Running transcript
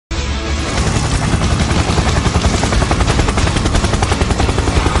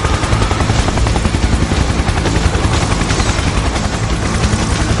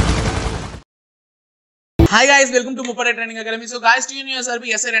Hi guys, welcome to Muppade Training Academy. So guys, Tnusrb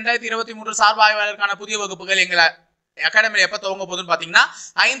essay 2023 சார்பு ஆய்வாளருக்கான புதிய வகுப்புகள் எங்க அகாடமில எப்ப துவங்க போகுதுன்னு பாத்தீங்கன்னா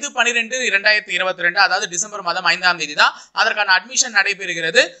 5/12/2022 அதாவது டிசம்பர் மாதம் 5ஆம் தேதி தான் அதற்கான அட்மிஷன்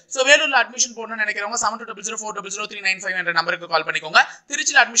நடைபெறுகிறது. சோ வேலூர்ல அட்மிஷன் போடணும்னு நினைக்கிறவங்க 7200400395 என்ற நம்பருக்கு கால் பண்ணிக்கோங்க.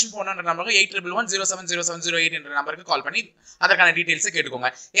 திருச்சியில அட்மிஷன் போடணும்ன்ற நம்பருக்கு 8111070708 என்ற நம்பருக்கு கால் பண்ணி அதற்கான டீடைல்ஸ் கேட்டுக்கோங்க.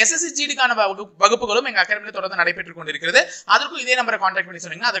 எஸ்எஸ்சி ஜிடிக்கான வகுப்புகளும் எங்க அகாடமில தொடர்ந்து நடைபெற்றுக் கொண்டிருக்கிறது. அதற்கும் இதே நம்பரை கான்டாக்ட் பண்ணி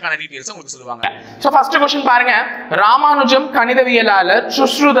சொன்னீங்கன்னா அதற்கான டீடைல்ஸ் உங்களுக்கு சொல்லுவாங்க. சோ ஃபர்ஸ்ட் क्वेश्चन பாருங்க. ராமானுஜம் கணிதவியலாளர்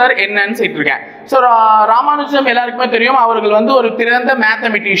சுஷ்ருதர் என்னன்னு சொல்லிருக்கேன். சோ ராமானுஜம் எல்லாருக்குமே தெரியும், அவர்கள் வந்து ஒரு திறந்த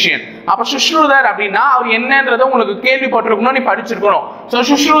மேத்தமெட்டிஷியன். அப்ப சுஷ்ருதர் அப்படின்னா அவர் என்னன்றதை உங்களுக்கு கேள்விப்பட்டிருக்கணும், நீ படிச்சிருக்கணும். சோ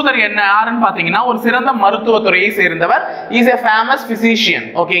சுஷ்ருதர் என்ன யாருன்னு பாத்தீங்கன்னா ஒரு சிறந்த மருத்துவத்துறையை சேர்ந்தவர். Is a famous physician.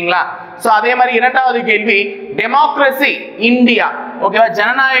 ஓகேங்களா? சோ அதே மாதிரி இரண்டாவது கேள்வி, டெமோக்ரசி இந்தியா, ஓகேவா,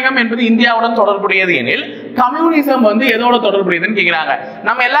 ஜனநாயகம் என்பது இந்தியாவுடன் தொடர்புடையது எனில் கம்யூனிசம் வந்து எதோட தொடர்புடையதுன்னு கேக்குறாங்க.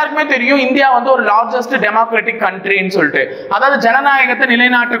 நம்ம எல்லாருக்குமே தெரியும் இந்தியா வந்து ஒரு லார்ஜஸ்ட் டெமோக்ராட்டிக் கண்ட்ரின்னு சொல்லிட்டு, அதாவது ஜனநாயகத்தை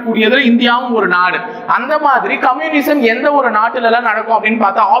நிலைநாட்டக்கூடியதுல இந்தியாவும் ஒரு நாடு. அந்த மாதிரி கம்யூனிசம் எந்த ஒரு நாட்டுல எல்லாம் நடக்கும் அப்படின்னு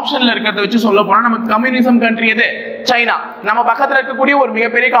பார்த்தா ஆப்ஷன்ல இருக்கிறத வச்சு சொல்ல போனா நமக்கு கம்யூனிசம் கண்ட்ரி எது? சைனா. நம்ம பக்கத்துல இருக்கக்கூடிய ஒரு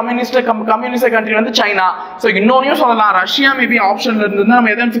மிகப்பெரிய கம்யூனிஸ்ட் கண்ட்ரி வந்து சைனா. சோ இன்னொன்னையும் சொல்லலாம், ரஷ்யா மேபி ஆப்ஷன்ல இருந்ததுன்னா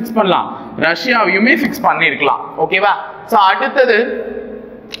நம்ம எதை ஃபிக்ஸ் பண்ணலாம், ரஷ்யாவையுமே ஃபிக்ஸ் பண்ணிருக்கலாம். ஓகேவா? சோ அடுத்தது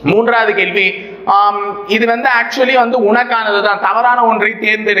மூன்றாவது கேள்வி, இது வந்து ஆக்சுவலி வந்து உனக்கானதுதான், தவறான ஒன்றை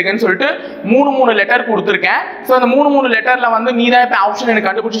தேர்ந்தெடுக்கன்னு சொல்லிட்டு மூணு லெட்டர் கொடுத்துருக்கேன். ஸோ அந்த மூணு லெட்டர்ல வந்து நீ தான் இப்போ ஆப்ஷன் எனக்கு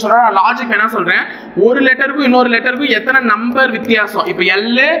கண்டுபிடிச்சு சொல்ற. நான் லாஜிக் என்ன சொல்றேன், ஒரு லெட்டருக்கும் இன்னொரு லெட்டருக்கும் எத்தனை நம்பர் வித்தியாசம். இப்போ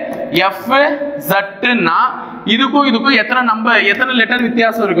எல் எஃப் ஜட்னா இதுக்கும் எத்தனை லெட்டர்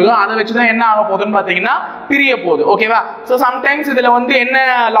வித்தியாசம் இருக்குதோ அதை வச்சுதான் என்ன ஆக போகுதுன்னு பாத்தீங்கன்னா பிரிய போகுது. ஓகேவா? சோ சம்டைம்ஸ் இதுல வந்து என்ன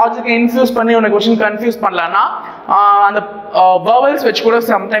லாஜிக் இன்ஃபியூஸ் பண்ணி உனக்கு क्वेश्चन கன்ஃபியூஸ் பண்ணலாம்னா அந்த வவல்ஸ் வச்சு கூட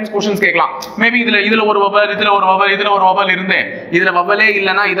சம்டைம்ஸ் क्वेश्चंस கேட்கலாம். மேபி இதுல ஒரு வவல், இதுல ஒரு வவல் இருந்து இதுல வவலே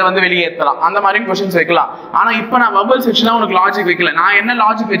இல்லனா இத வந்து வெளியே ஏத்தலாம். அந்த மாதிரி क्वेश्चंस வைக்கலாம். ஆனா இப்போ நான் வவல்ஸ் வச்சு தான் உனக்கு லாஜிக் வைக்கல. நான் என்ன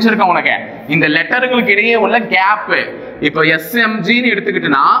லாஜிக் வச்சிருக்கேன் உனக்கு, இந்த லெட்டர்களுக்கு இடையே உள்ள கேப். இப்போ எஸ்எம்ஜி ன்னு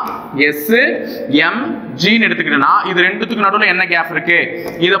எடுத்துக்கிட்டனா எஸ்எம்ஜி ன்னு எடுத்துக்கிட்டனா இது ரெண்டுத்துக்கு நடுவுல என்ன கேப் இருக்கு,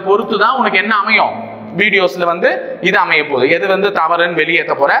 இத பொறுத்து தான் உனக்கு என்ன அமையும் வீடியோஸ்ல வந்து இது அமைய போகுது, எது வந்து தவறுன்னு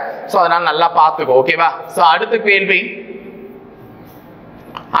வெளியேற்ற போற. சோ அதனால நல்லா பாத்துக்கோ. ஓகேவா? சோ அடுத்த கேள்வி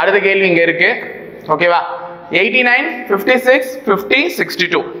இங்க இருக்கு. ஓகேவா? 89 56 50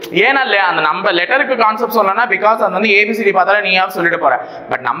 62 ஏன்னா இல்லையா அந்த நம்பர் லெட்டருக்கு கான்செப்ட் சொல்லணும்னா பிகாஸ் அது வந்து ஏபிசிடி பார்த்தாலே நீயா சொல்லிட்டு போற.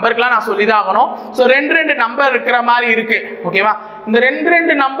 பட் நம்பருக்குலாம் நான் சொல்லிதான் ஆகணும். ஸோ ரெண்டு நம்பர் இருக்கிற மாதிரி இருக்கு. ஓகேவா? இந்த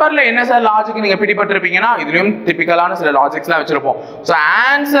ரெண்டு நம்பர்ல என்ன சார் லாஜிக் நீங்க பிடிபட்டிருப்பீங்கன்னா இதுலயும் டிபிக்கலான சில லாஜிக்ஸ்லாம் வச்சிருப்போம். ஸோ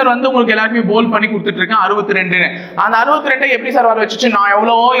ஆன்சர் வந்து உங்களுக்கு எல்லாருமே போல் பண்ணி கொடுத்துட்டு இருக்கேன் 62. அந்த 62 எப்படி சார் வர வச்சுச்சு, நான்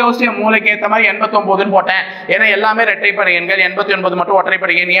எவ்வளவோ யோசிச்சேன், மூளைக்கு ஏற்ற மாதிரி 89ன்னு போட்டேன். ஏன்னா எல்லாமே இரட்டைப்படை எண்கள், 89 மட்டும்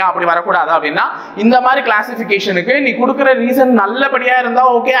ஒற்றைப்படை எண், ஏன் அப்படி வரக்கூடாது அப்படின்னா இந்த மாதிரி கிளாசிபிகேஷனுக்கு நீ கொடுக்குற ரீசன் நல்லபடியா இருந்தா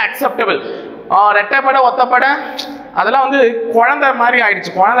ஓகே, அக்செப்டபிள். ரெட்டைப்படை ஒத்தப்படை அதெல்லாம் வந்து குழந்தை மாதிரி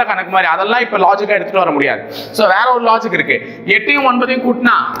ஆயிடுச்சு, குழந்தை கணக்கு மாதிரி, அதெல்லாம் இப்ப லாஜிக்கா எடுத்துட்டு வர முடியாது. சோ வேற ஒரு லாஜிக் இருக்கு. 8யும் 9யும்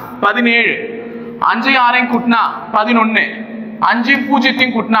கூட்டினா 17, 5யும் 6யும் கூட்டினா 11, 5யும்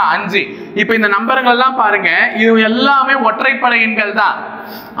 0யும் கூட்டினா 5. இப்ப இந்த நம்பர்கள் எல்லாம் பாருங்க, இது எல்லாமே ஒற்றைப்படை எண்கள் தான்.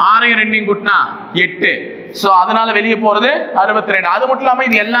 6யும் 2யும் கூட்டினா 8. சோ அதனால வெளியே போறது 62. அது மட்டும் இல்லாம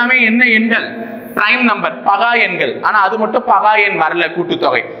இது எல்லாமே என்ன எண்கள், பிரைம் நம்பர், பகா எண்கள். ஆனா அது மட்டும் பகா எண் வரல,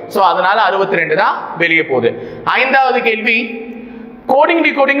 கூட்டுத்தொகை. சோ அதனால 62 தான் வெளியே போகுது. ஐந்தாவது கேள்வி, கோடிங்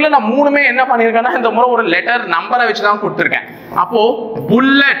டிகோடிங்ல நான் மூணுமே என்ன பண்ணிருக்கேன்னா இந்த முறை ஒரு லெட்டர் நம்பரை வச்சுதான் கொடுத்துருக்கேன். அப்போ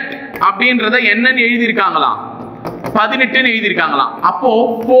புல்லட் அப்படின்றத என்னன்னு எழுதியிருக்காங்களாம், 18ன்னு எழுதியிருக்காங்களாம். அப்போ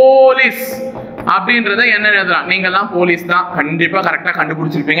போலீஸ் அப்படின்றத என்ன எழுதலாம், நீங்க எல்லாம் போலீஸ் தான் கண்டிப்பா கரெக்டா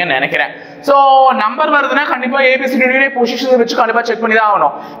கண்டுபிடிச்சிருப்பீங்கன்னு நினைக்கிறேன். சோ நம்பர் வருதுன்னா கண்டிப்பா ஏபிசிடி பொசிஷன் வச்சு கண்டிப்பா செக் பண்ணி தான்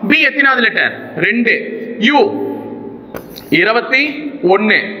ஆகணும். பி எத்தனாவது லெட்டர், 2, யூ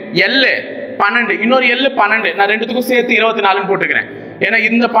 21, எல் 12, இன்னொரு எல் 12, நான் ரெண்டுத்துக்கும் சேர்த்து 24ன்னு போட்டுக்கிறேன். ஏன்னா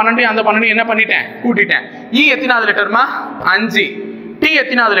இந்த 12 அந்த 12 என்ன பண்ணிட்டேன், கூட்டிட்டேன். இ எத்தனாவது லெட்டர்மா, 5. டி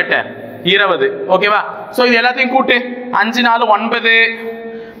எத்தனாவது லெட்டர், 20. ஓகேவா? சோ இது எல்லாத்தையும் கூட்டு, 5 4 9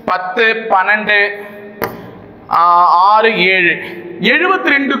 10 12 6 7.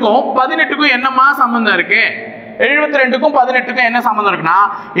 72க்கும் 18க்கும் என்னமா சம்பந்தம் இருக்கு, 72க்கும் 18க்கும் என்ன சம்பந்தம் இருக்குன்னா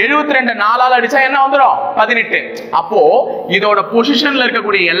 72 4ஆல அடிச்சா என்ன வந்துரும், 18. அப்போ இதோட பொசிஷன்ல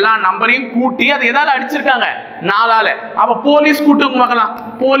இருக்கக்கூடிய எல்லா நம்பரையும் கூட்டி அது எதால அடிச்சிருக்காங்க, 4ஆல. அப்ப போலீஸ் கூட்டுங்க பார்க்கலாம்.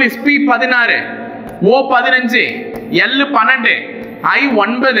 போலீஸ் பி 16, ஓ 15, எல் 12, ஐ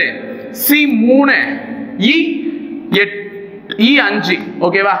 9, சி 3, இ 8, இ 5.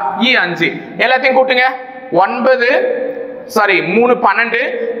 ஓகேவா? இ 5 எல்லாத்தையும் கூட்டுங்க. 9 சாரி 3 12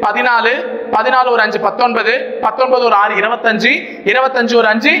 14 14 ஒரு 5 19 19 ஒரு 6 25 25 ஒரு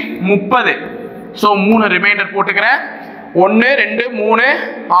 5 30. சோ 3 ரிமைண்டர் போட்டுக்கிறேன். 1 2 3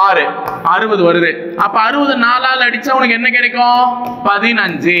 6 60 வருது. அப்ப 60 4ஆல் அடிச்சா உனக்கு என்ன கிடைக்கும்?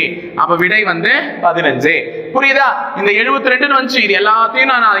 15. அப்ப விடை வந்து 15. புரியுதா? இந்த 72 ன்னு வந்து இது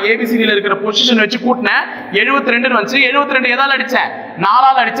எல்லாத்தையும் நான் ABCD ல இருக்கிற பொசிஷன் வச்சு கூட்டினேன். 72 ன்னு வந்து 72 எதால அடிச்சேன்?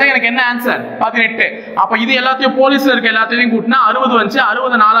 4ஆல் அடிச்சா எனக்கு என்ன ஆன்சர்? 18. அப்ப இது எல்லாத்தையும் போலீஸ்ல இருக்க எல்லாத்தையும் கூட்டினா 60 வந்து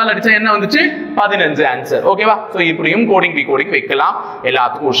 60 4ஆல் அடிச்சா என்ன வந்துச்சு? 15 ஆன்சர். ஓகேவா? சோ இப்படியும் கோடிங் டிகோடிங் வைக்கலாம்.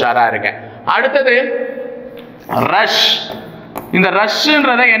 எல்லாத்துக்கும் உஷாரா இருங்க. அடுத்தது ரஷ். இந்த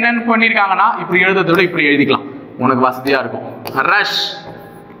ரஷ்ன்றதை என்னன்னு பண்ணிருக்காங்கன்னா இப்படி எழுதுறதை விட இப்படி எழுதிக்கலாம், உனக்கு வசதியா இருக்கும். ரஷ்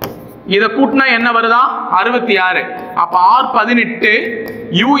இத கூட்டினா என்ன வருதா? 66. அப்ப R 18,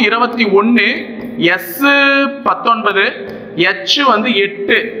 U 21, S 19, H வந்து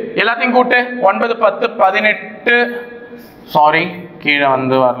 8. எல்லாத்தையும் கூட்டு 9 10 18. சாரி கீழே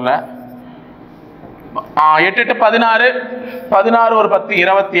வந்து வரல. 8 8 16, 16 ஒரு 10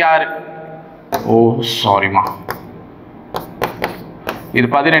 26. ஓ சாரிமா, இது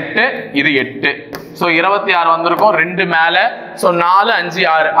 18 இது 8. சோ 26 வந்திருக்கும், 2 மேல. சோ 4 5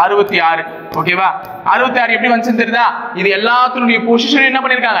 6 66. ஓகேவா? 66 எப்படி வந்துச்சு தெரியுதா? இது எல்லாத்துடைய பொசிஷன் என்ன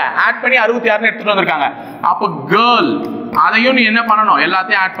பண்ணிருக்காங்க? ஆட் பண்ணி 66 எடுத்துட்டு வந்திருக்காங்க. அப்ப கேர்ள் அதையும் நீ என்ன பண்ணணும்?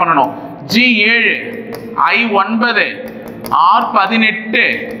 எல்லாத்தையும் ஆட் பண்ணணும். G 7, I 9, R 18,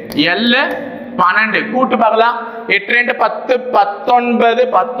 L 12. கூட்டு பார்க்கலாம். 8 2 10 19,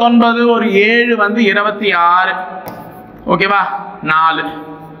 19 ஒரு 7 வந்து 26. ஓகேவா? 4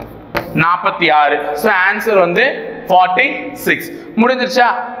 46. சோ ஆன்சர் வந்து 46. முடிஞ்சிருச்சா?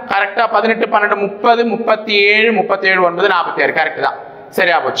 கரெக்டா? 18 12 30 37 37 9 46. கரெக்ட் தான்,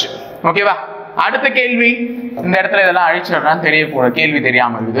 சரியா போச்சு. ஓகேவா? அடுத்த கேள்வி. இந்த இடத்துல இதெல்லாம் அழிச்சிடுறான்னு தெரிய போற கேள்வி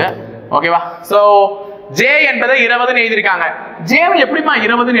தெரியாம இருக்குது. ஓகேவா? சோ J என்பதை 20 ன்னு எழுதிருக்காங்க. J எப்படிமா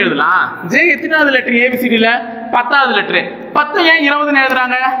 20 ன்னு எழுதலாம்? J எத்தனாவது லெட்டர் ABCD ல? 10வது லெட்டர். 10 ஏன் 20 ன்னு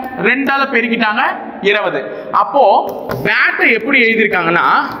எழுதுறாங்க? 2ஆல பெருக்கிட்டாங்க 20. அப்போ பேட் எப்படி எழுதிருக்காங்கன்னா,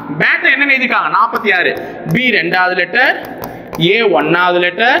 பேட் என்ன எழுதிருக்காங்க? 46. B 2வது லெட்டர், A 1வது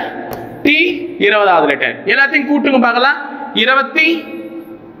லெட்டர், T 20வது லெட்டர். எல்லாத்தையும் கூட்டுங்க பார்க்கலாம். 20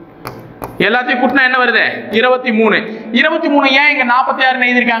 எல்லாத்தையும் கூட்டினா என்ன வருது? 23. 23 ஏன் இங்க 46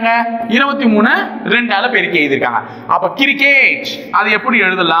 எழுதிருக்காங்க? 23 2ஆல பெருக்கி எழுதிருக்காங்க. அப்ப கிரிக்கெட் அது எப்படி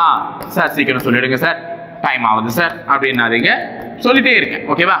எழுதலாம் சார்? சீக்கிரம் சொல்லிடுங்க சார், டைம் ஆகுது சார் அப்படின்னாதீங்க, சொல்லிட்டே இருக்கேன்.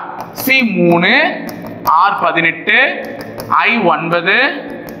 ஓகேவா? C 3, R 18, I 9,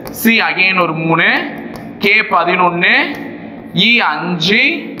 C again ஒரு 3, K 11, E 5,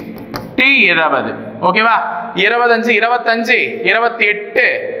 T 20. ஓகேவா? 25 25 28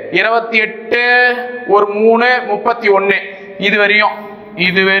 28 ஒரு 3 31.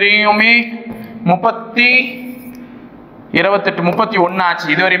 இது வரையுமே 30 28 31 ஆச்சு.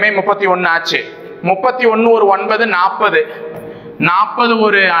 இது வரையுமே 31 ஆச்சு. 31 ஒரு 9 40, 40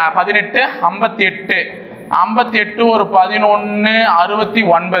 ஒரு 18 58, 58 ஒரு 11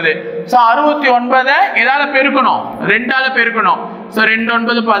 69. சோ 69 எதால பெருக்கணும்? 2ஆல பெருக்கணும். சோ 2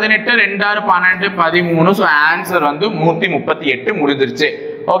 9 18, 2 6 12 13. சோ ஆன்சர் வந்து 138 முடிஞ்சிருச்சு.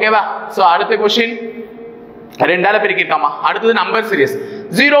 ஓகேவா? சோ அடுத்த क्वेश्चन 2ஆல பெருக்கிருக்காமா. அடுத்து number series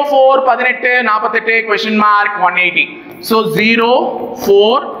 0 4 18 48 question mark 180. So 0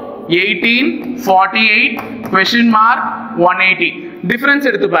 4 18 48 question mark 180. Difference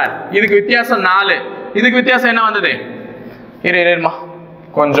எடுத்து பார். இதுக்கு வித்தியாசம் 4, இதுக்கு வித்தியாசம் என்ன வந்தது? இருமா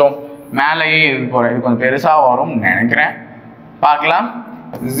கொஞ்சம் மேலேயே போறேன், இது கொஞ்சம் பெருசா வரும் நினைக்கிறேன். பார்க்கலாம்.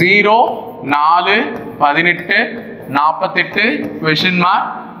 0 4 18 48 क्वेश्चन मार्क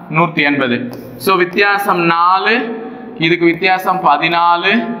 180. சோ வித்தியாசம் 4, இதுக்கு வித்தியாசம்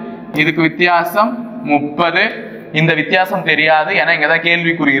 14, இதுக்கு வித்தியாசம் 30. இந்த வித்தியாசம் தெரியாது, ஏன்னா இங்க தான்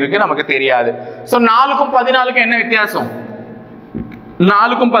கேள்விக்குறி இருக்கு, நமக்கு தெரியாது. சோ 4க்கும் 14க்கும் என்ன வித்தியாசம்?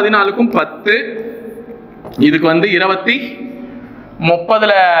 4க்கும் 14க்கும் 10. இதுக்கு வந்து 20.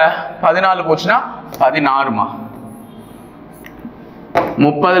 30ல 14 போச்சுன்னா 16மா.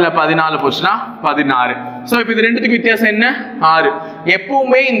 30ல 14 போச்சுன்னா 16. சோ இப்போ இது ரெண்டுத்துக்கு வித்தியாசம் என்ன? 6.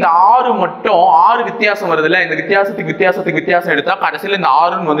 எப்பவுமே இந்த 6 மட்டும் 6 வித்தியாசம் வருதுல, இந்த வித்தியாசத்துக்கு வித்தியாசம் எடுத்தா கடைசியில இந்த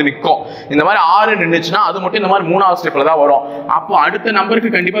 6ன்னு வந்து நிக்கும். இந்த மாதிரி 6 நின்னுச்சுன்னா அது மட்டும் இந்த மாதிரி 3வது ஸ்டெப்ல தான் வரும். அப்போ அடுத்த நம்பருக்கு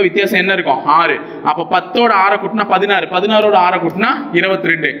கண்டிப்பா வித்தியாசம் என்ன இருக்கும்? 6. அப்போ 10ஓட 6 கூட்டினா 16, 16ஓட 6 கூட்டினா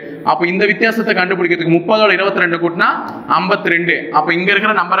 22. அப்போ இந்த வித்தியாசத்தை கண்டுபிடிக்கிறதுக்கு 30ஓட 22 கூட்டினா 52. அப்போ இங்க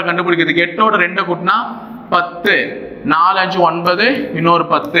இருக்கிற நம்பரை கண்டுபிடிக்கிறதுக்கு 8ஓட 2 கூட்டினா 10, 4 5 9 இன்னொரு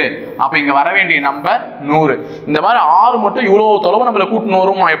 10. அப்ப இங்க வர வேண்டிய நம்பர் 100. இந்த மாதிரி 6 மட்டும் இவ்வளவு தொலைவு நம்மள கூட்டணும்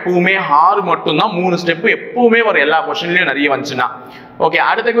வருமா? எப்பவுமே 6 மட்டும் தான் 3 ஸ்டெப் எப்பவுமே வரும், எல்லா क्वेश्चनலயும் நிறைய வந்துச்சுனா. ஓகே,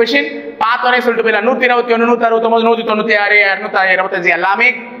 அடுத்த क्वेश्चन பார்த்தோனே சொல்லிட்டு போயிடலாம். 121 169 196 225 எல்லாமே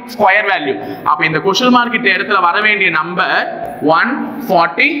ஸ்கொயர் வேல்யூ. அப்ப இந்த क्वेश्चन மார்க் கிட்ட இடத்துல வர வேண்டிய நம்பர்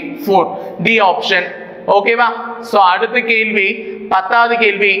 144, டி ஆப்ஷன். ஓகேவா? சோ அடுத்த கேள்வி 10வது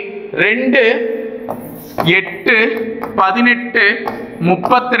கேள்வி 2 8 18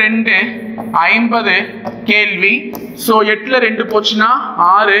 32 50 கேள்வி. சோ 8ல 2 போச்சுனா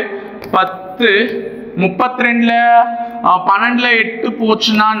 6 10 32ல 12ல 8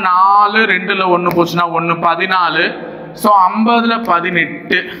 போச்சுனா 4 2ல 1 போச்சுனா 1 14 சோ 50ல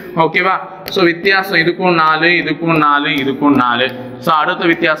 18 ஓகேவா? சோ வித்தியாசம் இதுக்கும் 4 இதுக்கும் 4 இதுக்கும் 4 சோ அடுத்த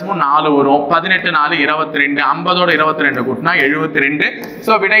வித்தியாசமும் 4 வரும். 18 4 22 50 ஓட 22 கூட்டினா 72.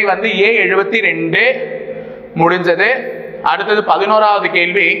 சோ விடை வந்து A 72 முடிஞ்சது. அடுத்தது 11வது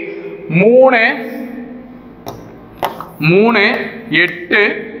கேள்வி 3 8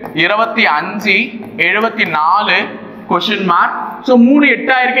 25 74 क्वेश्चन मार्क. सो 3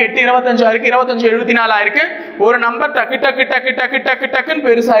 8 ஆயிருக்கு 8 25 ஆயிருக்கு 25 74 ஆயிருக்கு. ஒரு நம்பர் டக்கு டக்கு டக்கு டக்கு டக்கு டக்குன்னு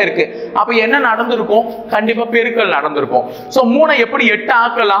பெருசா இருக்கு. அப்ப என்ன நடந்துருக்கும்? கண்டிப்பா பெருக்கல் நடந்துருக்கும். சோ 3 எப்படி 8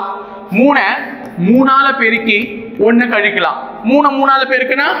 ஆக்கலாம்? 3 3ஆல பெருக்கி 1 கழிக்கலாம். 3 3ஆல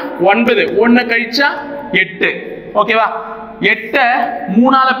பெருக்குனா 9 1 கழிச்சா 8 ஓகேவா? 8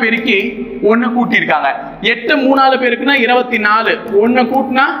 3ஆல பெருக்கி 1 கூட்டி இருக்காங்க. 8 3ஆல பெருக்குனா 24 1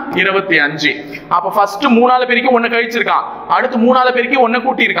 கூட்டினா 25. அப்ப ஃபர்ஸ்ட் 3ஆல பெருக்கி 1 கழிச்சிருக்கான். அடுத்து 3ஆல பெருக்கி 1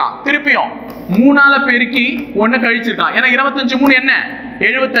 கூட்டி இருக்கான். திருப்பியும் 3ஆல பெருக்கி 1 கழிச்சிருக்கான். ஏன்னா 25 3 என்ன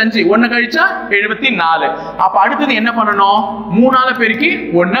 75 1 கழிச்சா 74. அப்ப அடுத்து என்ன பண்ணணும்? 3ஆல பெருக்கி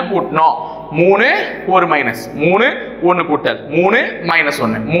 1 கூட்டணும். 3 1 மைனஸ் 3 1 கூட்டல் 3 மைனஸ்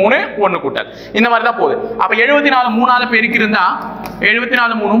 1 3 1 கூட்டல் இந்த மாதிரி தான் போகுது. அப்ப 74 3ஆல பெருக்கி இருந்தா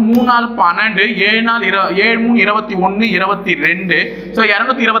 74 3 3 4 12 7 4 7 3 21 22 சோ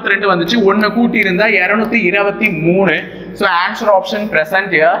 222 வந்துச்சு. 1 கூட்டி இருந்தா 223. So answer option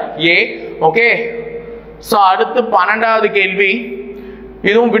present here A. Okay. So அடுத்து 12வது கேள்வி.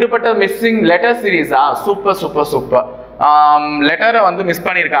 இதுவும் விடுபட்ட missing letter சீரிஸா? Super super super. லெட்டரை வந்து மிஸ்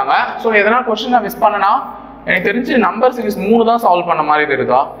பண்ணியிருக்காங்க. ஸோ எதனா கொஸ்டின் நான் மிஸ் பண்ணனா எனக்கு தெரிஞ்சு நம்பர் சீரிஸ் 3 தான் சால்வ் பண்ண மாதிரி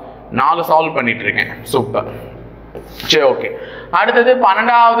தெரியுதா? 4 சால்வ் பண்ணிட்டு இருக்கேன். சூப்பர். சரி ஓகே. அடுத்தது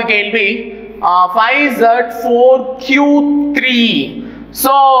 12வது கேள்வி 5Z4Q3.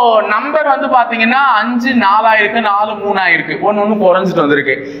 சோ நம்பர் வந்து பாத்தீங்கன்னா 5 4 ஆயிருக்கு 4 3 ஆயிருக்கு. ஒன்னு குறைஞ்சிட்டு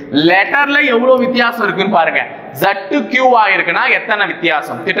வந்திருக்கு. லெட்டர்ல எவ்வளவு வித்தியாசம் இருக்குன்னு பாருங்க. Z to Q ஆயிருக்குன்னா எத்தனை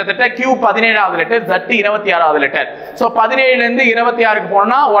வித்தியாசம்? கிட்டத்தட்ட Q 17வது letter, Z 26வது letter. So 17ல இருந்து 26க்கு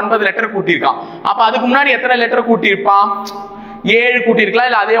போனா 9 லெட்டர் கூட்டியிருக்கான். அப்ப அதுக்கு முன்னாடி எத்தனை லெட்டர் கூட்டியிருப்பான்? 7 கூட்டியிருக்கலாம்,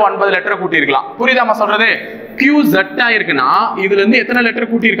 இல்ல அதே 9 லெட்டர் கூட்டியிருக்கலாம். புரியுதாமா சொல்றது? Q Z ஆயிருக்குன்னா இதுல இருந்து எத்தனை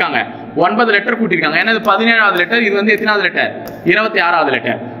லெட்டர் கூட்டியிருக்காங்க? 9 லெட்டர் கூட்டியிருக்காங்க. ஏன்னா இது 17வது லெட்டர், இது வந்து எத்தனாவது லெட்டர்? 26வது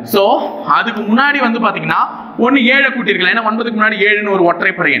லெட்டர். சோ அதுக்கு முன்னாடி வந்து பாத்தீங்கன்னா 1 7 கூட்டியிருக்கலாம். ஏன்னா 9க்கு முன்னாடி 7ன்னு ஒரு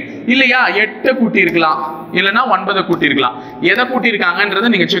ஒற்றைப்படை எண் இல்லையா? 8 கூட்டியிருக்கலாம், இல்லைன்னா 9 கூட்டியிருக்கலாம். எதை கூட்டியிருக்காங்கன்றதை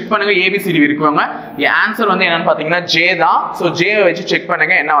நீங்க செக் பண்ணுங்க. ABCD இருக்குவாங்க. ஆன்சர் வந்து என்னன்னு பாத்தீங்கன்னா J தான். சோ J வச்சு செக்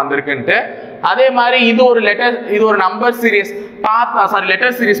பண்ணுங்க என்ன வந்திருக்குன்ட்டு. அதே மாதிரி இது ஒரு லெட்டர், இது ஒரு நம்பர் சீரிஸ் பார்த்தா, சாரி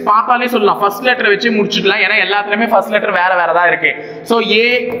லெட்டர் சீரிஸ் பார்த்தாலே சொல்லலாம். ஃபர்ஸ்ட் லெட்டர் வச்சு முடிச்சுக்கலாம். ஏன்னா எல்லாத்துலயுமே ஃபர்ஸ்ட் லெட்டர் வேற வேற தான் இருக்கு. சோ A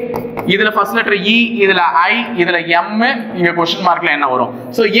இதுல ஃபர்ஸ்ட் லெட்டர் E, இதுல I, இதுல M, இங்க क्वेश्चन மார்க்ல என்ன வரும்?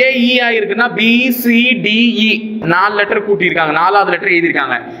 சோ A E ஆயிருக்குன்னா B C D E 4 letter கூட்டி இருக்காங்க. 4வது லெட்டர் எழுதி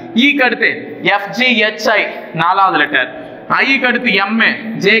இருக்காங்க. E க்கு அடுத்து F G H I 4வது லெட்டர். I க்கு அடுத்து M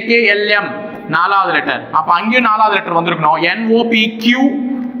J K L M 4வது லெட்டர். அப்ப அங்கேயும் 4வது லெட்டர் வந்திருக்கணும். N O P Q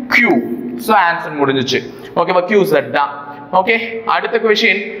Q. So answer முடிஞ்சிச்சு. ஓகேவா? Q Z தான். ஓகே. அடுத்த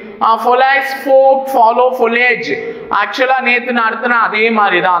question foliage folk follow foliage. ஆக்சுவலா நேத்து நடத்தின அதே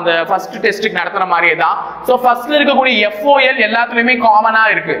மாதிரி தான், அந்த ஃபர்ஸ்ட் டெஸ்ட்க்கு நடத்துற மாதிரியே தான். சோ ஃபர்ஸ்ட்ல இருக்கக்கூடிய FOL எல்லாத்துலயுமே காமனா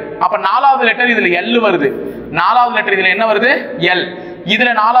இருக்கு. அப்ப 4வது லெட்டர் இதுல L வருது. 4வது லெட்டர் இதுல என்ன வருது? L. இதுல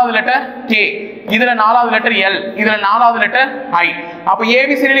 4வது லெட்டர் K, இதுல 4வது லெட்டர் L, இதுல 4வது லெட்டர் I. அப்ப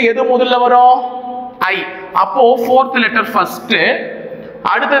ABCD ல எது முதல்ல வரும்? I. அப்போ 4th லெட்டர் ஃபர்ஸ்ட்,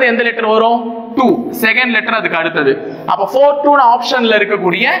 அடுத்தது எந்த லெட்டர் வரும்? 2. செகண்ட் லெட்டர் அதுக்கு அடுத்தது. அப்ப 4 2 ஆப்ஷன்ல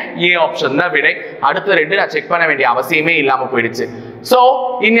இருக்கக்கூடிய A ஆப்ஷன் தான் விடை. அடுத்த ரெண்டு நான் செக் பண்ண வேண்டிய அவசியமே இல்லாம போயிடுச்சு. So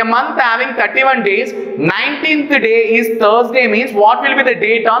in a month having 31 days, 19th day is Thursday means what will be the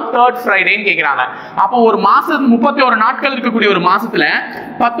date on 3rd Friday ன்னு கேக்குறாங்க. அப்ப ஒரு மாசம் 31 நாட்கள் இருக்கக்கூடிய ஒரு மாசத்துல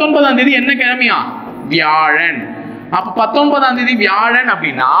 19ஆம் தேதி என்ன கிழமையா? வியாழன். அப்ப 19ஆம் தேதி வியாழன்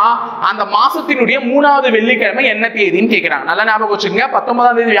அப்படின்னா அந்த மாசத்தினுடைய 3வது வெள்ளிக்கிழமை என்ன தேதின்னு கேக்குறாங்க. நல்லா ஞாபகம் வச்சுக்கோங்க.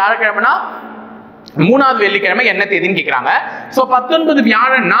 19ஆம் தேதி வியாழக்கிழமைனா 3வது வெள்ளிக்கிழமை என்ன தேதின்னு கேக்குறாங்க. சோ 19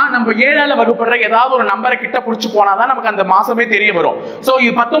 வியாழன்னா நம்ம 7ஆல வகுப்படுற ஏதாவது ஒரு நம்பரை கிட்ட புடிச்சு போனாதான் நமக்கு அந்த மாசமே தெரிய வரும். சோ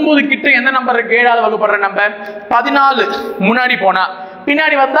இது 19 கிட்ட எந்த நம்பர் இருக்கு? 7ஆல வகுப்படுற நம்பர் 14 முன்னாடி போனா,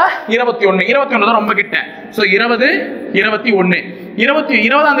 பின்னாடி வந்தா 21. 21 தான் ரொம்ப கிட்ட. சோ 20 21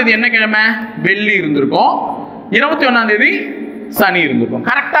 20ஆம் தேதி என்ன கிழமை? வெள்ளி இருந்திருக்கும். 21ஆம் தேதி சனி இருந்திருக்கும்.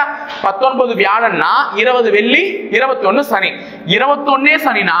 கரெக்டா? 19 வியாழன்னா 20 வெள்ளி 21 சனி. 21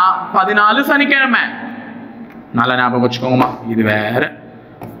 சனினா 14 சனிக்கிழமை. நல்ல ஞாபகம் வச்சுக்கோங்கம்மா. இது வேற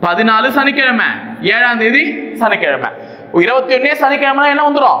 14 சனிக்கிழமை, 7ஆம் தேதி சனிக்கிழமை. 21 சனிக்கிழமை என்ன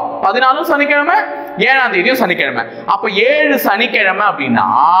வந்துடும்? 14 சனிக்கிழமை, 7ஆம் தேதியும் சனிக்கிழமை. அப்ப 7 சனிக்கிழமை அப்படின்னா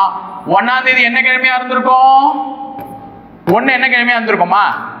 1ஆம் தேதி என்ன கிழமையா இருந்திருக்கும்? 1 என்ன கிழமையா இருந்திருக்குமா?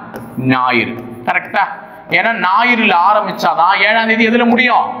 ஞாயிறு. கரெக்டா? ஏன்னா ஞாயிறுல ஆரம்பிச்சாதான் 7ஆம் தேதி எதுல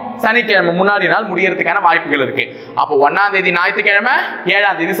முடியும்? சனிக்கிழமை முன்னாடி நாள் முடியறதுக்கான வாய்ப்புகள் இருக்கு. அப்போ 1ஆம் தேதி ஞாயிற்றுக்கிழமை,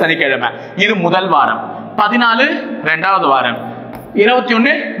 7ஆம் தேதி சனிக்கிழமை. இது முதல் வாரம். 14 2வது வாரம்,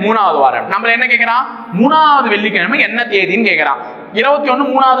 21 3வது வாரம். நம்ம என்ன கேக்குறான்? 3வது வெள்ளிக்கிழமை என்ன தேதின்னு கேக்குறான். 21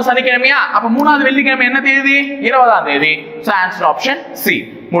 3வது சனிக்கிழமையா? அப்ப 3வது வெள்ளிக்கிழமை என்ன தேதி? 20ஆம் தேதி. So answer option C.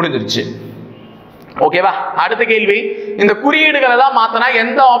 முடிஞ்சிருச்சு. ஓகேவா? அடுத்த கேள்வி, இந்த குறியீடுகளை எல்லாம் மாத்தனா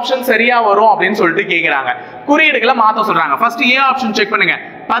எந்த ஆப்ஷன் சரியா வரும் அப்படின்னு சொல்லிட்டு கேக்குறாங்க. குறியீடுகளை மாத்த சொல்றாங்க. ஃபர்ஸ்ட் ஏ ஆப்ஷன் செக் பண்ணுங்க.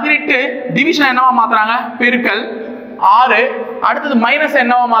 18 டிவிஷன் என்னவா மாத்துறாங்க? பெருக்கல் 6. அடுத்தது மைனஸ்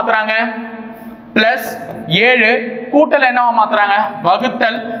என்னவா மாத்துறாங்க? பிளஸ் 7. கூட்டல் என்னவா மாத்துறாங்க?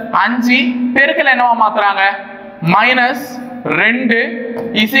 வகுத்தல் 5. பெருக்கல் என்னவா மாத்துறாங்க? Minus 2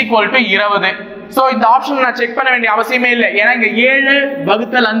 is equal to 20. So இந்த ஆப்ஷன் நான் செக் பண்ண வேண்டிய அவசியமே இல்லை. ஏன்னா இங்க 7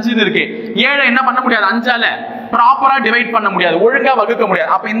 வகுத்தல் 5 இருக்கு. 7 என்ன பண்ண முடியாது? 5ஆல ப்ராப்பரா டிவைட் பண்ண முடியாது, ஒழுங்கா வகுக்க முடியாது.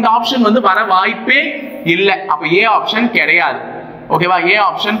 அப்ப இந்த ஆப்ஷன் வந்து வர வாய்ப்பே இல்லை. அப்ப ஏ ஆப்ஷன் கிடையாது. ஓகேவா? ஏ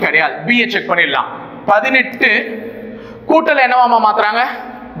ஆப்ஷன் கிடையாது. பி செக் பண்ணிடலாம். 18 கூட்டல் என்னவாமா மாத்துறாங்க?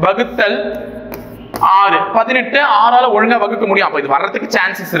 வகுத்தல் 6. 18 6ஆல ஒழுங்கா வகுக்க முடியும். அப்ப இது வர்றதுக்கு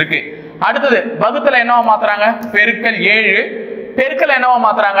சான்சஸ் இருக்கு. அடுத்தது வகுத்தல் என்னவா மாத்துறாங்க? பெருக்கல் 7. பெருக்கல் என்னவா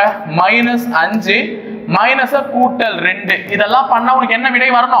மாத்துறாங்க? மைனஸ் 5. மைனஸ் கூட்டல் 2. இதெல்லாம் பண்ணா உனக்கு என்ன விடை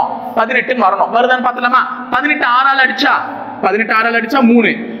வரணும்? 18 வரணும். வருதான்னு பார்த்தலாமா? 18 6ஆல அடிச்சா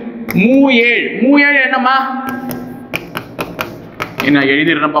 3. 3 7 என்னம்மா? என்ன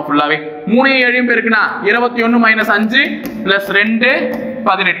எழுதிடுறப்பா ஃபுல்லாவே. 3 7 பெருக்குனா 21 மைனஸ் 5 பிளஸ் 2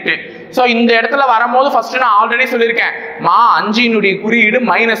 18. சோ இந்த இடத்துல வரும்போது ஃபர்ஸ்ட் நான் ஆல்ரெடி சொல்லியிருக்கேன், 5 குறியீடு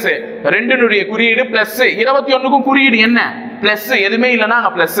மைனஸ், 2 குறியீடு பிளஸ், 21க்கும் குறியீடு என்ன? பிளஸ். எதுவுமே இல்லைன்னா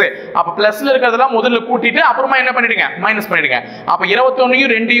அங்க பிளஸ். அப்ப பிளஸ்ல இருக்கிறதெல்லாம் முதல்ல கூட்டிட்டு அப்புறமா என்ன பண்ணிடுங்க? மைனஸ் பண்ணிடுங்க. அப்ப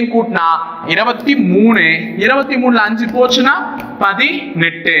 21யும் 2யும் கூட்டினா 23. 23ல 5 போச்சுன்னா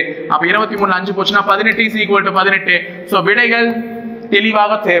 18. அப்ப 23ல 5 போச்சுன்னா 18 இஸ் ஈக்குவல் டு 18. சோ விடைகள்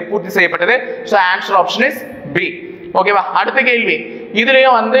தெளிவாக பூர்த்தி செய்யப்பட்டது. So answer option is B. ஓகேவா? அடுத்த கேள்வி,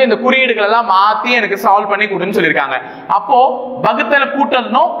 இதுலயும் வந்து இந்த குறியீடுகள் எல்லாம் மாத்தி எனக்கு சால்வ் பண்ணி கொடுன்னு சொல்லிருக்காங்க. அப்போ வகுத்தல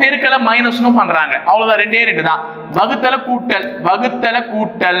கூட்டல்னும் பெருக்கல மைனஸ்னும் பண்றாங்க. அவ்வளவுதான், 2 தான். வகுத்தல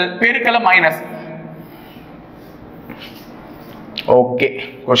கூட்டல் பெருக்கல மைனஸ். ஓகே,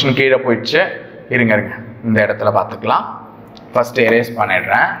 क्वेश्चन கீழே போயிடுச்சு. இருங்க இந்த இடத்துல பாத்துக்கலாம். ஃபர்ஸ்ட் எரேஸ்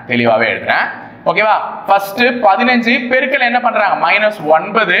பண்ணிடுறேன், தெளிவாவே எழுதுறேன். ஓகேவா? ஃபர்ஸ்ட் 15 பெருக்கல் என்ன பண்றாங்க?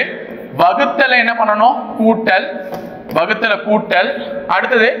 -9. வகுத்தல என்ன பண்ணணும்? கூட்டல். வகுத்தல கூட்டல்.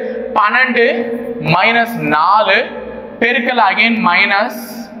 அடுத்தது 12 -4 பெருக்கல் அகைன் மைனஸ்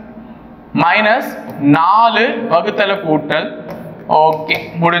 4 வகுத்தல கூட்டல். ஓகே,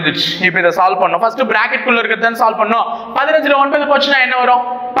 முடிஞ்சிச்சு. இப்போ இத சால்வ் பண்ணனும். ஃபர்ஸ்ட் பிராக்கெட் குள்ள இருக்கிறத சால்வ் பண்ணனும். 15ல 9 போச்சுனா என்ன வரும்?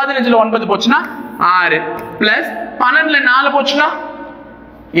 15ல 9 போச்சுனா 6 பிளஸ் 12ல 4 போச்சுனா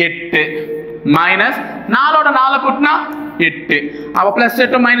 8 மைனஸ் 4ஓட 4 கூட்டினா 8. அப்ப பிளஸ்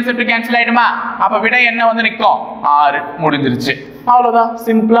 8 மைனஸ் 8 கேன்சல் ஆயிடுமா? அப்ப விடை என்ன வந்து நிக்கும்? 6. முடிஞ்சிருச்சு. அவ்வளவுதான்,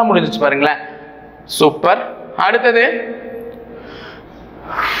 சிம்பிளா முடிஞ்சிச்சு பாருங்களேன். சூப்பர். அடுத்தது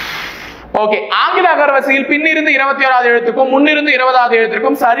ஓகே, ஆங்கில அகரவரிசையில் பின்னிருந்து 21வது எழுத்துக்கும் முன்னிருந்து 20வது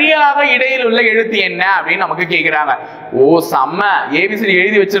எழுத்துக்கும் சரியாக இடையில் உள்ள எழுத்து என்ன அப்படின்னு நமக்கு கேக்குறாங்க. ஓ செம்ம, ஏபிசிடி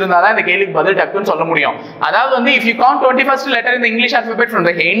எழுதி வச்சிருந்தாதான் இந்த கேள்விக்கு பதில் டக்குன்னு சொல்ல முடியும். அதாவது வந்து if you count 21st letter in the English alphabet from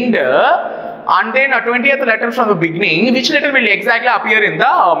the end and then 20th letter from the beginning, which letter will exactly appear in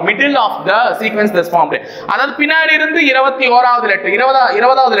the middle of the sequence thus formed? அதாவது பின்னாடி இருந்து 21வது letter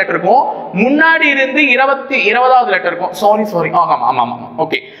 20வது லெட்டருக்கும் முன்னாடி இருந்து 20வது லெட்டருக்கும் ஆமா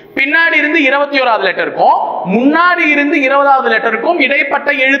okay, பின்னாடி இருந்து 21வது லெட்டருக்கும் முன்னாடி இருந்து 20வது லெட்டருக்கும் இடைப்பட்ட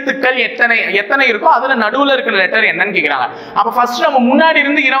எழுத்துக்கள் எத்தனை இருக்கோ அதுல நடுவுல இருக்கிற லெட்டர் என்னன்னு கேக்குறாங்க. அப்ப ஃபர்ஸ்ட் நம்ம முன்னாடி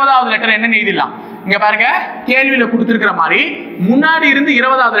இருந்து 20வது லெட்டர் என்னன்னு எழுதிடலாம். இங்க பாருங்க, கேள்வியில கொடுத்திருக்கிற மாதிரி முன்னாடி இருந்து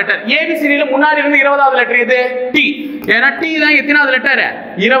 20வது லெட்டர் ஏபிசிடில முன்னாடி இருந்து 20வது லெட்டர் எது? டி. ஏன்னா டி தான் எத்தனாவது லெட்டர்?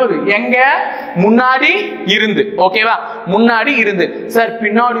 20. எங்க? முன்னாடி இருந்து. ஓகேவா? முன்னாடி இருந்து. சார்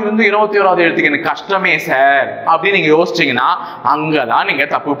பின்னாடி இருந்து 21வது எழுத்துக்கு எனக்கு கஷ்டமே சார் அப்படின்னு நீங்க யோசிச்சீங்கன்னா அங்கதான் நீங்க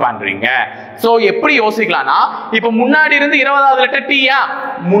தப்பு பண்றீங்க. சோ எப்படி யோசிக்கலாம்னா, இப்ப முன்னாடி இருந்து 20வது லெட்டர் டீயா?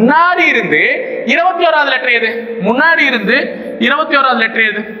 முன்னாடி இருந்து 21வது லெட்டர் எது? முன்னாடி இருந்து 21வது லெட்டர்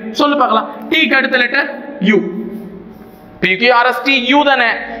எது? சொல்லு பார்க்கலாம். டீக்கு அடுத்த லெட்டர் யூ. PQRST U தானே,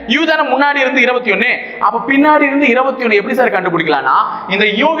 U தானே முன்னாடி இருந்து 21. அப்ப பின்னாடி இருந்து 21 எப்படி சார் கண்டுபிடிக்கலாம்னா இந்த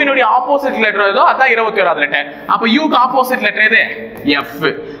U வினுடைய ஆப்போசிட் லெட்டர் ஏதோ அதான் 21வது லெட்டர். அப்ப U க்கு ஆப்போசிட் லெட்டர் எது? F.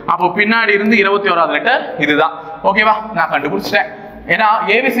 அப்ப பின்னாடி இருந்து 21வது லெட்டர் இதுதான். ஓகேவா? நான் கண்டுபிடிச்சிட்டேன். ஏன்னா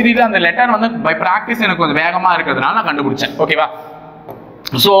ABCD அந்த லெட்டர் வந்து பை பிராக்டிஸ் எனக்கு கொஞ்சம் வேகமா இருக்கிறதுனால நான் கண்டுபிடிச்சேன். ஓகேவா?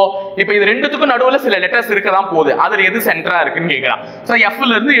 சோ இப்போ இது ரெண்டுத்துக்கும் நடுவுல சில லெட்டர்ஸ் இருக்க தான் போகுது. அதுல எது சென்டரா இருக்குன்னு கேக்குறான். சோ F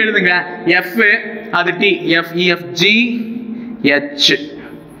ல இருந்து எழுதுங்க. F அது T, F E F G H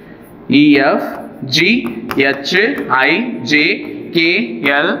E F G H I J K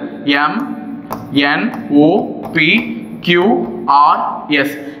L M N O P Q R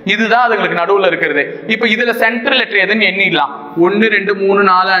S. இதுதான் அதுங்களுக்கு நடுவுல இருக்குது. இப்போ இதுல சென்டர் லெட்டர் எதுன்னு எண்ணிடலாம். 1 2 3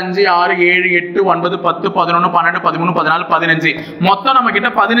 4 5 6 7 8 9 10 11 12 13 14 15. மொத்தம் நம்ம கிட்ட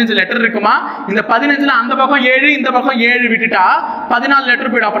 15 லெட்டர் இருக்குமா? இந்த 15ல அந்த பக்கம் 7 இந்த பக்கம் 7 விட்டுட்டா 14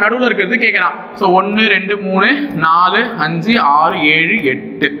 லெட்டர் போய்டும். அப்ப நடுவுல இருக்கிறது கேக்குறான். சோ 1 2 3 4 5 6 7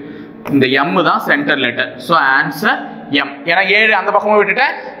 8. இந்த M தான் centre letter. So answer M. ஏன்னா 7 அந்த பக்கமா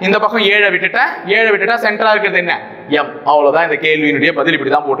விட்டுட்டேன், இந்த பக்கம் 7 விட்டுட்டேன், 7 விட்டுட்டா சென்டரா இருக்கிறது என்ன? M. அவ்வளவுதான் இந்த கேள்வியினுடைய பதில்.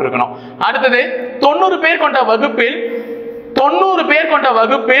 இப்படி தான் போட்டுருக்கணும். அடுத்தது 90 பேர் கொண்ட வகுப்பில் 90 பேர் கொண்ட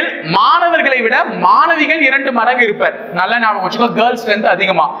வகுப்பில் மாணவர்களை விட மாணவிகள் 2 மடங்கு இருப்பர். நல்லா ஞாபகம் வச்சுக்கோ, கேர்ள்ஸ் ஸ்ட்ரென்த்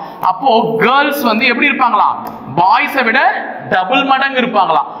அதிகமா. அப்போ கேர்ள்ஸ் வந்து எப்படி இருப்பாங்களா? பாய்ஸை விட டபுள் மடங்கு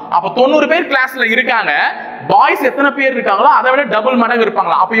இருப்பாங்களா? அப்ப 90 பேர் கிளாஸ்ல இருக்காங்க, பாய்ஸ் எத்தனை பேர் இருக்காங்களோ அதை விட டபுள் மடங்கு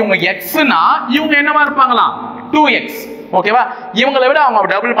இருப்பாங்களா? அப்ப இவங்க எக்ஸ்னா இவங்க என்னவா இருப்பாங்களா? 2x. ஓகேவா? இவங்களை விட அவங்க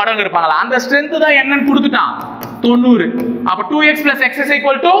டபுள் மடங்கு இருப்பாங்களா? அந்த ஸ்ட்ரென்த் தான் என்னன்னு கொடுத்துட்டான் 90. அப்ப 2x plus x is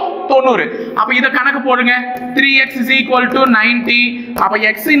equal to 90. அப்ப இத கணக்கு போடுங்க. 3x is equal to 90. அப்ப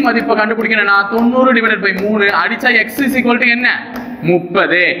x இன் மதிப்பை கண்டுபிடிக்கணும்னா 90 divided by 3 அடிச்சா x is equal to என்ன?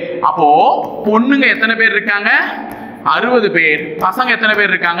 30. அப்போ பொண்ணுங்க எத்தனை பேர் இருக்காங்க? 60 பேர். பசங்க எத்தனை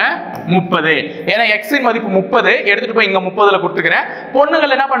பேர் இருக்காங்க? 30. ஏன்னா x இன் மதிப்பு 30 எடுத்துட்டு போய் இங்க 30ல கொடுத்துக்கிறேன்.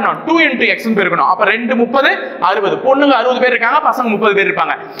 பொண்ணுகள் என்ன பண்ணணும்? 2 into x ன்னு பெருக்கணும். அப்ப 2 30 60. பொண்ணுங்க 60 பேர் இருக்காங்க, பசங்க 30 பேர்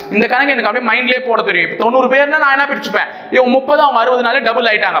இருப்பாங்க. இந்த கணக்கு எனக்கு அப்படியே மைண்ட்லயே போட தெரியும். இப்போ 90 பேர்னா நான் என்ன பிரிச்சுப்பேன்? இவங்க 30 அவங்க 60னால டபுள்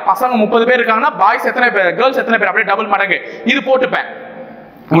ஆயிட்டாங்க. பசங்க 30 பேர் இருக்காங்கன்னா பாய்ஸ் எத்தனை பேர், கேர்ள்ஸ் எத்தனை பேர், அப்படியே டபுள் மடங்கு. இது போட்டுப்பேன்.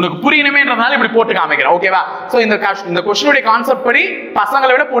 உனக்கு புரியணுமேன்றதால இப்படி போட்டு காமிக்கிறேன். ஓகேவா? சோ இந்த क्वेश्चनோட கான்செப்ட் படி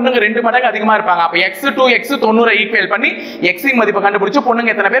பசங்களை விட பொண்ணுங்க 2 மடங்கு அதிகமா இருப்பாங்க. அப்ப x 2x 90 ஈக்குவல் பண்ணி x இன் மதிப்பை கண்டுபிடிச்சு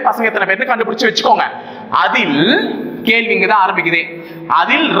பொண்ணுங்க எத்தனை பேர் பசங்க எத்தனை பேர்னு கண்டுபிடிச்சு வச்சுக்கோங்க. அதில் கேள்வி இங்க தான் ஆரம்பிக்குது.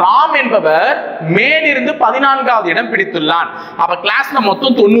 அதில் ராம் என்பவர் மேலிருந்து 14வது இடம் பிடித்துள்ளான். அப்ப கிளாஸ்ல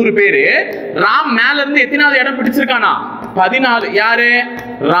மொத்தம் 90 பேரு, ராம் மேல இருந்து எத்தனாவது இடம் பிடிச்சிருக்கானா? 14. யாரு?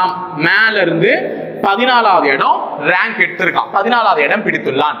 ராம் மேல இருந்து 14வது இடம் ரேங்க் எடுத்திருக்கான். 14வது இடம்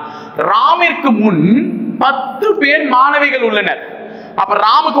பிடித்துள்ளான். ராமிற்கு முன் 10 பேர் மாணவிகள் உள்ளனர். அப்ப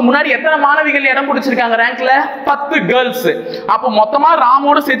ராமுக்கு முன்னாடி எத்தனை மாணவிகள் இடம் பிடிச்சிருக்காங்க ரேங்க்ல? 10 கேர்ள்ஸ். அப்ப மொத்தமா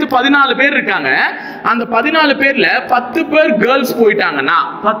ராமோட சேர்த்து 14 பேர் இருக்காங்க. அந்த 14 பேர்ல 10 பேர் கேர்ள்ஸ் போயிட்டாங்கன்னா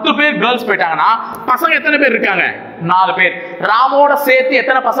 10 பேர் கேர்ள்ஸ் போயிட்டாங்கன்னா பசங்க எத்தனை பேர் இருக்காங்க? 4 பேர். ராமோட சேர்த்து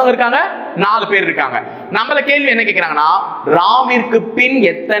எத்தனை பசங்க இருக்காங்க? 4 பேர் இருக்காங்க. நம்மள கேள்வி என்ன கேக்குறாங்கன்னா ராமிற்கு பின்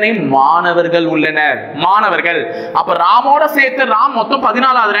எத்தனை மாணவர்கள் உள்ளனர்? மாணவர்கள். அப்ப ராமோட சேர்த்து ராம் மொத்தம்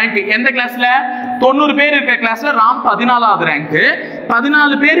 14வது ரேங்க். எந்த கிளாஸ்ல? 90 பேர் இருக்கிற கிளாஸ்ல ராம் 14வது ரேங்க்.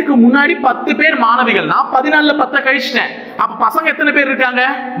 14 பேருக்கு முன்னாடி 10 பேர் மாணவிகள்னா 14ல 10 கழிச்சிட்டேன். அப்ப பசங்க எத்தனை பேர் இருக்காங்க?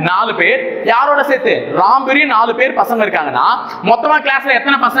 4 பேர். யாரோட சேர்த்து? ராம் பெரிய 4 பேர் பசங்க இருக்காங்கன்னா மொத்தமா கிளாஸ்ல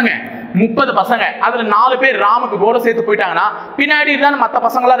எத்தனை பசங்க? 30 பசங்க. அதுல 4 பேர் ராமுக்கு கூட சேர்த்து போயிட்டாங்கன்னா பின்னாடி தான் மத்த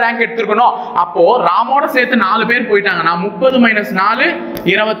பசங்க எல்லாம் ரேங்க் எடுத்துக்கணும். அப்போ ராமோட சேர்த்து 4 பேர் போயிட்டாங்கன்னா 30 - 4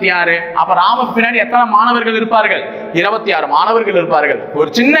 26. அப்ப ராமுக்கு பின்னாடி எத்தனை மாணவர்கள் இருப்பார்கள்? 26 மாணவர்கள் இருப்பார்கள். ஒரு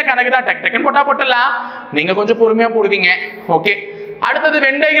சின்ன கணக்கு தான், டக் டக்குன்னு போட்டா போட்டலாம். நீங்க கொஞ்சம் பொறுமையா போடுவீங்க. ஓகே. அடுத்தது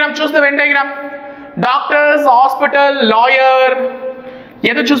when diagram. Choose the when diagram. Doctors, hospital, lawyer.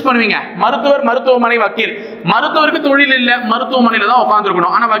 எதை சூஸ் பண்ணுவீங்க? மருத்துவர், மருத்துவமனை, வக்கீல். மருத்துவருக்கு தொழில் இல்ல, மருத்துவமனையில தான்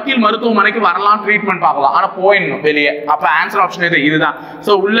உட்கார்ந்துருக்கணும். ஆனா வக்கீல் மருத்துவமனைக்கு வரலாம், ட்ரீட்மெண்ட் பார்க்கலாம், ஆனா போயிடணும் வெளியே. அப்ப ஆன்சர் ஆப்ஷன் எது? இதுதான்.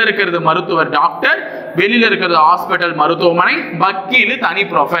 சோ உள்ள இருக்கிறது மருத்துவர், டாக்டர், வெளியில இருக்கிறது ஹாஸ்பிடல், மருத்துவமனை, வக்கீல் தனி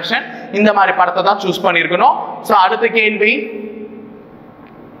ப்ரொஃபஷன். இந்த மாதிரி படத்தை தான் சூஸ் பண்ணிருக்கணும். சோ அடுத்த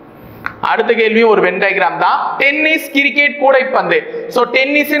கேள்வி ஒரு வென் டயகிராம் தான். டென்னிஸ், கிரிக்கெட், கூடைப்பந்து. சோ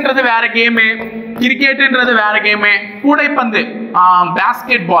டென்னிஸ்ன்றது வேற கேம், கிரிக்கெட்ன்றது வேற கேம், கூடைப்பந்து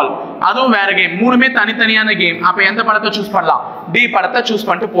பாஸ்கெட் பால் அதுவும் வேற கேம். மூணுமே தனித்தனியான கேம். அப்ப எந்த படத்தை சூஸ் பண்ணலாம்? டி படத்தை சூஸ்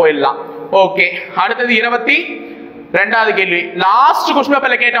பண்ணிட்டு போயிடலாம். ஓகே. அடுத்தது 22வது கேள்வி. லாஸ்ட் क्वेश्चन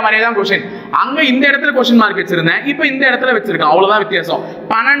பேப்பர்ல கேட்ட மாதிரியே தான் क्वेश्चन. அங்க இந்த இடத்துல क्वेश्चन மார்க் வச்சிருந்தேன், இப்போ இந்த இடத்துல வச்சிருக்கேன். அவ்வளவுதான் வித்தியாசம்.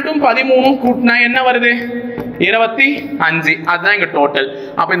 12 ம் 13 கூட்டினா என்ன வருது? 25. அதுதான் இங்க டோட்டல்.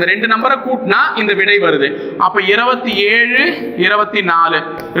 அப்ப இந்த ரெண்டு நம்பரை கூட்டினா இந்த விடை வருது. அப்ப 27 24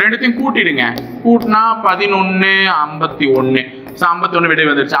 ரெண்டுத்தையும் கூட்டிடுங்க. கூட்டினா 11 51. சோ 51 விடை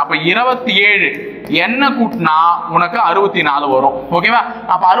வந்துருச்சு. அப்ப 27 என்ன கூட்டினா உனக்கு 64 வரும். ஓகேவா?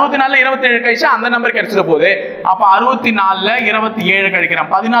 அப்ப 64ல 27 கழிச்சா அந்த நம்பர் கிடைச்சிட போகுது. அப்ப 64ல 27 கழிக்கிறேன்.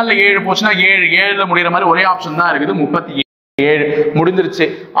 14ல 7 போச்சுன்னா 7 7ல முடியற மாதிரி ஒரே ஆப்ஷன் தான் இருக்குது. 37 முடிஞ்சிருச்சு.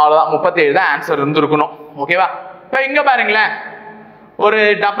 அவ்வளவுதான். 37 தான் ஆன்சர் இருந்திருக்கணும். ஓகேவா? இப்ப இங்க பாருங்களேன், ஒரு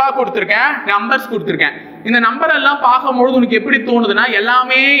டப்பா கொடுத்திருக்கேன், நம்பர்ஸ் கொடுத்திருக்கேன். இந்த நம்பர் எல்லாம் பார்க்கும்போது உனக்கு எப்படி தோணுதுன்னா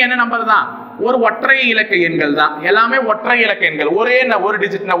எல்லாமே என்ன நம்பர் தான், ஒரு ஒற்றை இலக்க எண்கள் தான். எல்லாமே ஒற்றை இலக்க எண்கள், ஒரு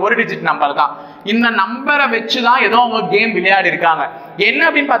டிஜிட் நம்பர் தான். இந்த நம்பரை வச்சுதான் ஏதோ அவங்க கேம் விளையாடி இருக்காங்க. என்ன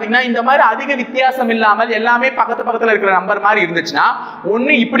அப்படின்னு பாத்தீங்கன்னா, இந்த மாதிரி அதிக வித்தியாசம் இல்லாமல் எல்லாமே பக்கத்துல இருக்கிற நம்பர் மாதிரி இருந்துச்சுன்னா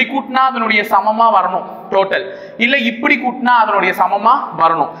ஒண்ணு இப்படி கூட்டினா அதனுடைய சமமா வரணும் டோட்டல், இல்ல இப்படி கூட்டினா அதனுடைய சமமா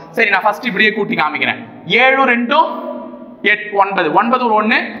வரணும். சரி, நான் ஃபர்ஸ்ட் இப்படியே கூட்டி காமிக்கிறேன். 7 2 8 9 9 ஒரு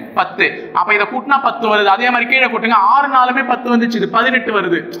 1 10. அப்ப இத கூட்டினா 10 வருது. அதே மாதிரி கீழே கூட்டுங்க. 6 4மே 10 வந்துச்சு, 18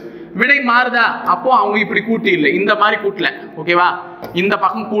 வருது. விடை மாறுதா? அப்போ அவங்க இப்படி கூட்டி இல்ல, இந்த மாதிரி கூட்டல. ஓகேவா? இந்த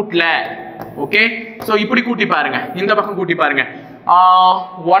பக்கம் கூட்டல. ஓகே, சோ இப்படி கூட்டி பாருங்க. இந்த பக்கம் கூட்டி பாருங்க.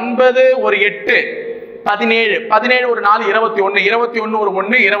 9 ஒரு 8 17 17 ஒரு 4 21 21 ஒரு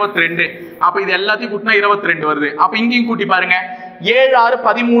 1 22. அப்ப இது எல்லாத்தையும் கூட்டினா 22 வருது. அப்ப இங்கேயும் கூட்டி பாருங்க. 7 6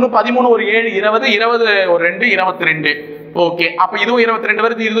 13 13 ஒரு 7 20 20 ஒரு 2 22. ஓகே, அப்ப இதுவும் 22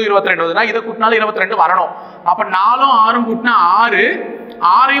 வருது, இதுவும் 22 வருதுன்னா இதை கூட்டினாலும் 22 வரணும். அப்ப 4ம் 6ம் கூட்டினா 6,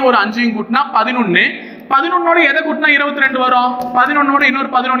 6ஐயும் ஒரு 5ஐயும் கூட்டினா 11. 11ஓட எதை கூட்டினா 22 வரும்? 11ஓட இன்னொரு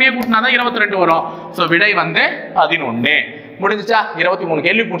 11ஐயே கூட்டினாதான் 22 வரும். சோ விடை வந்து 11. முடிஞ்சுச்சா? 23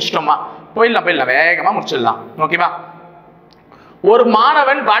 கேள்வி முடிச்சிட்டோமா? போயிடலாம் வேகமா முடிச்சிடலாம். ஓகேவா? ஒரு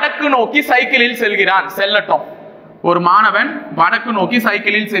மாணவன் வடக்கு நோக்கி சைக்கிளில் செல்கிறான். செல்லட்டும். ஒரு மாணவன் வடக்கு நோக்கி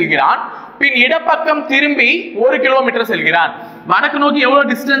சைக்கிளில் செல்கிறான். பின் இடப்பக்கம் திரும்பி 1 கிலோமீட்டர் செல்கிறான். வடக்கு நோக்கி எவ்வளவு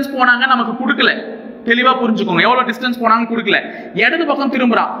டிஸ்டன்ஸ் போனாங்க நமக்கு கொடுக்கல. தெளிவா புரிஞ்சுக்கோங்க. எவ்வளவு டிஸ்டன்ஸ் போனாங்க கொடுக்கல. இடது பக்கம்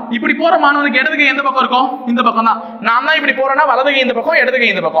திரும்புறான். இப்படி போற மாணவனுக்கு இடது கை எந்த பக்கம் இருக்கும்? இந்த பக்கம் தான். நான் தான் இப்படி போறேன்னா வலது கை இந்த பக்கம், இடது கை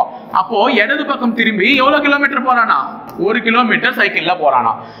இந்த பக்கம். அப்போ இடது பக்கம் திரும்பி எவ்வளவு கிலோமீட்டர் போறானா? 1 கிலோமீட்டர் சைக்கிள்ல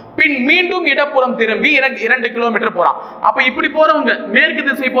போறானா. பின் மீண்டும் இடப்புறம் திரும்பி 2 கிலோமீட்டர் போறான். அப்ப இப்படி போறவங்க, மேற்கு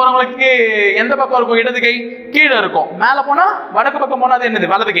திசை போறவங்களுக்கு எந்த பக்கம் இருக்கும்? இடது கை கீழே இருக்கும். மேல போனா வடக்கு பக்கம் போனா அது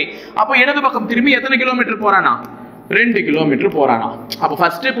என்னது? வலது கை. அப்போ இடது பக்கம் திரும்பி எத்தனை கிலோமீட்டர் போறானா? 2 கிலோமீட்டர் போறானா. அப்ப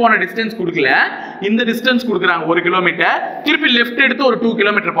ஃபர்ஸ்ட் போன டிஸ்டன்ஸ் கொடுக்கல, இந்த டிஸ்டன்ஸ் கொடுக்குறாங்க 1 கிலோமீட்டர். திருப்பி லெஃப்ட் எடுத்து ஒரு 2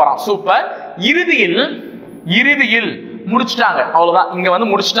 கிலோமீட்டர் போறான். சூப்பர். இறுதியில் முடிச்சிட்டாங்க. அவ்வளவுதான். இங்க வந்து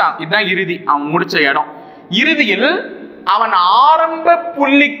முடிச்சிட்டான். இதுதான் இறுதி, அவன் முடிச்ச இடம். இறுதியில் அவன் ஆரம்ப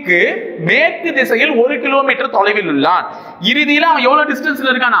புள்ளிக்கு மேற்கு திசையில் 1 கிலோமீட்டர் தொலைவில் உள்ளான். இறுதியில அவன் எவ்வளவு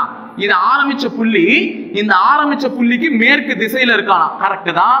டிஸ்டன்ஸ்ல இருக்கானா? இது ஆரம்பிச்ச புள்ளி, இந்த ஆரம்பிச்ச புள்ளிக்கு மேற்கு திசையில இருக்கானா.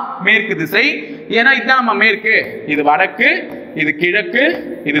 கரெக்ட் தான், மேற்கு திசை. ஏன்னா இதுதான் நம்ம மேற்கு, இது வடக்கு, இது கிழக்கு,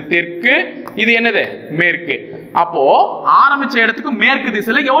 இது தெற்கு, இது என்னது? மேற்கு. அப்போ ஆரம்பிச்ச இடத்துக்கு மேற்கு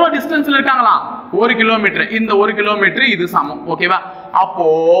திசையில எவ்வளவு டிஸ்டன்ஸ்ல இருக்காங்களா? 1 கிலோமீட்டர். இந்த 1 கிலோமீட்டர் இது சமம். ஓகேவா? அப்போ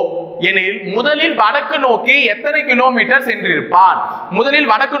எனில் முதலில் வடக்கு நோக்கி எத்தனை கிலோமீட்டர் சென்றிருப்பான்? முதலில்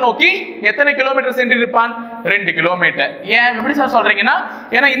வடக்கு நோக்கி எத்தனை கிலோமீட்டர் சென்றிருப்பான்? 2 கிலோமீட்டர். ஏன் எப்படி சார் சொல்றீங்கன்னா,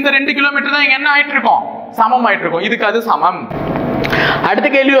 ஏன்னா இந்த 2 கிலோமீட்டர் தான் என்ன ஆயிட்டு இருக்கும்? சமம் ஆயிட்டு இருக்கும். இதுக்கு அது சமம். அடுத்த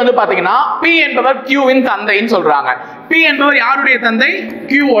கேள்வி வந்து பாத்தீங்கன்னா, P என்பவர் Q இன் தந்தைன்னு சொல்றாங்க. P என்பவர் யாருடைய தந்தை?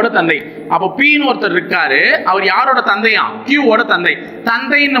 Q ஓட தந்தை. அப்போ P ன்னு ஒருத்தர் இருக்காரு, அவர் யாரோட தந்தையா? Q ஓட தந்தை.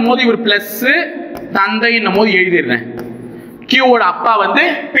 தந்தைன்னும் போது இவர் பிளஸ், தந்தைன்னும் போது எழுதிடுறேன். Q ஓட அப்பா வந்து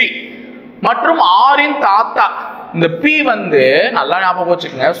P மற்றும் R இன் தாத்தா. இந்த P வந்து நல்லா ஞாபகம்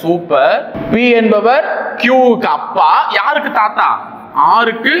வச்சுக்கோங்க. சூப்பர். P என்பவர் Qக்கு அப்பா, யாருக்கு தாத்தா?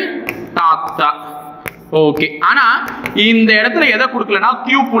 Rக்கு தாத்தா. ஓகே, ஆனா இந்த இடத்துல எதை கொடுக்கலனா,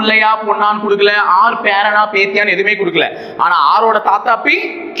 Q புள்ளையா பொண்ணான்னு கொடுக்கல, R பேரனா பேத்தியான்னு எதுவுமே கொடுக்கல. ஆனா R ஓட தாத்தா P,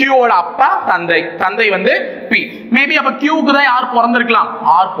 Q ஓட அப்பா தந்தை. தந்தை வந்து P. மேபி அப்ப Qக்கு தான் யார் பிறந்திருக்கலாம்?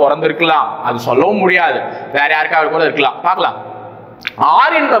 R பிறந்திருக்கலாம். அது சொல்லவும் முடியாது, வேற யாருக்காவது கூட இருக்கலாம். பார்க்கலாம்.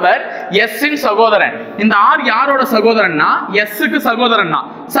 R என்பவர் S இன் சகோதரன். இந்த R யாரோட சகோதரன்னா? S க்கு சகோதரன்.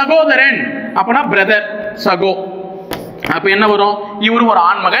 சகோதரன் அப்பனா பிரதர், சகோ. அப்ப என்ன வரும்? இவரு ஒரு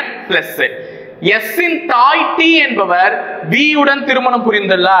ஆண்மகன் பிளஸ். S இன் தாய் T என்பவர் B உடன் திருமணம்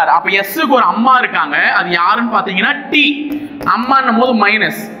புரிந்துள்ளார். அப்ப S க்கு ஒரு அம்மா இருக்காங்க. அது யாருன்னு பாத்தீங்கன்னா T. அம்மான்னும் போது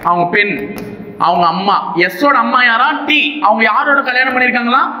மைனஸ், அவங்க பெண், அவங்க அம்மா. S ஓட அம்மா யாரா? T. அவங்க யாரோட கல்யாணம்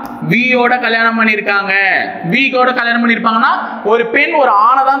பண்ணிருக்காங்களா? V ஓட கல்யாணம் பண்ணிருக்காங்க. V ஓட கல்யாணம் பண்ணிருப்பாங்கன்னா ஒரு பெண் ஒரு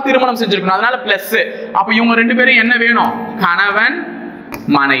ஆணை தான் திருமணம் செஞ்சிருக்கணும். அதனால பிளஸ். அப்ப இவங்க 2 பேரும் என்ன வேணும்? கணவன்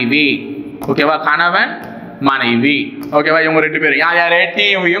மனைவி. ஓகேவா? கணவன் மனைவி. ஓகேவா? இவங்க 2 பேரும் யார்?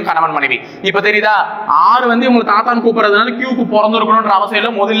 T-யும் கணவன் மனைவி. இப்ப தெரியுதா? R வந்து இவங்க தாத்தான்னு கூப்பிடுறதுனால Qக்கு பிறந்திருக்கணும்ன்ற அவசியம்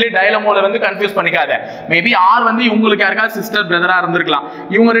இல்ல. முதல்ல டைலமோல வந்து கன்ஃபியூஸ் பண்ணிக்காத. மேபி R வந்து இவங்களுக்கு யாருக்காவது சிஸ்டர் பிரதரா இருந்திருக்கலாம்.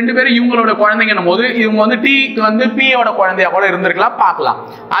 இவங்க 2 பேரும் இவங்களோட குழந்தைங்கன்னும் போது இவங்க வந்து Tக்கு வந்து P ஓட குழந்தையா கூட இருந்திருக்கலாம். பார்க்கலாம்.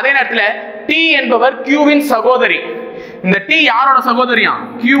 அதே நேரத்துல T என்பவர் Qவின் சகோதரி. இந்த T யாரோட சகோதரியா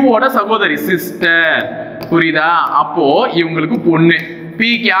Q ஓட சகோதரி சிஸ்டர் புரியுதா அப்போ இவங்களுக்கு பொண்ணு P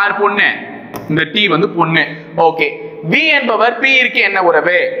க்கு யார் பொண்ணு இந்த T வந்து பொண்ணு ஓகே V என்பவர் P இருக்கு என்ன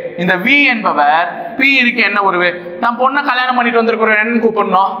உறவு இந்த V என்பவர் P இருக்கு என்ன உறவு நான் பொண்ணை கல்யாணம் பண்ணிட்டு வந்திருக்கிறோம் என்னன்னு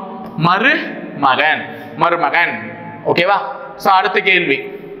கூப்பிடணும் மருமகன் ஓகேவா சோ அடுத்த கேள்வி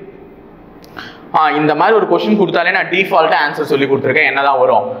இந்த மாதிரி ஒரு क्वेश्चन கொடுத்தாலே நான் டிஃபால்ட்டா ஆன்சர் சொல்லி கொடுத்திருக்கேன் என்னதான்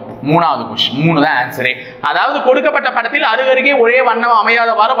வரும் மூணாவது क्वेश्चन மூணு தான் ஆன்சரே அதாவது கொடுக்கப்பட்ட படத்தில் அருகருகே ஒரே வண்ணம்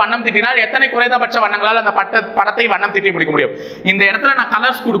அமையாதவாறு வண்ணம் தீட்டினால் எத்தனை குறைந்தபட்ச வண்ணங்களால் அந்த படத்தை வண்ணம் தீட்டி முடிக்க முடியும் இந்த இடத்துல நான்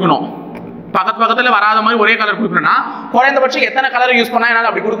கலர்ஸ் கொடுக்கணும் பக்கத்துல வராத மாதிரி ஒரே கலர் கொடுக்கணும்னா குறைந்தபட்சம் எத்தனை கலர் யூஸ் பண்ணா என்னால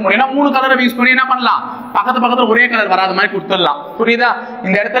அப்படி கொடுக்க முடியும்னா மூணு கலரை யூஸ் பண்ணி என்ன பண்ணலாம் பக்கத்துல ஒரே கலர் வராத மாதிரி கொடுத்துடலாம் புரியுதா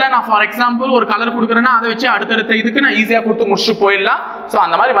இந்த இடத்துல நான் ஃபார் எக்ஸாம்பிள் ஒரு கலர் கொடுக்குறேன்னா அதை வச்சு அடுத்தடுத்த இதுக்கு நான் ஈஸியா கொடுத்து முடிச்சு போயிடலாம் சோ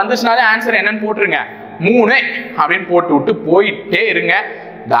அந்த மாதிரி வந்துச்சுனாலே ஆன்சர் என்னன்னு போட்டுருங்க 3 அப்படின்னு போட்டு விட்டு போயிட்டே இருங்க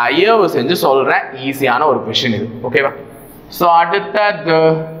தயவு செஞ்சு சொல்றேன் ஈஸியான ஒரு क्वेश्चन இது ஓகேவா சோ அடுத்தது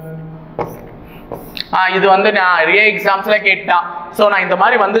இது வந்து நான் நிறைய எக்ஸாம்ஸ்ல கேட்டான் சோ நான் இந்த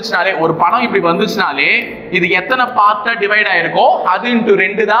மாதிரி வந்துச்சுனாலே ஒரு படம் இப்படி வந்துச்சுனாலே இது எத்தனை பார்ட்டா டிவைட் ஆயிருக்கோ அது இன்டு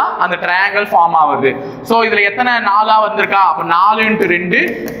 2 தான் அந்த ட்ரையாங்கிள் ஃபார்ம் ஆகுது சோ இதுல எத்தனை 4ஆ வந்திருக்கா அப்ப 4 இன்டு 2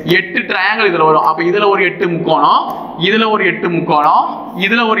 8 ட்ரையாங்கிள் இதுல வரும் அப்ப இதுல ஒரு 8 முக்கோணம் இதுல ஒரு 8 முக்கோணம்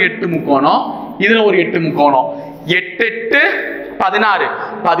இதுல ஒரு 8 முக்கோணம் இதுல ஒரு 8 முக்கோணம் 8 8 16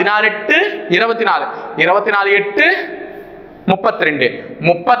 16 8 24 24 8 32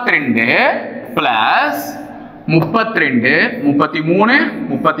 32 plus 32 33 34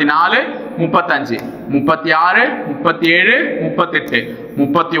 35 36 37 38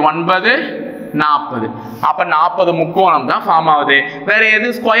 39 40 அப்ப 40 முக்கோணம் தான் ஃபார்ம் ஆகுது வேற எது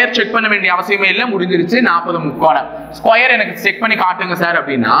ஸ்கொயர் செக் பண்ண வேண்டிய அவசியமே இல்ல முடிஞ்சிருச்சு 40 முக்கோணம் ஸ்கொயர் எனக்கு செக் பண்ணி காட்டுங்க சார்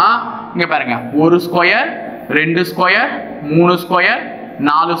அப்படின்னா இங்க பாருங்க ஒரு ஸ்கொயர் 2 ஸ்கொயர் 3 ஸ்கொயர்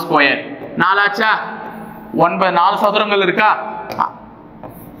 4 ஸ்கொயர் 4 ஆச்சா 9 4 சதுரங்கள் இருக்கா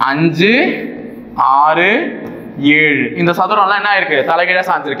 5 6 7 இந்த சதுரம்லாம் என்ன இருக்கு தலைகீழா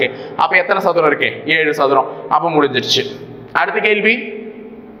சாஞ்சிருக்கு அப்ப எத்தனை சதுரம் இருக்கு 7 சதுரம் அப்ப முடிஞ்சிருச்சு அடுத்த கேள்வி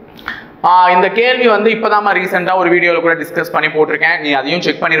இந்த கேள்வி வந்து இப்பதான் ரீசெண்டா ஒரு வீடியோல கூட டிஸ்கஸ் பண்ணி போட்டிருக்கேன் நீ அதையும்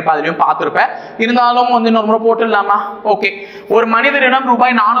செக் பண்ணிருப்ப அதுலயும் பார்த்திருப்ப இருந்தாலும் வந்து இன்னொரு முறை போட்டுடலாமா ஓகே ஒரு மனிதரிடம்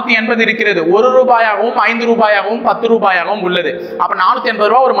ரூபாய் 480 இருக்கிறது 1 ரூபாயாகவும் 5 ரூபாயாகவும் 10 ரூபாயாகவும் உள்ளது அப்ப 480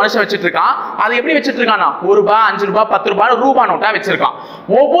 ரூபாய் ஒரு மனுஷன் வச்சிட்டு இருக்கான் அது எப்படி வச்சிட்டு இருக்கானா 1 ரூபாய் 5 ரூபாய் 10 ரூபாய் ரூபாய் நோட்டா வச்சிருக்கான்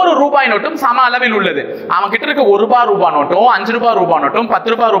ஒவ்வொரு ரூபாய் நோட்டும் சம அளவில் உள்ளது அவன் கிட்ட இருக்க 1 ரூபாய் நோட்டும் 5 ரூபாய் நோட்டும்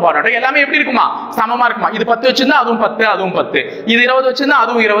 10 ரூபாய் நோட்டும் எல்லாமே எப்படி இருக்குமா சமமா இருக்குமா இது 10 வச்சிருந்தா அதுவும் 10 அதுவும் 10 இது 20 வச்சிருந்தா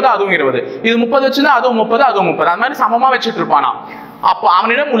அதுவும் 20 அதுவும் 20 இது 30 வச்சிருந்தா அதுவும் 30 அதுவும் 30 அந்த மாதிரி சமமா வச்சிட்டு இருப்பானா அப்போ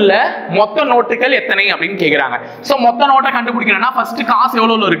அவனிடம் உள்ள மொத்த நோட்டுகள் எத்தனை அப்படின்னு கேக்குறாங்க சோ மொத்த நோட்டை கண்டுபிடிக்கணும்னா ஃபர்ஸ்ட் காசு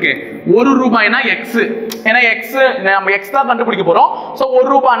எவ்வளவு இருக்கு 1 ரூபாய்னா x ஏன்னா x நம்ம x தான் கண்டுபிடிக்க போறோம் சோ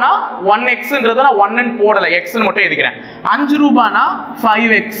 1 ரூபாய்னா 1x-ன்றத நான் 1 ன்னு போடல x ன்னு மட்டும் எழுதிக்கிறேன் 5 ரூபாய்னா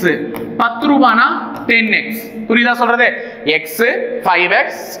 5x 10 ரூபாய்னா 10x புரியுதா சொல்றது x 5x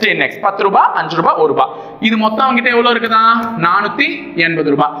 10x 10 ரூபாய் 5 ரூபாய் 1 ரூபாய் இது மொத்தம் அவங்கிட்ட எவ்வளவு இருக்குதா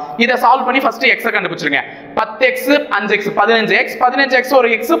 480 ரூபாய் இத சால்வ் பண்ணி first x கண்டுபிடிச்சிருங்க 10x 5x 15x 15x ஒரு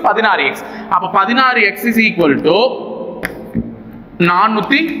x 16x அப்ப 16x is equal to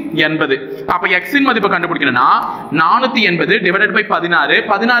 480 அப்ப x இன் மதிப்பை கண்டுபிடிக்கணும்னா 480 divided by 16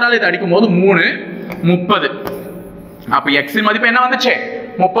 16ஆல இத அடிக்கும் போது 3 30 அப்ப x இன் மதிப்பு என்ன வந்துச்சு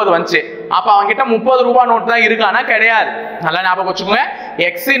 30 வந்துச்சு அப்ப அவங்கிட்ட 30 ரூபாய் நோட் தான் இருக்கானா கிடையாது நல்லா ஞாபகம் வச்சுக்கோங்க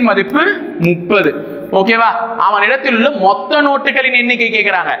x இன் மதிப்பு 30 ஓகேவா அவனிடத்தில் உள்ள மொத்த நோட்டுகளின் எண்ணிக்கை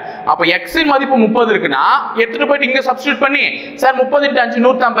கேக்குறாங்க அப்ப x இன் மதிப்பு 30 இருக்குன்னா எடுத்துட்டு போயிட்டு இங்க சப்ஸ்டிட்யூட் பண்ணி சார் 30 × 5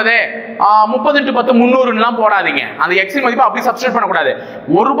 150 30 × 10 300 லாம் போடாதீங்க அந்த x இன் மதிப்பு அப்படி சப்ஸ்டிட்யூட் பண்ண கூடாது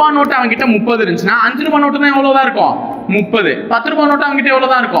 1 ரூபாய் நோட் அவங்கிட்ட 30 இருந்துச்சுன்னா 5 ரூபாய் நோட்டு தான் எவ்வளவு தான் இருக்கும் 30 10 ரூபாய் நோட்டு அவங்கிட்ட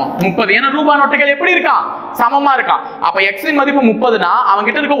எவ்வளவு தான் இருக்கும் 30 ஏன்னா ரூபாய் நோட்டுகள் எப்படி இருக்கா சமமா இருக்கா அப்ப x இன் மதிப்பு 30 னா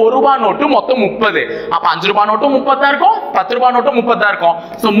அவங்கிட்ட இருக்க 1 ரூபாய் நோட்டு மொத்தம் 30 அப்ப 5 ரூபாய் நோட்டு 30 தான் இருக்கும் 10 ரூபாய் நோட்டு 30 தான் இருக்கும்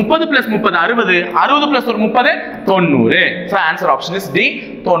சோ 30 + 30 60 60 plus ஒரு 30 90 so answer option is D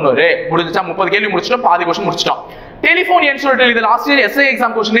 90 முடிஞ்சா 30 கேள்வி முடிச்சிட்டோம் பாதி क्वेश्चन முடிச்சிட்டோம் டெலிபோன் எண் சொல்லிட்டு இது லாஸ்ட் இயர் எஸ்ஐ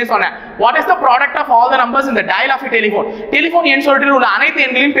எக்ஸாம் क्वेश्चनே சொன்னேன் what is the product of all the numbers in the dial of a telephone telephone எண் சொல்லிட்டு உள்ள அனைத்து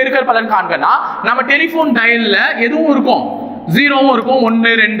எண்களின் பெருக்கல் பலன் காண்கனா நம்ம டெலிபோன் டயல்ல எதுவும் இருக்கும் ஜீரோவும் இருக்கும்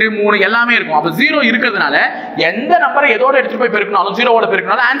 1 2 3 எல்லாமே இருக்கும் அப்ப ஜீரோ இருக்கிறதுனால எந்த நம்பரை எதோட எடுத்துட்டு போய் பெருக்கினாலும் ஜீரோவோட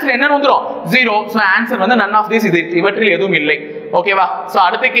பெருக்கினாலும் ஆன்சர் என்னன்னு வந்துரும் ஜீரோ சோ ஆன்சர் வந்து none of this இது இவற்றில் எதுவும் இல்லை ஓகேவா சோ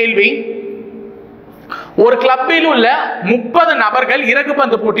அடுத்த கேள்வி ஒரு கிளப்பில் உள்ள 30 நபர்கள் இறகு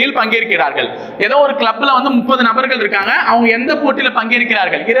பந்து போட்டியில் பங்கேற்கிறார்கள். ஏதோ ஒரு கிளப்ல வந்து 30 நபர்கள் இருக்காங்க. அவங்க எந்த போட்டியில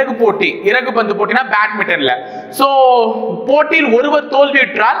பங்கேற்கிறார்கள்? இறகு போட்டி. இறகு பந்து போட்டினா பேட்மிண்டன்ல. சோ போட்டியில் ஒருவர்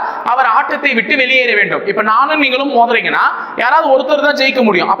தோல்வியுற்றால் அவர் ஆட்டத்தை விட்டு வெளியேற வேண்டும். இப்ப நானும் நீங்களும் மோதுறீங்கன்னா யாராவது ஒருத்தர் தான் ஜெயிக்க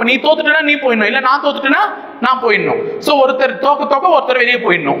முடியும். அப்ப நீ தோத்துட்டனா நீ போயிடணும், இல்ல நான் தோத்துட்டனா நான் போயிடணும். சோ ஒருத்தர் தோக்க ஒருத்தர் வெளியே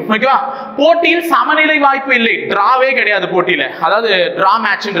போயிடணும். ஓகேவா? போட்டியில் சமநிலை வாய்ப்பு இல்லை. டிராவே கிடையாது போட்டியில. அதாவது டிரா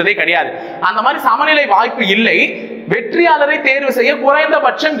மேட்ச்ன்றதே கிடையாது. அந்த மாதிரி சமநிலை வாய்ப்பு இல்லை. வெற்றியாளரை தேர்வு செய்ய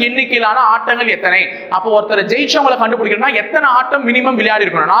குறைந்தபட்சம் எண்ணிக்கையிலான ஆட்டங்கள் எத்தனை? அப்போ ஒருத்தர் ஜெயிச்சவங்களை கண்டுபிடிக்கணும்னா எத்தனை ஆட்டம் மினிமம் விளையாடி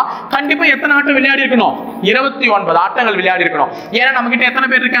இருக்கணும்னா கண்டிப்பா எத்தனை ஆட்டம் விளையாடி இருக்கணும்? 29 ஆட்டங்கள் விளையாடி இருக்கணும். ஏன்னா நம்ம கிட்ட எத்தனை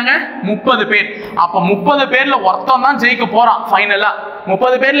பேர் இருக்காங்க? 30 பேர். அப்ப 30 பேர்ல ஒருத்தன் தான் ஜெயிக்க போறான். ஃபைனலா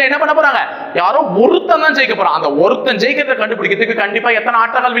 30 பேர்ல என்ன பண்ண போறாங்க? யாரோ ஒருத்தன் தான் ஜெயிக்க போறான். அந்த ஒருத்தன் ஜெயிக்கிறத கண்டுபிடிக்கிறதுக்கு கண்டிப்பா எத்தனை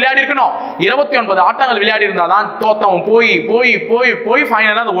ஆட்டங்கள் விளையாடி இருக்கணும்? 29 ஆட்டங்கள் விளையாடி இருந்தாதான் தோத்தவன் போய் போய் போய் போய்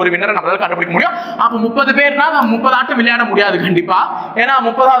ஃபைனலா அந்த ஒரு வின்னரை நம்மளால கண்டுபிடிக்க முடியும். அப்ப 30 பேர்னா 30 ஆட்டம் விளையாட முடியாது கண்டிப்பா. ஏன்னா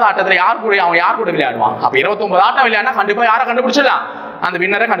 30வது ஆட்டத்துல அவன் யார் கூட விளையாடுவான்? அப்ப 29 ஆட்டம் விளையாடினா கண்டிப்பா யாரை கண்டுபிடிச்சிடலாம்? அந்த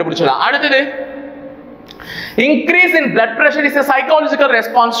வின்னரை கண்டுபிடிச்சிடலாம். அடுத்தது, increase in blood pressure is a psychological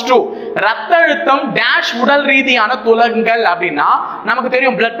response to ரத்த அழுத்தம் டேஷ் உடல் ரீதியான துலங்கல். அப்படின்னா நமக்கு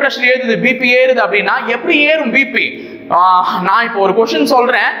தெரியும் blood pressure ஏறுது, பிபி ஏறுது. அப்படின்னா எப்படி ஏறும் பிபி? நான் இப்போ ஒரு क्वेश्चन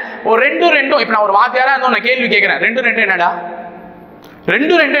சொல்றேன். ஒரு 2 இப்ப நான் ஒரு வாத்தியாரா இருந்தோம், நான் கேள்வி கேட்கிறேன். 2 என்னடா?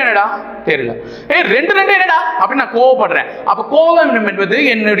 2 என்னடா தெரியல. 2 என்னடா அப்படின்னு நான் கோவப்படுறேன். அப்ப கோபம் என்பது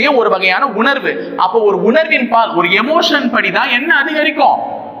என்னுடைய ஒரு வகையான உணர்வு. அப்போ ஒரு உணர்வின் பால், ஒரு எமோஷன் படிதான் என்ன அதிகரிக்கும்?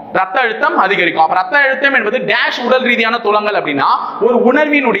 ரத்த அழுத்தம் அதிகரிக்கும். அப்ப ரத்த அழுத்தம் என்பது டேஷ் உடல் ரீதியான துலங்கல். அப்படின்னா ஒரு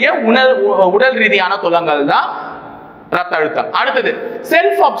உணர்வினுடைய உடல் ரீதியான துலங்கல் தான் ரத்த அழுத்தம். அடுத்தது,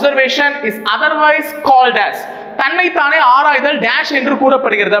 self observation is otherwise called as தன்னைத்தானே ஆராய்தல் டேஷ் என்று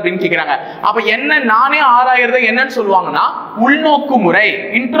கூறப்படுகிறது அப்படின்னு கேக்குறாங்க. அப்ப என்ன நானே ஆராய்றது என்னன்னு சொல்லுவாங்கன்னா உள்நோக்கு முறை,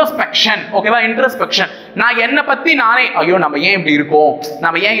 இன்ட்ரோஸ்பெக்ஷன். ஓகேவா? இன்ட்ரோஸ்பெக்ஷன். நான் என்ன பத்தி நானே, ஐயோ நம்ம ஏன் இப்படி இருக்கோம்,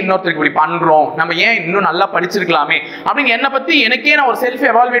 நம்ம ஏன் இன்னொருத்தருக்கு இப்படி பண்றோம், நம்ம ஏன் இன்னும் நல்லா படிச்சிருக்கலாமே அப்படின்னு என்னை பத்தி எனக்கே நான் ஒரு செல்ஃப்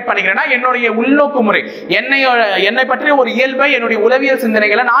எவால்வேட் பண்ணிக்கிறேன்னா என்னுடைய உள்நோக்கு முறை, என்னை பற்றிய ஒரு இயல்பை, என்னுடைய உளவியல்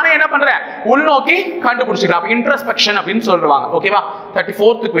சிந்தனைகளை நானே என்ன பண்றேன்? உள்நோக்கி கண்டுபிடிச்சிக்கலாம். அப்ப இன்ட்ரோஸ்பெக்ஷன் அப்படின்னு சொல்றாங்க. ஓகேவா?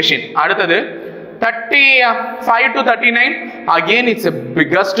 34th question. அடுத்தது 35 to 39. again it's a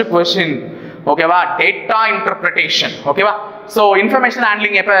biggest question. ஓகேவா? Data interpretation. ஓகேவா? சோ இன்ஃபர்மேஷன்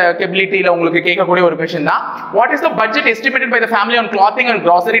ஹேண்ட்லிங் கேப்பபிலிட்டில உங்களுக்கு கேட்கக்கூடிய ஒரு क्वेश्चन தான். What is the budget estimated by the family on clothing and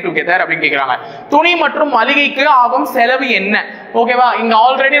grocery together அப்படின்னு கேக்குறாங்க. துணி மற்றும் மளிகைக்கு ஆகும் செலவு என்ன? ஓகேவா? இங்க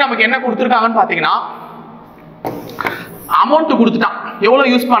ஆல்ரெடி நமக்கு என்ன கொடுத்திருக்காங்கன்னு பாத்தீங்கன்னா அமௌண்ட் கொடுத்துட்டான்,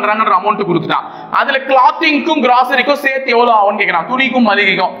 எவ்வளவு யூஸ் பண்றாங்கன்ற அமௌண்ட் கொடுத்துட்டான். அதுல கிளாத்திங்க்கும் கிராசரிக்கும் சேர்த்து எவ்வளவு ஆகும்னு கேக்குறான். துணிக்கும்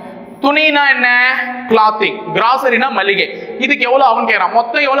மளிகைக்கும். துணினா என்ன? கிளாத்திங். கிராசரினா மளிகை. இதுக்கு எவ்வளவு ஆகும் கேக்குறான்.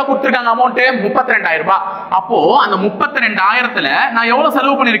 மொத்தம் எவ்வளவு கொடுத்திருக்காங்க அமௌண்ட்? 32,000 ரூபாய். அப்போ அந்த 32,000த்துல நான் எவ்வளவு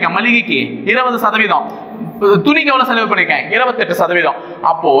செலவு பண்ணிருக்கேன்? மளிகைக்கு 20%. துணிக்கு எவ்வளவு செலவு பண்ணிருக்கேன்? 28%.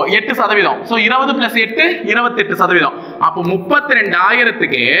 அப்போ 8%. சோ 20 + 8 28%. அப்போ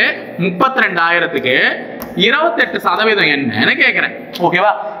 32,000க்கு 28% என்னன்னு கேக்குறேன்.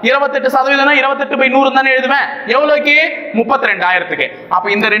 ஓகேவா? 28%னா 28/100 தானே எழுதுவேன். எவ்வளவுக்கு? 32,000க்கு. அப்ப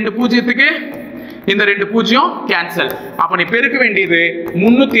இந்த 2 பூஜ்ஜியத்துக்கு இந்த 2 பூஜ்ஜியம் கேன்சல். அப்ப நீ பெருக்க வேண்டியது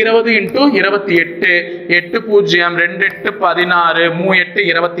 320 × 28 8 0 2 8 16 3 8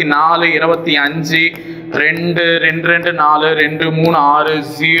 24 25 2 2 2 4 2 3 6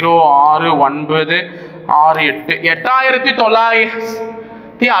 0 6 9 6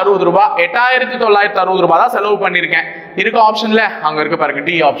 8 8,960 ரூபாய். 8,960 ரூபாய் தான் செலவு பண்ணிருக்கேன். இருக்க ஆப்ஷன்ல அங்க இருக்கு பாருங்க,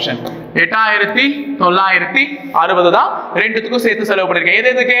 டி ஆப்ஷன். 8,960 தான் ரெண்டுத்துக்கும் சேர்த்து செலவு பண்ணிருக்கேன்.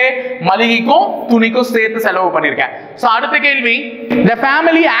 எதுக்கு? மளிகைக்கும் துணிக்கும் சேர்த்து செலவு பண்ணிருக்கேன். சோ அடுத்த கேள்வி, the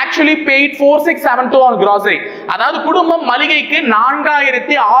family actually paid 4,672 on grocery. அதாவது குடும்பம் மளிகைக்கு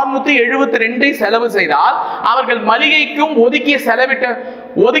 4,672 செலவு செய்தால் அவர்கள் மளிகைக்கும்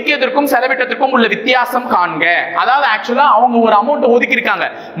ஒதுக்கியதற்கும் செலவிட்டதற்கும் உள்ள வித்தியாசம் காண்க. அதாவது ஆக்சுவலா அவங்க ஒரு அமௌண்ட் ஒதுக்கி இருக்காங்க.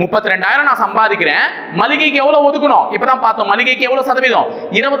 32,000 நான் சம்பாதிக்கிறேன், மளிகைக்கு எவ்வளவு ஒதுக்கணும்? இப்பதான் பார்த்தோம். மளிகைக்கு எவ்வளவு சதவீதம்?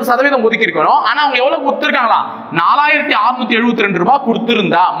 20% ஒதுக்கி இருக்கணும். ஆனா அவங்க எவ்வளவு கொடுத்திருக்காங்களா? 4,672 ரூபாய்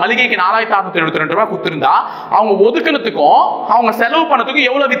கொடுத்திருந்தா, மளிகைக்கு 4,672 ரூபாய் கொடுத்திருந்தா அவங்க ஒதுக்கினதுக்கும் அவங்க செலவு பண்ணதுக்கும்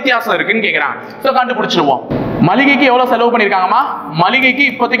எவ்வளவு வித்தியாசம் இருக்குன்னு கேக்குறாங்க. சோ கண்டுபிடிச்சிருவோம். மளிகைக்கு எவ்வளவு செலவு பண்ணிருக்காங்கம்மா? மளிகைக்கு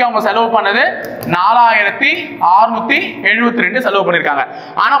இப்போதைக்கு அவங்க செலவு பண்ணது 4,672 செலவு பண்ணிருக்காங்க.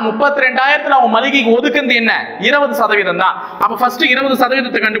 ஆனா 32,000 அவங்க மளிகைக்கு ஒதுக்குறது என்ன? 20% தான். அப்ப ஃபர்ஸ்ட்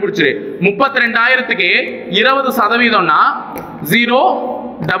 20% கண்டுபிடிச்சிரு. 32,000க்கு 20%னா 000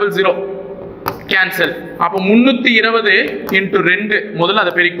 கேன்சல். அப்ப 320 into 2 முதல்ல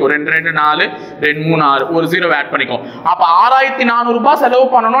அதை பெருக்கோ. 2 2 4 2 3 6 ஒரு 0 ஆட் பண்ணிக்கோ. அப்ப 6400 ரூபாய் செலவு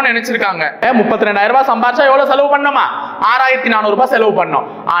பண்ணணும்னு நினைச்சிருக்காங்க. 32000 ரூபாய் சம்பாதிச்சா எவ்வளவு செலவு பண்ணணுமா? 6400 ரூபாய் செலவு பண்ணணும்.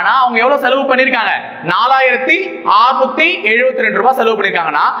 ஆனா அவங்க எவ்வளவு செலவு பண்ணிருக்காங்க? 4672 ரூபாய் செலவு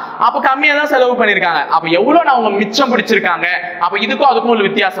பண்ணிருக்காங்கன்னா அப்ப கம்மியா தான் செலவு பண்ணிருக்காங்க. அப்ப எவ்வளவு அவங்க மிச்சம் பிடிச்சிருக்காங்க? அப்ப இதுக்கும் அதுக்கும் ஒரு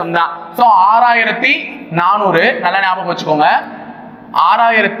வித்தியாசம் தான். சோ 6400 நல்லா ஞாபகம் வச்சுக்கோங்க.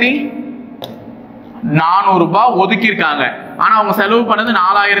 6400 ரூபாய் ஒதுக்கி இருக்காங்க. ஆனா அவங்க செலவு பண்ணது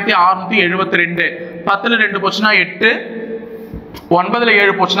 4672. 10ல 2 போச்சுன்னா 8, 9ல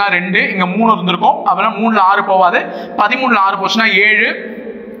 7 போச்சுன்னா 2, இங்க 3 இருந்திருக்கும். அப்புறம் 3ல 6 போவாது. 13ல 6 போச்சுன்னா 7,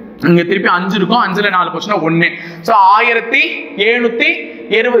 இங்க திருப்பி 5 இருக்கும். 5ல 4 போச்சுன்னா 1. சோ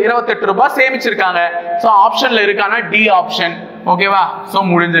 1728 ரூபாய் சேமிச்சிருக்காங்க. சோ ஆப்ஷன்ல இருக்கானா டி ஆப்ஷன். ஓகேவா? சோ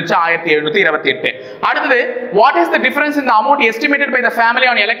முடிஞ்சிருச்சு 1728. அடுத்து what is the difference in the amount estimated by the family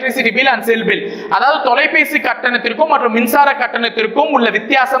on electricity bill and cell bill? அதாவது தொலைபேசி கட்டணத்திற்கும் மற்றும் மின்சார கட்டணத்திற்கும் உள்ள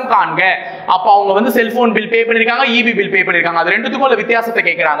வித்தியாசம் காண்க. அப்ப அவங்க வந்து செல்போன் பில் பே பண்ணிருக்காங்க, ஈபி பில் பே பண்ணிருக்காங்க. அது ரெண்டுத்துக்கும் உள்ள வித்தியாசத்தை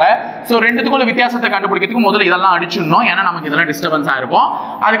கேக்குறாங்க. சோ ரெண்டுத்துக்கும் உள்ள வித்தியாசத்தை கண்டுபிடிக்கிறதுக்கு முதல்ல இதெல்லாம் அடிச்சிடணும். ஏன்னா நமக்கு இதெல்லாம் டிஸ்டர்பன்ஸா இருக்கும்.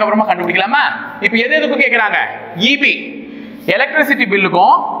 அதுக்கு அப்புறமா கண்டுபிடிக்கலாமா? இப்போ எது எதுக்கு கேக்குறாங்க? ஈபி எலக்ட்ரிசிட்டி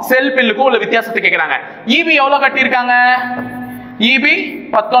பில்லுக்கும் செல் பில்லுக்கும் உள்ள வித்தியாசத்தை கேக்குறாங்க. ஈபி எவ்வளவு கட்டி இருக்காங்க? ஈபி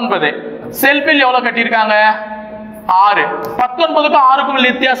 19. செல் பில் எவ்வளவு கட்டி இருக்காங்க? 6. 19க்கும் 6க்கும்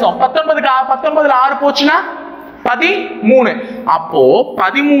வித்தியாசம். 19ல 6 போச்சுன்னா 13. அப்போ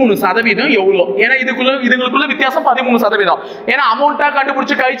 13% எவ்வளவு? ஏன்னா இதுக்குள்ள வித்தியாசம் 13%. ஏன்னா அமௌண்டா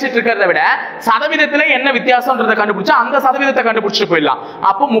கண்டுபிடிச்சு கழிச்சிட்டு இருக்கிறத விட சதவீதத்துல என்ன வித்தியாசம்ன்றதை கண்டுபிடிச்சு அந்த சதவீதத்தை கண்டுபிடிச்சு போயிடலாம்.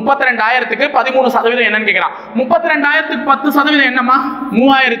 அப்போ 32,000க்கு 13% என்னன்னு கேட்கலாம். 32,000க்கு 10% என்னமா?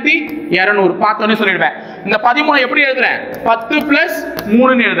 3200. பார்த்தோன்னே சொல்லிடுவேன். இந்த 13 எப்படி எழுதுறேன்? 10 +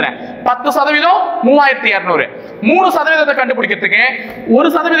 3 எழுதுறேன். 10% 3200. 3% கண்டுபிடிக்கிறதுக்கு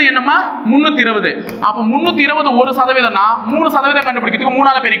 1% என்னமா? 320. அப்ப 320 1%னா 3% கண்டுபிடிக்கிறதுக்கு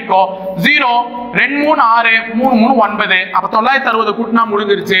 3ஆல பெருக்கிக்கோ. 0 2 3 6 3 3 9. அப்ப 960 கூட்டினா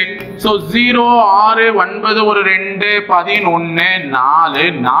முடிஞ்சிருச்சு. சோ 0 6 9 ஒரு 2 11 4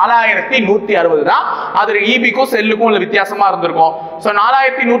 4160 தான். அது ஈபிக்கும் செல்லுக்கும் உள்ள வித்தியாசமா இருந்திருக்கும். சோ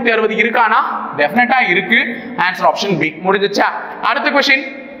 4160 இருக்கானா? டெஃபினட்டா இருக்கு. Answer option B. முடிஞ்சிச்சா? அடுத்த क्वेश्चन.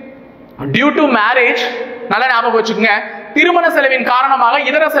 டியூ டு மேரேஜ் நல்லா ஞாபகம் வச்சுக்கோங்க. திருமண செலவின் காரணமாக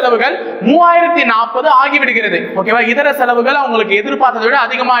இதர செலவுகள் 3040 ஆகிவிடுகிறது. ஓகேவா? இதர செலவுகள் அவங்களுக்கு எதிர்பார்த்ததை விட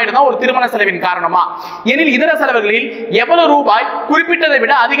அதிகமாயிடுதா ஒரு திருமண செலவின் காரணமா. எனில் இதர செலவுகளில் எவ்வளவு ரூபாய் குறிப்பிட்டதை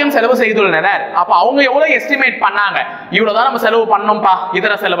விட அதிகம் செலவு செய்துள்ளனர். அப்ப அவங்க எவ்வளவு எஸ்டிமேட் பண்ணாங்க? இவ்வளவுதான் நம்ம செலவு பண்ணோம்பா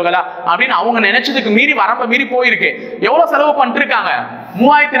இதர செலவுகளா அப்படின்னு அவங்க நினைச்சதுக்கு மீறி வரம்ப மீறி போயிருக்கு. எவ்வளவு செலவு பண்ணிட்டு இருக்காங்க?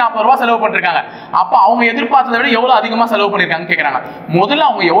 3040 ரூபாய் செலவு பண்ணிருக்காங்க. அப்ப அவங்க எதிர்பார்த்ததை விட எவ்வளவு அதிகமா செலவு பண்ணிருக்காங்க கேக்குறாங்க. முதல்ல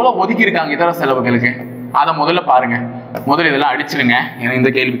அவங்க எவ்வளவு ஒதுக்கி இருக்காங்க இதர செலவுகளுக்கு அத முதல்ல பாருங்க. முதல்ல இதெல்லாம் அடிச்சிருங்க. ஏன்னா இந்த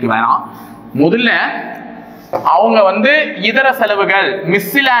கேள்விக்கு வேணாம். முதல்ல அவங்க வந்து இதர செலவுகள்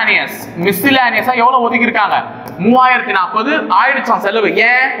மிஸ்சிலானியஸா எவ்வளவு ஒதுக்கி இருக்காங்க? 3040 ஆயிடுச்சாம் செலவு.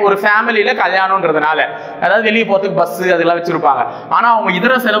 ஏன்? ஒரு ஃபேமிலியில கல்யாணம்ன்றதுனால, அதாவது வெளியே போறதுக்கு பஸ் அதெல்லாம் வச்சிருப்பாங்க. ஆனா அவங்க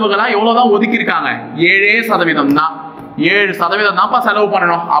இதர செலவுகளா எவ்வளவுதான் ஒதுக்கி இருக்காங்க? 7% தான். 7% தான்ப்பா செலவு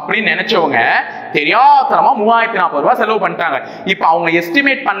பண்ணணும் அப்படின்னு நினைச்சவங்க தெரியாதனமா 3040 ரூபாய் செலவு பண்ணிட்டாங்க. இப்ப அவங்க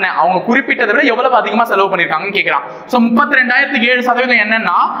எஸ்டிமேட் பண்ண அவங்க குறிப்பிட்டதை விட எவ்வளவு அதிகமா செலவு பண்ணிருக்காங்கன்னு கேக்குறான். சோ 32,000க்கு 7%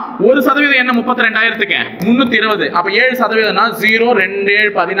 என்னன்னா 1% என்ன? 32,000க்கு 320. அப்ப 7%னா 0 2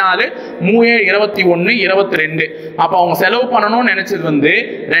 7 14 3 21 22. அப்ப அவங்க செலவு பண்ணணும்னு நினைச்சது வந்து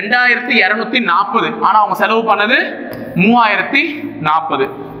 2240. ஆனா அவங்க செலவு பண்ணது 3040.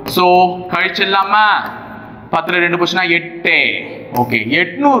 சோ கழிச்சிடலாமா? 10ல 2 போச்சுன்னா 8. ஓகே,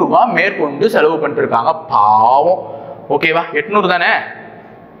 800 ரூபாய் மேற்கொண்டு செலவு பண்ணிட்டு இருக்காங்க. பாவம். ஓகேவா? 800 தானே?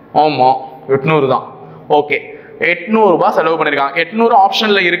 ஆமா 800 தான். ஓகே, 800 ரூபாய் செலவு பண்ணிருக்காங்க. 800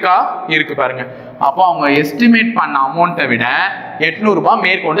 ஆப்ஷன்ல இருக்கா? இருக்கு பாருங்க. அப்போ அவங்க எஸ்டிமேட் பண்ண அமௌண்ட்டை விட 800 ரூபாய்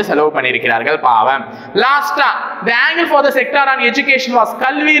மேற்கொண்டு செலவு பண்ணியிருக்கிறார்கள். பாவம். லாஸ்டா the angle for the sector on education was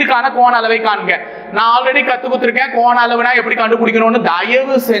கல்வியிற்கான கோண அளவை காண்க. நான் ஆல்ரெடி கத்து கொடுத்திருக்கேன். கோண அளவுனா எப்படி கண்டுபிடிக்கணும்னு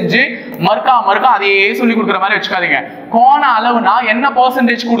தயவு செஞ்சு மறுக்கா அதையே சொல்லி கொடுக்குற மாதிரி வச்சுக்காதீங்க. கோண அளவுனா என்ன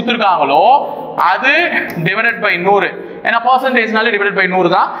பெர்சன்டேஜ் கொடுத்திருக்காங்களோ அது டிவைடட் பை 100. ஏன்னா பெர்சன்டேஜ்னால டிவைடட் பை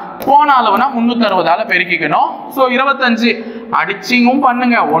 100 தான். கோண அளவுனா 360ஆல பெருக்கிக்கணும். சோ 25 அடிச்சிங்கும்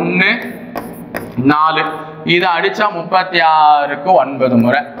பண்ணுங்க. 1 4 இத அடிச்சா 36க்கு 9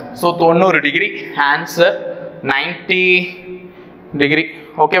 முறை. So 90 degree. Answer 90 degree.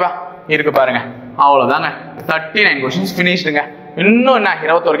 ஓகேவா? இருக்கு பாருங்க. அவ்வளவுதாங்க. 39 क्वेश्चंस ஃபினிஷ்டுங்க. இன்னும் என்ன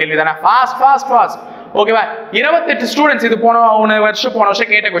 21 கேள்வி தானே. ஃபாஸ்ட். ஓகேவா? 28 ஸ்டூடண்ட்ஸ். இது போன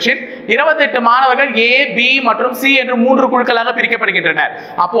வருஷம் கேட்ட क्वेश्चन. 28 மாணவர்கள் A, B மற்றும் C என்று 3 குழுக்களாக பிரிக்கப்படுகின்றனர்.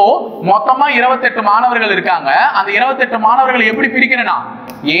 அப்போ மொத்தமா 28 மாணவர்கள் இருக்காங்க. அந்த 28 மாணவர்கள் எப்படி பிரிக்கிறேன்னா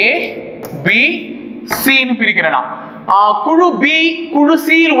A பி சி ன்னு பிரிக்கிறேனா குழு பி குழு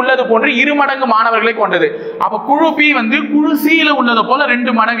சி யில் உள்ளது போன்று 2 மடங்கு மாணவர்களை கொண்டது. அப்ப குழு பி வந்து குழு சி ல உள்ளது போல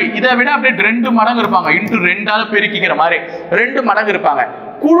 2 மடங்கு, இதை விட அப்படியே 2 மடங்கு இருப்பாங்க. இன்டு 2 ஆல பெருக்கிக்கிற மாதிரி 2 மடங்கு இருப்பாங்க.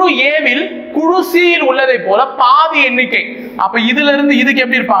 குழு ஏவில் குழு சி யில் உள்ளதை போல பாதி எண்ணிக்கை. அப்ப இதுல இருந்து இதுக்கு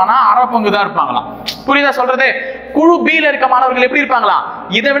எப்படி இருப்பாங்கன்னா அரை பங்கு தான் இருப்பாங்களா. புரியுதா சொல்றது? குழு பி ல இருக்க மாணவர்கள் எப்படி இருப்பாங்களா,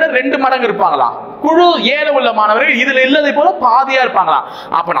 இதை விட 2 மடங்கு இருப்பாங்களா. குழு ஏல உள்ள மாணவர்கள் இதுல இல்லதை போல பாதியா இருப்பாங்களா.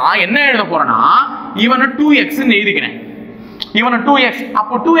 அப்ப நான் என்ன எழுத போறேன்னா இவனை 2x ன்னு எழுதிக்கிறேன். இவனை 2x,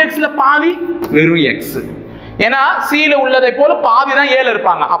 அப்போ 2x ல பாதி வெறும் x. ஏன்னா c ல உள்ளதை போல பாதி தான் ஏல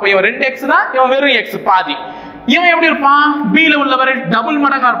இருப்பாங்க. அப்ப இவன் 2x தான், இவன் வெறும் x பாதி. இவன் எப்படி இருப்பான், b ல உள்ளவரை டபுள்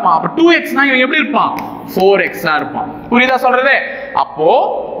மடங்கா இருப்பான். அப்ப 2x னா இவன் எப்படி இருப்பான், 4x ஆ இருப்பான். புரியுதா சொல்றது? அப்போ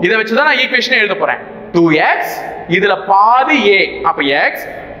இத வச்சு தான் நான் ஈக்குவேஷன் எழுத போறேன். 2x இதுல பாதி a, அப்ப x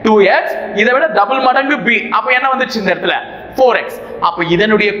 2x இதை விட டபுள் மடங்கு b, அப்ப என்ன வந்துச்சு இந்த இடத்துல 4x. அப்ப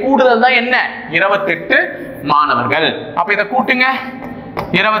இதனுடைய கூடுதல் தான் என்ன 28 மாணவர்கள். அப்ப இத கூட்டுங்க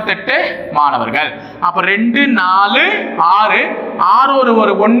 28 மாணவர்கள். அப்ப 2 4 6 6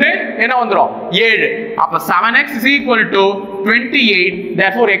 ஒரு 1 என்ன வந்துரும் 7. அப்ப 7x is equal to 28.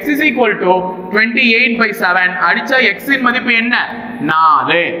 therefore x is equal to 28/7. அடிச்சா x இன் மதிப்பு என்ன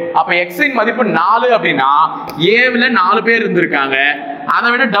 4. அப்ப x இன் மதிப்பு 4 அப்படினா a ல 4 பேர் இருந்திருக்காங்க, அதை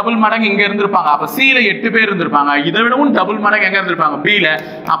விட டபுள் மடங்கு இங்க இருந்திருப்பாங்க. அப்ப c ல 8 பேர் இருந்திருப்பாங்க, இதை விடவும் டபுள் மடங்கு எங்க இருந்திருப்பாங்க b ல.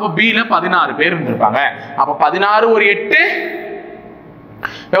 அப்ப b ல 16 பேர் இருந்திருப்பாங்க. அப்ப 16 ஒரு 8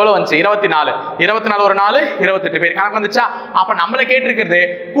 எவ்வளவு வந்துச்சு 24. 24 ஒரு 4 28 பேர் கணக்கு வந்துச்சா. அப்ப நம்மள கேட்டிருக்கிறது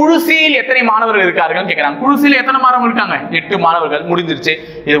குழுசியில் எத்தனை மாணவர்கள் இருக்கார்கள் கேக்குறாங்க. குழுசியில் எத்தனை மாணவர்கள் இருக்காங்க 8 மாணவர்கள். முடிஞ்சிருச்சு.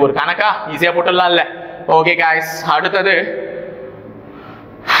 இது ஒரு கணக்கா, ஈஸியா போட்டுடலாம் இல்ல. ஓகே गाइस, அடுத்தது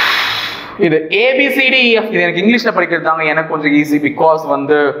இது ABCDEF. இது எனக்கு இங்கிலீஷ்ல படிக்கிறது தாங்க எனக்கு கொஞ்சம் ஈஸி. பிகாஸ்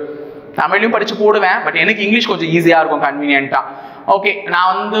வந்து தமிழ்லயும் படிச்சு போடுவேன், பட் எனக்கு இங்கிலீஷ் கொஞ்சம் ஈஸியா இருக்கும், கன்வீனியன்ட்டா. ஓகே, நான்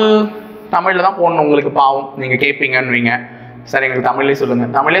வந்து தமிழ்ல தான் போடணும், உங்களுக்கு பாவம் நீங்க கேட்பீங்கன்னு. சரி, எங்களுக்கு தமிழ்லயே சொல்லுங்க.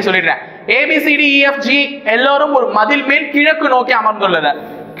 தமிழ்லயே சொல்லிடுறேன். ABCDEFG எல்லோரும் ஒரு மதில் மேல் கிழக்கு நோக்கி அமர்ந்துள்ளனர்.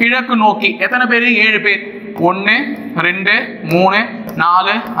 கிழக்கு நோக்கி எத்தனை பேர் 7 பேர். 1 2 3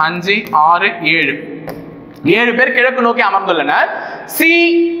 4 5 6 7 7 பேர் கிழக்கு நோக்கி அமர்ந்துள்ளனர். C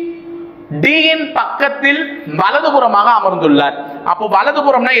D இன் பக்கத்தில் வலதுபுறமாக அமர்ந்துள்ளார். அப்போ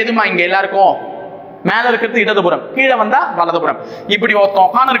வலதுபுறம்னா எதுமா இங்க எல்லாருக்கும் மேல இருக்கிறது இடதுபுறம், கீழே வந்தா வலதுபுறம். இப்படி ஒருத்தன்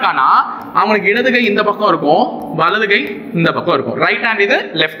உட்கார்ந்து இருக்கானா அவனுக்கு இடது கை இந்த பக்கம் இருக்கும், வலது கை இந்த பக்கம் இருக்கும். ரைட் ஹேண்ட் இது,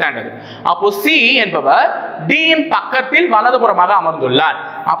 லெஃப்ட் ஹேண்ட் இது. அப்போ C என்பவர் D இன் பக்கத்தில் வலதுபுறமாக அமர்ந்துள்ளார்.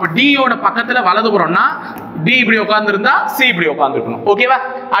 அப்போ D யோட பக்கத்துல வலதுபுறம்னா D இப்படி உட்கார்ந்து இருந்தா C இப்படி உட்கார்ந்து இருக்கணும். ஓகேவா?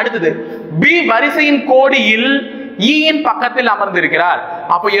 அடுத்தது B வரிசையின் கோடியில் E இன் பக்கத்தில் அமர்ந்திருக்கிறார்.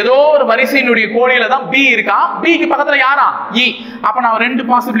 அப்போ ஏதோ ஒரு வரிசையினுடைய கோடியில தான் B இருக்கா. B க்கு பக்கத்துல யாரா E. அப்ப நான் 2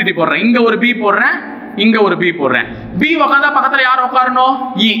 பாசிபிலிட்டி போடுறேன். இங்க ஒரு B போடுறேன், இங்க ஒரு B போடுறேன். B உட்கார்ந்தா பக்கத்துல யார் உட்காரணும்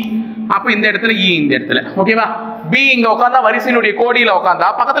E. அப்ப இந்த இடத்துல E, இந்த இடத்துல. ஓகேவா? B இங்க உட்கார்ந்தா வரிசையினுடைய கோடியில உட்கார்ந்தா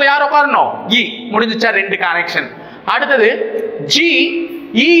பக்கத்துல யார் உட்காரணும் E. முடிஞ்சிச்சா 2 கனெக்ஷன். அடுத்தது G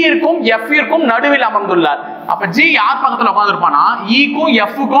E இருக்கும் F இருக்கும் நடுவில் அமர்ந்துள்ளார். அப்ப G யார் பக்கத்துல உட்கார்ந்து இருப்பானா E க்கும்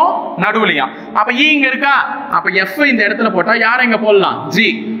F க்கும் நடுவுலயா. அப்ப E இங்க இருக்கா, அப்ப F இந்த இடத்துல போட்டா யாரை இங்க போடலாம் G.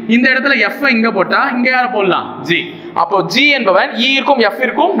 இந்த இடத்துல F இங்க போட்டா இங்க யாரை போடலாம் G. அப்போ G என்பவன் E இருக்கும் F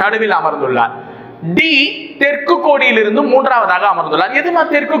இருக்கும் நடுவில் அமர்ந்துள்ளார். D தெற்கு கோடியிலிருந்து மூன்றாவதாக அமர்ந்துள்ளார். எதுமா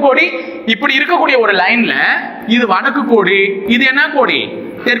தெற்கு கோடி? இப்படி இருக்கக்கூடிய ஒரு லைன்ல இது வடக்கு கோடி, இது என்ன கோடி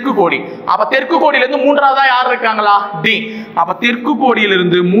தெற்கு கோடி. அப்ப தெற்கு கோடியிலிருந்து மூன்றாவதா யார் இருக்காங்களா D. அப்ப தெற்கு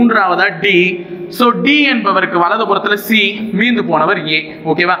கோடியிலிருந்து மூன்றாவதா D. சோ D என்பவருக்கு வலதுபுறத்துல C, மீந்து போனவர் A.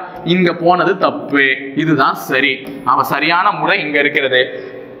 ஓகேவா? இங்க போனது தப்பு, இதுதான் சரி. அப்ப சரியான முறை இங்க இருக்கிறது.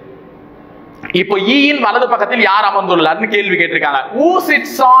 இப்போ E இன் வலது பக்கத்தில் யார் அமர்ந்துள்ளார்னு கேள்வி கேட்டிருக்காங்க. Who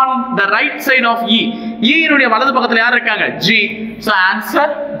sits on the right side of E? E இனுடைய வலது பக்கத்துல யார் இருக்காங்க G. So answer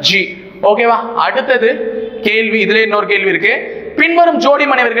G. ஓகேவா? அடுத்தது கேள்வி, இதுல இன்னொரு கேள்வி இருக்கு. பின்வரும் ஜோடி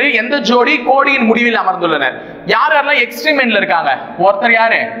மனிதர்களில் எந்த ஜோடி கோடியின் முடிவில் அமர்ந்துள்ளனர்? யார் யாரெல்லாம் எக்ஸ்ட்ரீம் எண்ட்ல இருக்காங்க? ஒருத்தர்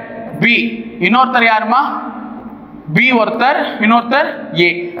யாரு B, இன்னொருத்தர் யாருமா B ஒருத்தர், இன்னொருத்தர் A.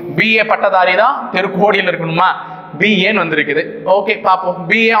 BA பட்டதாரி தான் தெருக்கோடியில் இருக்கணுமா? BA ன்னு வந்திருக்குது. ஓகே பாப்போம்.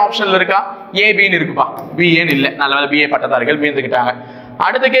 BA ஆப்ஷன்ல இருக்கா? AB ன்னு இருக்குப்பா. BA ன்னு இல்ல. நல்லவேளை BA பட்டதாரிகள் மீந்துக்கிட்டாங்க.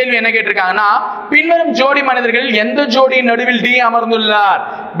 அடுத்த கேள்வி என்ன கேட்டிருக்காங்கன்னா, பின்வரும் ஜோடி மனிதர்களில் எந்த ஜோடியின் நடுவில் D அமர்ந்துள்ளார்?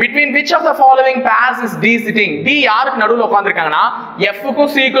 Between which of the following pairs is D sitting? D யாருக்கு நடுவுல உட்கார்ந்திருக்காங்கன்னா F க்கும்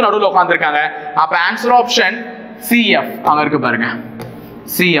C க்கும் நடுவுல உட்கார்ந்திருக்காங்க. அப்ப ஆன்சர் ஆப்ஷன் CF அங்க இருக்கு பாருங்க.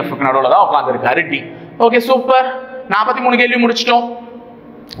 CF க்கு நடுவுல தான் உட்கார்ந்திருக்காரு D. Okay super. 43 கேள்வி முடிச்சிட்டோம்.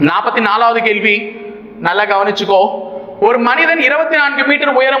 44வது கேள்வி நல்லா கவனிச்சுக்கோ. ஒரு மனிதன் 24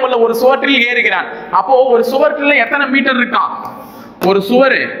 மீட்டர் உயரம் உள்ள ஒரு சுவற்றில் ஏறுகிறான். அப்போ ஒரு சுவற்றில் எத்தனை மீட்டர் இருக்கான்? ஒரு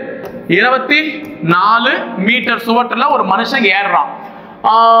சுவர் 24 மீட்டர் சுவற்றில் ஒரு மனுஷன் ஏறுறான்.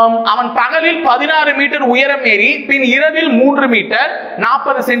 அவன் பகலில் 16 மீட்டர் உயரம் ஏறி பின் இரவில் 3 மீட்டர்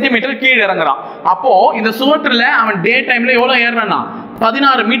 40 சென்டிமீட்டர் கீழே இறங்குறான். அப்போ இந்த சுவற்றுல அவன் டே டைம்ல எவ்வளவு ஏறானா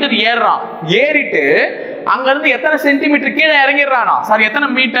 16 மீட்டர் ஏறான். ஏறிட்டு அங்க இருந்து எத்தனை சென்டிமீட்டர் கீழே இறங்கிடுறானா, சாரி எத்தனை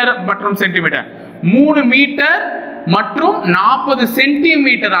மீட்டர் மற்றும் சென்டிமீட்டர் 3 மீட்டர் மற்றும் 40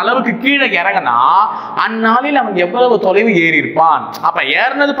 சென்டிமீட்டர் அளவுக்கு கீழே இறங்கினா அந்நாளில் அவன் எவ்வளவு தொலைவு ஏறி இருப்பான். அப்ப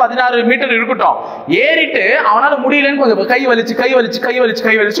ஏறினது 16 மீட்டர் இருக்கட்டும், ஏறிட்டு அவனால முடியலன்னு கொஞ்சம் கை வலிச்சு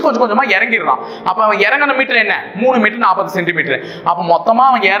கொஞ்சம் கொஞ்சமா இறங்கிடுறான். அப்ப அவன் இறங்கின மீட்டர் என்ன 3 மீட்டர் 40 சென்டிமீட்டர். அப்ப மொத்தமா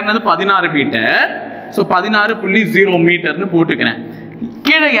அவன் ஏறினது 16 மீட்டர். சோ 16.0 மீட்டர்னு போட்டுக்கிறேன்.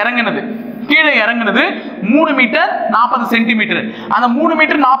 கீழே இறங்கினது 3 மீட்டர் 40 சென்டிமீட்டர். அந்த 3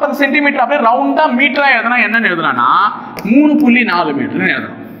 மீட்டர் 40 சென்டிமீட்டர் அப்படியே ரவுண்டா மீட்டரா எழுதுனா என்னன்னு எழுதுனா 3.4 மீட்டர்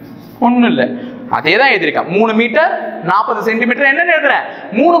எழுதணும். ஒண்ணும் இல்ல, அதே தான் எழுதிருக்கேன். 3 மீட்டர் 40 சென்டிமீட்டர் என்னன்னு எழுதுறேன்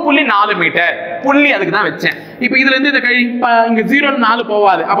 3.4 மீட்டர். புள்ளி அதுக்கு தான் வச்சேன். இப்போ இதுல இருந்து இந்த இங்க 0 4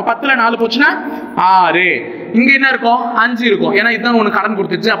 போவாது. அப்ப 10ல 4 போச்சுன்னா 6. இங்க என்ன இருக்கும் 5 இருக்கும். ஏன்னா இதுதான் உனக்கு கடன்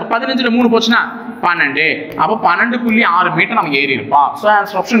கொடுத்துச்சு. அப்ப 15ல 3 போச்சுன்னா 12. அப்ப 12.6 மீட்டர் நம்ம ஏறி இருப்பான். So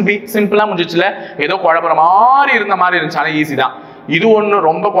answer option B. சிம்பிளா முடிஞ்சிச்சுல. ஏதோ குழப்பற மாதிரி இருந்த மாதிரி இருந்துச்சு, ஈஸி தான். இது ஒண்ணு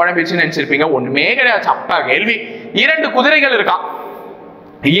ரொம்ப குழம்பிச்சுன்னு நினைச்சிருப்பீங்க. ஒண்ணுமே கிடையாது, சப்பா கேள்வி. 2 குதிரைகள் இருக்கான்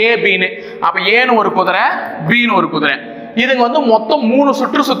ஏ பின்னு. அப்ப ஏன்னு ஒரு குதிரை, பின்னு ஒரு குதிரை. இதுங்க வந்து மொத்தம் 3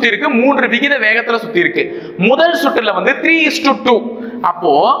 சுற்று சுத்தி இருக்கு, 3 விகித வேகத்துல சுத்தி இருக்கு. முதல் சுற்றுல வந்து 3:2.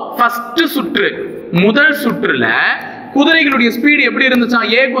 அப்போ ஃபர்ஸ்ட் சுற்று முதல் சுற்றுல குதிரைகளுடைய ஸ்பீடு எப்படி இருந்துச்சா,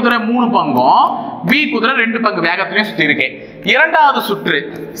 ஏ குதிரை 3 பங்கும் பி குதிரை 2 பங்கு வேகத்திலையும் சுத்தி இருக்கு. இரண்டாவது சுற்று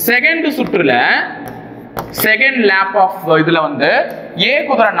செகண்ட் சுற்றுல செகண்ட் லேப் ஆஃப் இதுல வந்து ஏ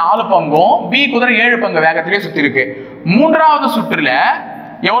குதிரை 4 பங்கும் பி குதிரை 7 பங்கு வேகத்திலையும் சுத்தி இருக்கு. மூன்றாவது சுற்றுல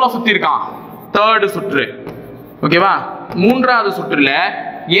எவ்வளவு சுத்தி இருக்கான், தேர்ட் சுற்று. ஓகேவா, மூன்றாவது சுற்றுல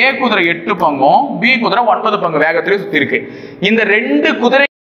ஏ குதிரை 8 பங்கும் பி குதிரை 9 பங்கு வேகத்திலையும் சுத்தி இருக்கு. இந்த 2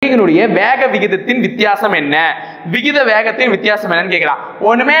 குதிரைகளுடைய வேக விகிதத்தின் வித்தியாசம் என்ன, விகித வேகத்தின் வித்தியாசம் என்னன்னு கேட்கிறான்.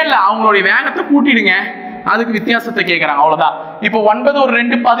 ஒண்ணுமே இல்ல, அவங்களுடைய வேகத்தை கூட்டிடுங்க, அதுக்கு வித்தியாசத்தை கேட்கறாங்க, அவ்வளவுதான். இப்போ 9 ஒரு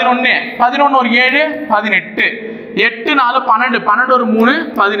 2 11, 11 ஒரு 7 18, 8 4 12, 12 ஒரு 3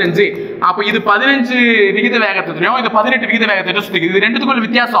 15. அப்ப இது 15 விகித வேகத்திலையும் இது 18 விகித வேகத்திலையும் சுத்தி. இது ரெண்டுத்துக்குள்ள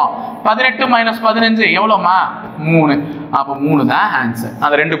வித்தியாசம் 18 - 15 எவ்வளவுமா 3. அப்ப 3 தான் ஆன்சர்.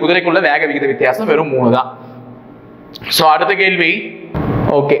 அந்த 2 குதிரைக்குள்ள வேக விகித வித்தியாசம் வெறும் 3 தான். சோ அடுத்த கேள்வி.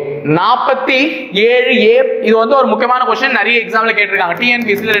 Okay, 47A. இது வந்து ஒரு முக்கியமான क्वेश्चन, நிறைய எக்ஸாம்ல கேட்டிருக்காங்க.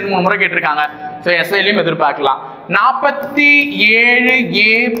 TNPSC ல 2-3 முறை கேட்டிருக்காங்க. சோ எஸ்ஐலயும் எதிர்பார்க்கலாம். 47A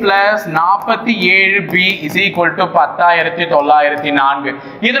 + 47B = 10,904.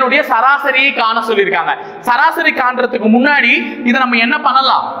 இதனுடைய சராசரியை காண சொல்லியிருக்காங்க. சராசரி காண்றதுக்கு முன்னாடி இதை நம்ம என்ன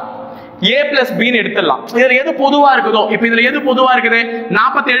பண்ணலாம், A + B ன்னு எடுத்துடலாம். இதுல எது பொதுவா இருக்குதோ, இப்போ இதுல எது பொதுவா இருக்குது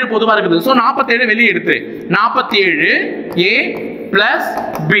 47 பொதுவா இருக்குது. சோ 47 வெளியே எடுத்து 47A +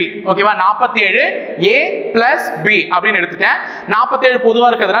 B. ஓகேவா, 47A + B அப்படின்னு எடுத்துட்டேன். 47 பொதுவா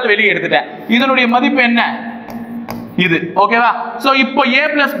இருக்கிறதுனால வெளியே எடுத்துட்டேன். இதனுடைய மதிப்பு என்ன, இது. ஓகேவா, சோ இப்போ A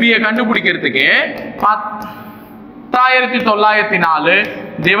 + B கண்டுபிடிக்கிறதுக்கு 10,904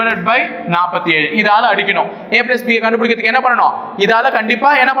 divided by 47 இதால அடிக்கணும். A + B கண்டுபிடிக்கிறதுக்கு என்ன பண்ணணும், இதால கண்டிப்பா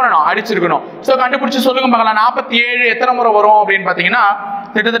என்ன பண்ணணும், அடிச்சிருக்கணும். சோ கண்டுபிடிச்சு சொல்லுங்க பார்க்கலாம். 47 எத்தனை முறை வரும் அப்படின்னு பாத்தீங்கன்னா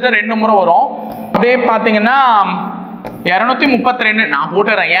கிட்டத்தட்ட 2 முறை வரும். அப்படியே பாத்தீங்கன்னா 232 நான்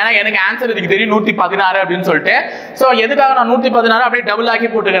போட்டுறேன். ஏன்னா எனக்கு ஆன்சர் இதுக்கு தெரியும் 116 அப்படின்னு சொல்லிட்டு. சோ எதுக்காக நான் 116 அப்படியே டபுள் ஆக்கி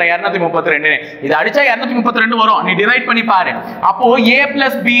போட்டுக்கிறேன் 232. இது அடிச்சா 232 வரும். நீ டிவைட் பண்ணி பாரு. அப்போ A +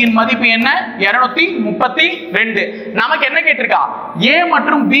 B இன் மதிப்பு என்ன, 232. நமக்கு என்ன கேட்டிருக்கா, A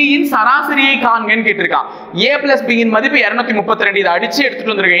மற்றும் B இன் சராசரியை காண்கன்னு கேட்டிருக்கா. A + B இன் மதிப்பு 232. இதை அடிச்சு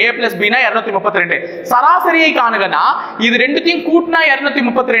எடுத்துட்டு வந்திருக்கேன். A + B னா 232. சராசரியை காணுங்கன்னா இது ரெண்டுத்தையும் கூட்டினா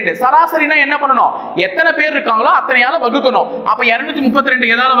 232. சராசரினா என்ன பண்ணணும், எத்தனை பேர் இருக்காங்களோ அத்தனையால வகுக்கணும். அப்ப 232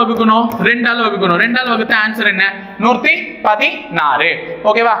 எதால வகுக்கணும், 2ஆல வகுக்கணும். 2ஆல வகுத்த ஆன்சர் என்ன, 116.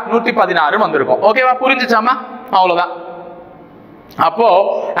 ஓகேவா, 116 வந்திருக்கும். ஓகேவா, புரிஞ்சுச்சாமா, அவ்வளவுதான். அப்போ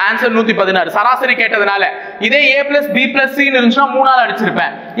ஆன்சர் 116. சராசரி கேட்டதுனால. இதே A + B + C இருந்துச்சுன்னா 3ஆல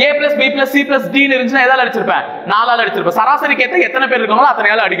அடிச்சிருப்பேன். A + B + C + D இருந்துச்சுன்னா எதால அடிச்சிருப்பேன், 4ஆல அடிச்சிருப்பேன். சராசரி கேட்ட எத்தனை பேர் இருக்காங்களோ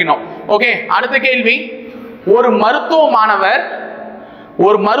அத்தனையால அடிக்கணும். ஓகே, அடுத்த கேள்வி. ஒரு மருத்துவமானவர்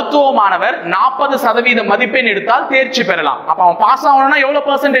 40% மதிப்பெண் எடுத்தால் தேர்ச்சி பெறலாம். அப்ப அவன் பாஸ் ஆகணும்னா எவ்வளவு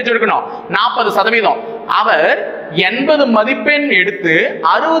பெர்சன்டேஜ் எடுக்கணும், 40%. அவர் 80 மதிப்பெண் எடுத்து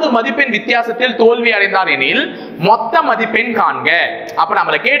 60 மதிப்பெண் வித்தியாசத்தில் தோல்வி அடைந்தார் எனில் மொத்த மதிப்பெண் காண்க. அப்ப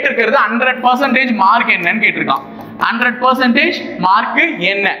நம்மள கேட்டிருக்கிறது 100% மார்க் என்னன்னு கேட்டிருக்கான். 100% மார்க்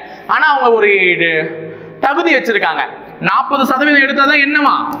என்ன, ஆனா அவங்க ஒரு தகுதி வச்சிருக்காங்க. 40% எடுத்தாதான்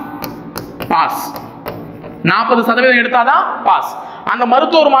என்னவா பாஸ், 40% எடுத்தாதான் பாஸ். அந்த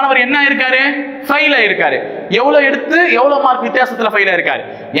மருத்துவர் மாணவர் என்ன இருக்காரு? ஃபெயில் ஆயிருக்காரு. எவ்வளவு எடுத்து எவ்வளவு மார்க் வித்தியாசத்துல ஃபெயில் ஆயிருக்காரு?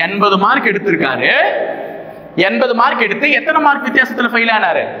 80 மார்க் எடுத்திருக்காரு. 80 மார்க் எடுத்து எத்தனை மார்க் வித்தியாசத்துல ஃபெயில்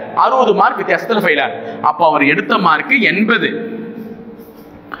ஆனாரு? 60 மார்க் வித்தியாசத்துல ஃபெயில் ஆனாரு. அப்ப அவர் எடுத்த மார்க் 80.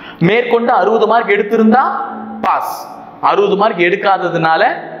 மேற்கொண்டு 60 மார்க் எடுத்திருந்தா பாஸ், 60 மார்க் எடுக்காததுனால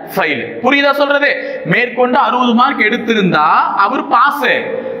ஃபெயில். புரியுதா சொல்றது? மேற்கொண்டு 60 மார்க் எடுத்திருந்தா அவர் பாஸ்,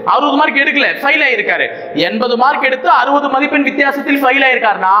 60 மார்க் எடுக்கல, ஃபெயில் ஆயிருக்காரு. 80 மார்க் எடுத்து 60 மதிப்பெண் வித்தியாசத்தில் ஃபெயில்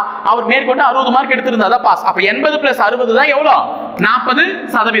ஆயிருக்காருன்னா அவர் மேற்கொண்டு 60 மார்க் எடுத்திருந்தா தான் பாஸ். அப்ப 80 + 60 தான் எவ்வளவு?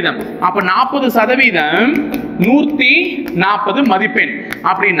 40%. அப்ப 40% 140 மதிப்பெண்.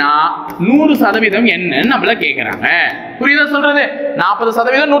 அப்படின்னா 100% என்னன்னு நம்மள கேக்குறாங்க. புரியுதா சொல்றது?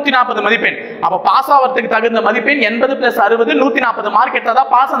 40% 140 மதிப்பெண். அப்ப பாஸ் ஆவறதுக்கு தகுந்த மதிப்பெண் 80 + 60 140 மார்க்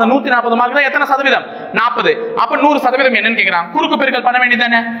எடுத்தாதான் பாஸ். அந்த 140 மார்க் தான் எத்தனை சதவீதம்? 40. அப்ப 100% என்னன்னு கேக்குறாங்க. குறுக்கு பெருக்கல் பண்ண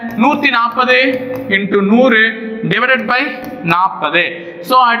வேண்டியதானே? 140 × 100 divided by 40.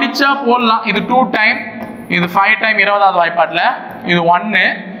 சோ அடிச்சா போடலாம். இது 2 டைம், இது 5 டைம் 20வது வாய்ப்பாட்டுல, இது 1,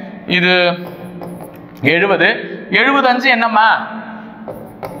 இது 70. 75 என்னம்மா?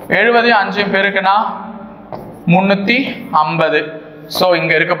 70 5 பெருக்குனா 350. சோ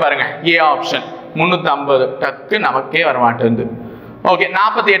இங்க இருக்கு பாருங்க, ஏ ஆப்ஷன் 350. டக்கு நமக்கே வர மாட்டேங்குது. ஓகே,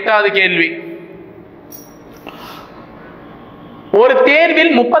 48வது கேள்வி. ஒரு தேர்வில்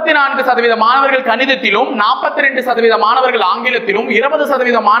 34% மாணவர்கள் கணிதத்திலும் 42% மாணவர்கள் ஆங்கிலத்திலும்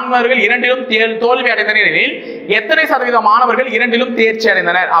 20% மாணவர்கள் இரண்டிலும் தோல்வி அடைந்தனர் எனில் எத்தனை சதவீத மாணவர்கள் இரண்டிலும் தேர்ச்சி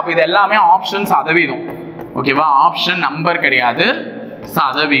அடைந்தனர்? அப்ப இது எல்லாமே ஆப்ஷன் சதவீதம். ஓகேவா? ஆப்ஷன் நம்பர் கிடையாது,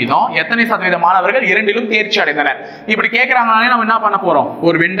 சதவீதம். எத்தனை சதவீத மாணவர்கள் இரண்டிலும் தேர்ச்சி அடைந்தனர்? இப்படி கேட்கறாங்கனாலே நம்ம என்ன பண்ண போறோம்?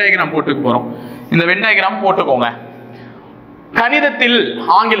 ஒரு வென் டயகிராம் போட்டுக்க போறோம். இந்த வென் டயகிராம் போட்டுக்கோங்க. கணிதத்தில்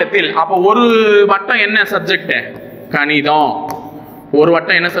ஆங்கிலத்தில் அப்ப ஒரு வட்டம் என்ன சப்ஜெக்ட்? கணிதம். ஒரு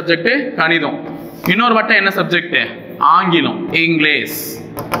வட்டம் என்ன சப்ஜெக்ட்? கணிதம். இன்னொரு வட்டம் என்ன சப்ஜெக்ட்? ஆங்கிலம், இங்கிலீஷ்.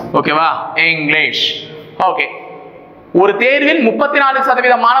 ஓகேவா? இங்கிலீஷ். ஓகே, ஒரு தேர்வில்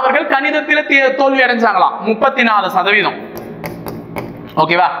 34% மாணவர்கள் கணிதத்தில் தோல்வி அடைஞ்சாங்களாம். 34%.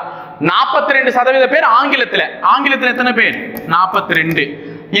 ஓகேவா? 42% பேர் ஆங்கிலத்துல. ஆங்கிலத்துல எத்தனை பேர்? 42.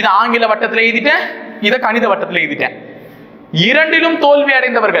 இது ஆங்கில வட்டத்துல எழுதிட்டேன், இத கணித வட்டத்துல எழுதிட்டேன். இரண்டிலும் தோல்வி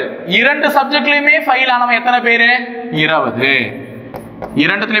அடைந்தவர்கள், இரண்டு சப்ஜெக்ட்லயுமே ஃபெயில் ஆனவன் எத்தனை பேரு? 20.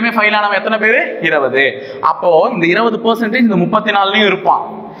 இரண்டுலயுமே ஃபெயில் ஆனவன் எத்தனை பேரு? 20. அப்போ இந்த 20% இந்த 34லயும் இருப்பான்,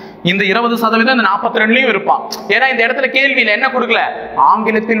 இந்த 20% இந்த 42லயும் இருப்பான். ஏன்னா இந்த இடத்துல கேள்வியில என்ன கொடுக்கல?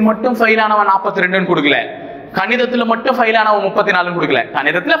 ஆங்கிலத்தில் மட்டும் ஃபெயில் ஆனவன் 42ன்னு கொடுக்கல, கணிதத்துல மட்டும் ஃபெயில் ஆனவன் 34 கொடுக்கல.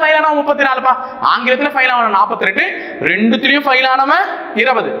 கணிதத்துல ஃபெயில் ஆனவன் 34பா, ஆங்கிலத்துல ஃபெயில் ஆனவன் 42, ரெண்டுத்திலயும் ஃபெயில் ஆனவன்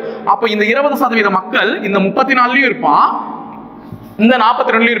 20. அப்ப இந்த 20% மக்கள் இந்த 34லயும் இருப்பான், இந்த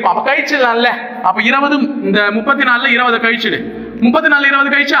 42லயும் இருப்பான். அப்ப கழிச்சிடலாம்ல. அப்ப 20 இந்த 34ல 20 கழிச்சிடு. 34 20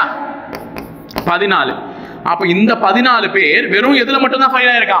 கழிச்சா 14. அப்ப இந்த 14 பேர் வெறும் எதுல மட்டும் தான்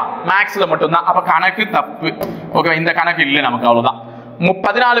ஃபெயில் ஆயிருக்கான்? மேக்ஸ்ல மட்டும் தான். அப்ப கணக்கு தப்பு. ஓகே, இந்த கணக்கு இல்ல நமக்கு, அவ்வளவுதான்.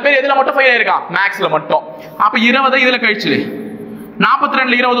 14 பேர் எதுல மட்டும் ஃபெயில் ஆயிருக்கான்? மேக்ஸ்ல மட்டும். அப்ப 20 இதுல கழிச்சிடு.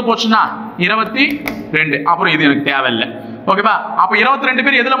 42ல 20 போச்சுன்னா 22. அப்புறம் இது எனக்கு தேவையில்லை. ஓகேவா? அப்ப 22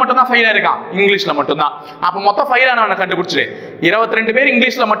 பேர் எதுல மட்டும் தான் ஃபெயில் ஆயிருக்கான்? இங்கிலீஷ்ல மட்டும் தான். அப்ப மொத்தம் ஃபெயில் ஆனவனை கண்டுபிடிச்சிரு. 22 பேர்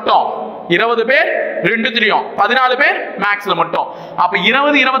இங்கிலீஷ்ல மட்டும், 20 பேர் ரெண்டுத்திலயும், 14 பேர் மேக்ஸ்ல மட்டும். அப்ப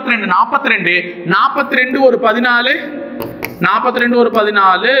 20 22 42, 42 ஒரு 14, 42 ஒரு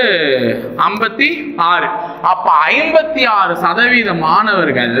 14 56. அப்ப 56%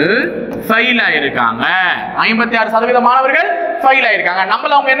 மாணவர்கள் ஃபெயில் ஆயிருக்காங்க. 56% மாணவர்கள் ஃபெயில் ஆயிருக்காங்க.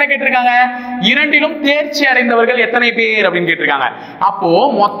 நம்மள அவங்க என்ன கேட்டிருக்காங்க? இரண்டிலும் தேர்ச்சி அடைந்தவர்கள் எத்தனை பேர் அப்படின்னு கேட்டிருக்காங்க. அப்போ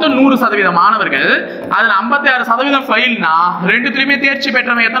மொத்தம் 100% மாணவர்கள், அதுல 56% ஃபெயில்னா ரெண்டுத்திலுமே தேர்ச்சி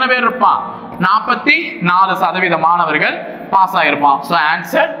பெற்றவங்க எத்தனை பேர் இருப்பான்? 44% மாணவர்கள் pass ஆயிருப்பான். So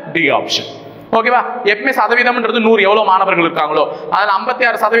answer D option. ஓகேவா? எப்பவுமே சதவீதம்ன்றது 100 எவ்வளவு மாணவர்கள் இருக்காங்களோ அதுல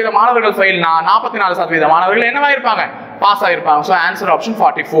 56% மாணவர்கள் ஃபெயில்னா 44% மாணவர்கள் என்னவா இருப்பாங்க? Pass ஆயிருப்பாங்க. So answer option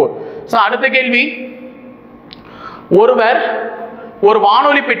 44. So அடுத்த கேள்வி, ஒருவர் ஒரு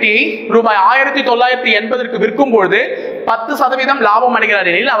வானொலி பெட்டியை ரூபாய் 1980க்கு விற்கும் பொழுது 10% லாபம் அடைகிறார்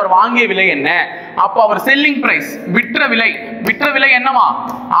எனில் அவர் வாங்கிய விலை என்ன? அப்போ அவர் செல்லிங் பிரைஸ், விற்ற விலை என்னவா?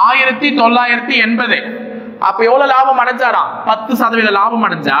 1980. அப்ப எவ்வளவு லாபம் அடைஞ்சாராம்? 10% லாபம்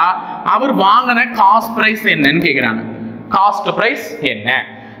அடைஞ்சா அவர் வாங்கின காஸ்ட் பிரைஸ் என்னன்னு கேக்குறாங்க. காஸ்ட் பிரைஸ் என்ன?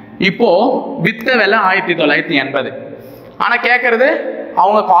 இப்போ வித்த விலை 1980, ஆனா கேக்குறது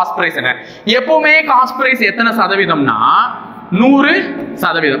அவங்க காஸ்ட் பிரைஸ் என்ன? எப்பவுமே காஸ்ட் பிரைஸ் எத்தனை சதவீதம்னா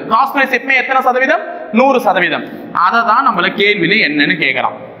 100%. காஸ்ட் பிரைஸ் எப்பவுமே எத்தனை சதவீதம்? 100%. அதை தான் நம்மள கேள்வியில என்னன்னு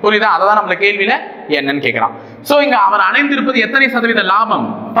கேட்கறான். புரியுதா? அதை தான் நம்மள கேள்வியில என்னன்னு கேட்கறான். சோ இங்க அவர் அடைந்திருப்பது எத்தனை சதவீத லாபம்?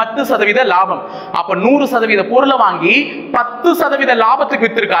 10% லாபம். அப்ப 100% பொருளை வாங்கி 10% லாபத்துக்கு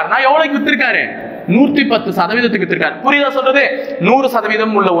வித்திருக்காருன்னா எவ்வளவுக்கு வித்திருக்காரு? 110% வித்திருக்காரு. புரியுதா சொல்றது?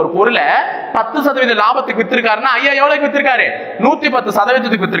 100% உள்ள ஒரு பொருளை 10% லாபத்துக்கு வித்திருக்காருன்னா ஐயா எவ்வளவுக்கு வித்திருக்காரு?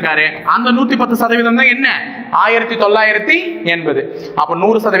 110% வித்திருக்காரு. அந்த 110% தான் என்ன? 1980. அப்ப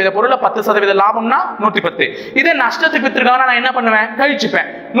 100% பொருளை 10% லாபம்னா 110. இதே நஷ்டத்துக்கு வித்திருக்காங்கன்னா நான் என்ன பண்ணுவேன்? கழிச்சுப்பேன்.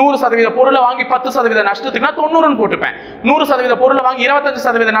 100% பொருளை வாங்கி 10% நஷ்டத்துக்குனா 90 போட்டுப்பேன். 100% பொருளை வாங்கி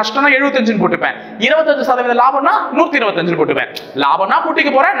 25% நஷ்டம்னா 75 போட்டுப்பேன். 25% லாபம்னா 125 போட்டுப்பேன். லாபம்னா கூட்டிக்க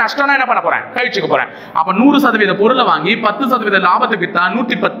போறேன், நஷ்டம்னா என்ன பண்ண போறேன்? கழிச்சுக்க போறேன். அப்ப 100% பொருளை வாங்கி 10% லாபத்துக்கு வித்தா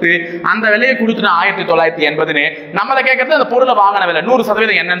 110, அந்த விலையை கொடுத்துட்டு 1980. நம்மள கேட்கறது அந்த பொருளை வாங்கின விலை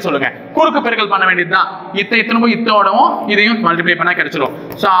 100% என்னன்னு சொல்லுங்க. குறுக்கு பெருக்கல் பண்ண வேண்டியதுதான். இத்தனை இத்தோடவும் இதையும் மல்டிப்ளை பண்ணா கிடைச்சிடும்.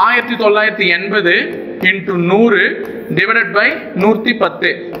 So 1980 into 100 divided by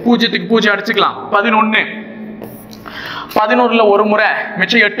 110. பூஜ்ஜியத்துக்கு பூஜ்ஜியம் அடிச்சுக்கலாம். 11. 11ல ஒரு முறை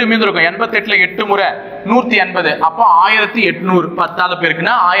மிச்சம் 8 மீந்து இருக்கும். 88ல 8 முறை 180. அப்போ 1800 10ஆல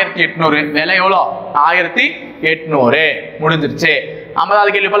பெருக்குனா 1800. விலை எவ்வளோ? 1800. முடிஞ்சிருச்சு.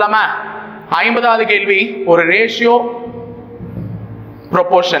 50வது கேள்வி போலாமா? 50வது கேள்வி ஒரு ரேஷியோ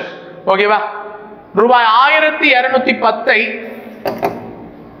ப்ரொபோர்ஷன். ஓகேவா? ரூபாய் 1210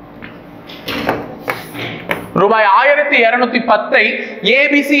 ரூபாய் 1210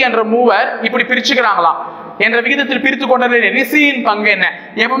 ஏபிசி என்ற மூவர் இப்படி பிரிச்சுக்கிறாங்களாம். என்ற விகிதத்தில் பிரித்து கொண்டது ரிசியின் பங்கு என்ன?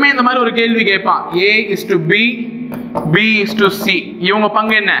 எப்பவுமே இந்த மாதிரி ஒரு கேள்வி கேட்பான். A/B, B/C. இவங்க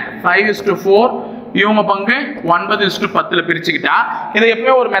பங்கு என்ன? 5/4. இவங்க பங்கு 9/10 பிரிச்சுக்கிட்டா இதை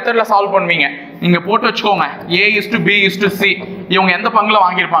எப்பவுமே ஒரு மெத்தட்ல சால்வ் பண்ணுவீங்க. நீங்க போட்டு வச்சுக்கோங்க. A/B/C. இவங்க எந்த பங்குல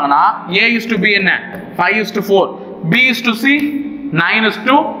வாங்கியிருப்பாங்கன்னா A/B என்ன? 5/4. B/C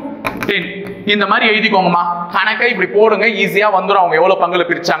 9/10. இந்த மாதிரி எழுதிக்கோங்கம்மா. கணக்கை இப்படி போடுங்க, ஈஸியா வந்துடும் அவங்க எவ்வளவு பங்குல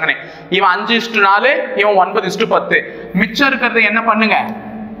பிரிச்சாங்கன்னு. இவன் 5/4, இவன் 9/10. மிச்சம் இருக்கிறத என்ன பண்ணுங்க?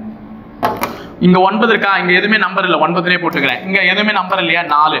 இங்க 9 இருக்கா? இங்க எதுவுமே நம்பர் இல்ல, 9னே போட்டுக்கிறேன். இங்க எதுவுமே நம்பர் இல்லையா?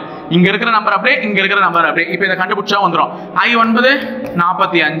 4. இங்க இருக்கிற நம்பர் அப்படியே, இங்க இருக்கிற நம்பர் அப்படியே. இப்ப இதை கண்டுபிடிச்சா வந்துடும். I9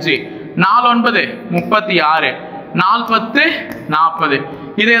 45, 4 36, 4 40.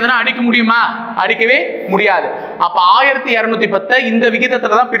 இதை எதனா அடிக்க முடியுமா? அடிக்கவே முடியாது. அப்ப 1210 இந்த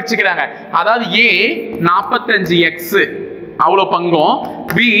விகிதத்துல தான் பிரிச்சுக்கிறாங்க. அதாவது A 45x அவ்வளவு பங்கும்,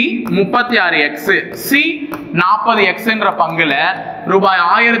 B 36x, C 40x என்ற பங்குல ரூபாய்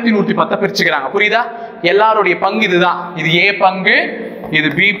 1110 பிரிச்சுக்கிறாங்க. புரியுதா? எல்லாருடைய பங்கு இதுதான். இது A பங்கு, இது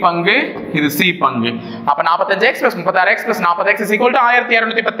B பங்கு, இது C பங்கு. அப்ப 45x + 36x + 40x =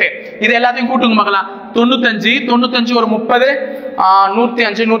 1210. இது எல்லாத்தையும் கூட்டுங்க மகளா. 95 ஒரு 30, 105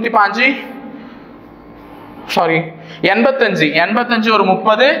 105 சாரி 85 ஒரு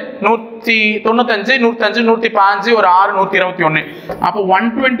 30, 195 105 105 ஒரு 6 121. அப்ப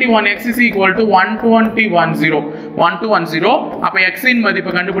 121x = 12110. அப்ப x இன் மதிப்பு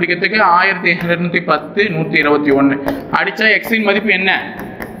கண்டுபிடிக்கிறதுக்கு 1210 121 அடிச்சா x இன் மதிப்பு என்ன?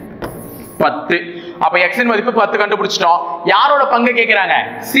 10. அப்ப x இன் மதிப்பு 10 கண்டுபிடிச்சிட்டோம். யாரோட பங்கு கேக்குறாங்க?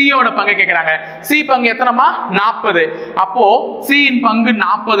 C யோட பங்கு கேக்குறாங்க. C பங்கு எத்தனைமா? 40. அப்போ C இன் பங்கு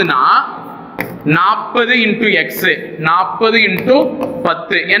 40னா 40 into x, 40 into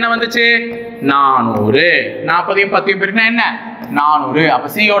 10 என்ன வந்துச்சு? 400. 40யும் 10யும் பெருக்கினா என்ன? 400. அப்ப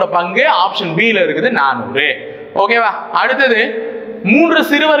C யோட பங்கு ஆப்ஷன் B ல இருக்குது 400. ஓகேவா? அடுத்தது 3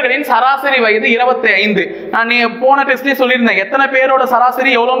 சிறுவர்களின் சராசரி வயது 25. நான் போன டெஸ்ட்லயே சொல்லியிருந்தேன். எத்தனை பேரோட சராசரி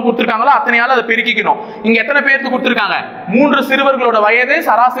எவ்வளவுன்னு கொடுத்திருக்காங்களோ அத்தனையால அதை பெருக்கிக்கணும். இங்க எத்தனை பேருக்கு கொடுத்திருக்காங்க? 3 சிறுவர்களோட வயது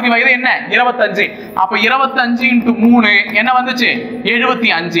சராசரி வயது என்ன? 25. அப்ப 25 into 3 என்ன வந்துச்சு?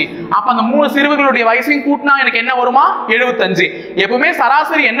 75. அப்ப அந்த 3 சிறுவர்களுடைய வயசையும் கூட்டினா எனக்கு என்ன வருமா? 75. எப்பவுமே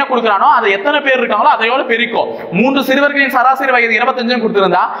சராசரி என்ன கொடுக்குறானோ அதை எத்தனை பேர் இருக்காங்களோ அதையோட பெருக்கும். 3 சிறுவர்களின் சராசரி வயது 25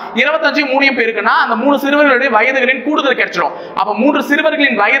 கொடுத்திருந்தா 25 3 பேருக்குன்னா அந்த 3 சிறுவர்களுடைய வயதுகளின் கூடுதல் கிடைச்சிடும். அப்ப 3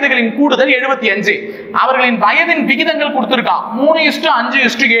 சிறுவர்களின் வயதுகளின் கூடுதல் 75. அவர்களின் வயதின் விகிதங்கள் கொடுத்திருக்கான்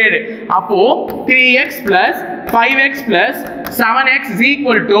 3:5:7. அப்போ 3x + 5x + 7x =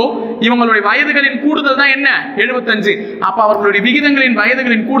 இவங்களுடைய வயதுகளின் கூடுதல் தான் என்ன? 75. அப்ப அவர்களுடைய விகிதங்களின்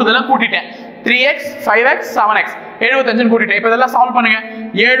வயதுகளின் கூடுதலை கூட்டிட்டேன். 3x 5x 7x 75 கூட்டிட்டேன். இப்ப இதெல்லாம் சால்வ் பண்ணுங்க.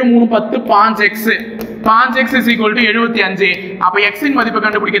 7 3 10 5x 5x = 75. அப்ப x இன் மதிப்பு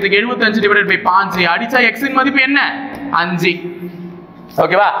கண்டுபிடிக்கிறதுக்கு 75 / 5 அடிச்சா x இன் மதிப்பு என்ன? 5.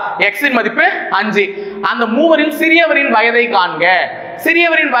 ஓகேவா? x இன் மதிப்பு 5. அந்த மூவரில் சிறியவரின் வயதை காண்க.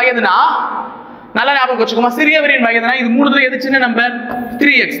 சிறியவரின் வயதுனா நல்லா ஞாபகம் வச்சுக்கோமா. சிறியவரின் வயதுனா இது மூணுல எது சின்ன நம்பர்?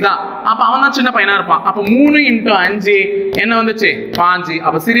 3x தான். அப்ப அவன் தான் சின்ன பையனா இருப்பான். அப்ப 3 × 5 என்ன வந்துச்சு? 5.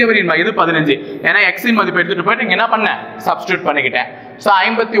 அப்ப சிறியவரின் வயது 15. ஏன்னா x இன் மதிப்பு எடுத்துட்டு போயிட்டு இங்க என்ன பண்ண? சப்ஸ்டிட்யூட் பண்ணிக்கிட்டேன். சோ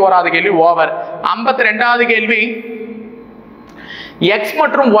 51வது கேள்வி ஓவர். 52வது கேள்வி x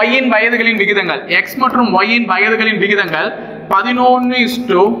மற்றும் y இன் வயதுகளின் விகிதங்கள். x மற்றும் y இன் வயதுகளின் விகிதங்கள்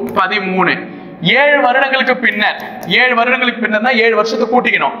 11:13. 7 வருடங்களுக்கு பின்னர் 7 வருடங்களுக்கு பின்னர்னா 7 வருஷத்தை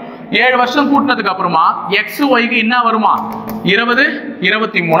கூட்டிக்கணும். 7 வருஷம் கூட்டினதுக்கு அப்புறமா XYக்கு என்ன வருமா 20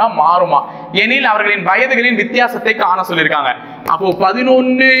 23 மாறுமா எனில் அவர்களின் வயதுகளின் வித்தியாசத்தை காண சொல்லியிருக்காங்க. அப்போ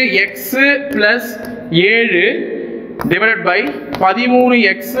 11x plus 7 divided by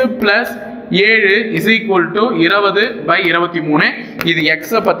 13x plus 7 is equal to 20/23. இது x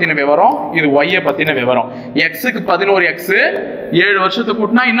பத்தின விவரம், இது y பத்தின விவரம். x க்கு 11x 7 வருஷத்துக்கு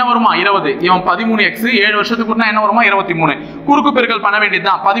கூட்டினா என்ன வருமா 20, இவன் 13x 7 வருஷத்துக்கு கூட்டினா என்ன வருமா 23. குறுக்கு பெருக்கல் பண்ண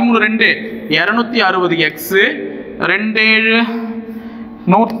வேண்டியதுதான். 13 2 260x 27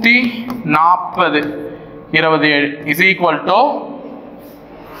 140 27 is equal to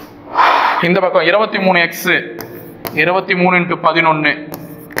இந்த பக்கம் 23x 23 into 11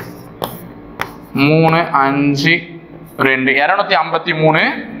 3 5 2 253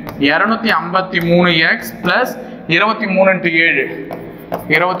 253x plus 23 into 7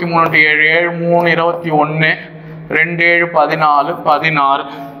 23 into 7 7 3 21 2 7 14 16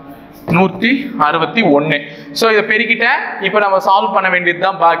 161. So இதை பெருக்கிட்ட இப்போ நம்ம சால்வ் பண்ண வேண்டியது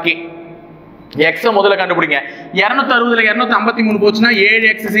தான் பாக்கி. x முதல்ல கண்டுபிடிங்க. 260ல 253 போச்சுனா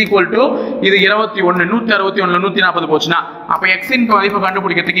 7x is equal to இது 21 161ல 140 போச்சுனா அப்ப x இன் மதிப்பு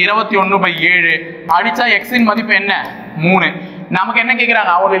கண்டுபிடிக்கிறதுக்கு 21/7 அடிச்சா x இன் மதிப்பு என்ன 3. நமக்கு என்ன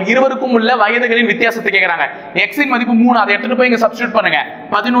கேக்குறாங்க அவர்கள் இருவருக்கும் உள்ள வயதுகளின் வித்தியாசத்தை கேக்குறாங்க. x இன் மதிப்பு 3 அதை எடுத்துட்டு போய் இங்க சப்ஸ்டிட்யூட் பண்ணுங்க.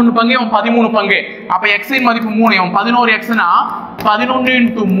 11 பங்கு இவன் 13 பங்கு. அப்ப x இன் மதிப்பு 3 இவன் 11x னா 11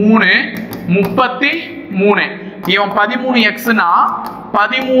 into 3 33 இவன் 13x னா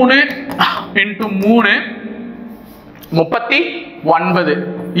 13 into 3 39.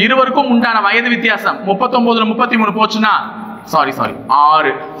 இருவருக்கும் உண்டான வயது வித்தியாசம் 39ல 33 போச்சுனா சாரி 6.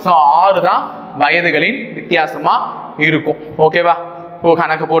 சோ 6 தான் வயதுகளின் வித்தியாசமா இருக்கும். ஓகேவா?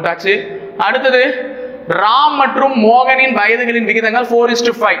 கணக்கு போட்டாச்சு. அடுத்தது ராம் மற்றும் மோகனின் வயதுகளின் விகிதங்கள்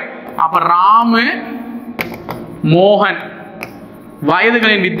 4:5. அப்ப ராம் மோகன்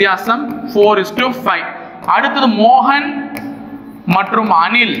வயதுகளின் வித்தியாசம் 4:5. அடுத்தது மோகன் மற்றும்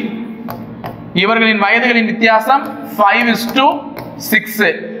அனில் இவர்களின் வயதுகளின் வித்தியாசம் 5:6.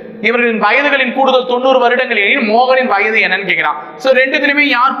 இவர்களின் வயதுகளின் கூடுதல் 90 வருடங்களில் மோகனின் வயது என்னன்னு கேக்குறான். சோ ரெண்டுத்திலுமே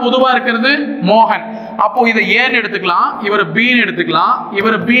யார் பொதுவா இருக்கிறது மோகன். அப்போ இதை ஏன்னு எடுத்துக்கலாம், இவரை பின்னு எடுத்துக்கலாம்,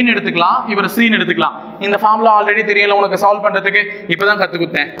 இவரை பின்னு எடுத்துக்கலாம், இவரை சின்னு எடுத்துக்கலாம். இந்த ஃபார்முலா ஆல்ரெடி தெரியல உனக்கு சால்வ் பண்றதுக்கு, இப்பதான்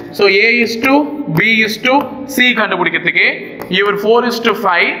கத்துக்கிட்டேன். சோ A:B:C கண்டுபிடிக்கிறதுக்கு இவர்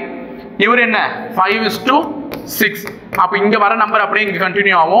 4:5, இவர் என்ன 5:6. அப்ப இங்க வர நம்பர் அப்படியே இங்க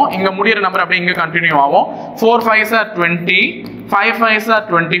கண்டினியூ ஆகும், இங்க முடியற நம்பர் அப்படியே இங்க கண்டினியூ ஆகும். 4 5s are 20, 5 5s are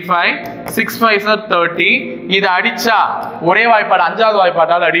 25, 6 5s are 30. இது அடிச்சா ஒரே வாய்ப்பாடு அஞ்சாவது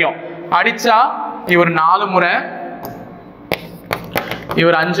வாய்ப்பாட்டால் அடியும். அடிச்சா இவர் 4 முறை,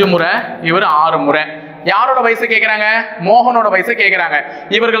 இவர் 5 முறை, இவர் 6 முறை. யாரோட வயசை கேக்குறாங்க மோகனோட வயசை கேக்குறாங்க.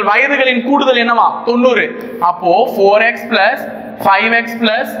 இவர்கள் வயதுகளின் கூடுதல் என்னவா 90. அப்போ 4x plus 5x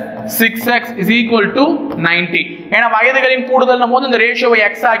plus 6x is equal to 90. ஏன்னா வயதுகளின் கூடுதல் போது இந்த ரேஷியோவை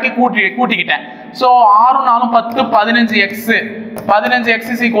x ஆக்கி கூட்டிக்கிட்டேன். So 6 4 10 15x 15x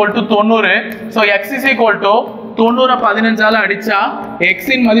is equal to 90. So x is equal to 90 15ஆல அடிச்சா x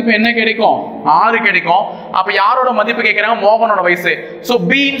இன் மதிப்பு என்ன கிடைக்கும் 6 கிடைக்கும். அப்ப யாரோட மதிப்பு கேக்குறாங்க மோகனோட வயசு. சோ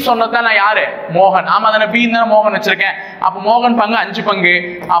b ன்னு சொன்னதா நான் யாரு மோகன். ஆமா தான b ன்னு தான் மோகன் வச்சிருக்கேன். அப்ப மோகன் பங்கு 5 பங்கு.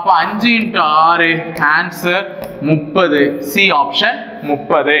 அப்ப 5 into 6 ஆன்சர் 30. C option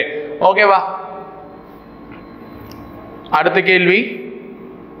 30. ஓகேவா? அடுத்த கேள்வி.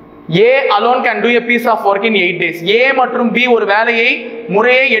 A alone can do a piece of work in 8 days. A மற்றும் B ஒரு வேலையை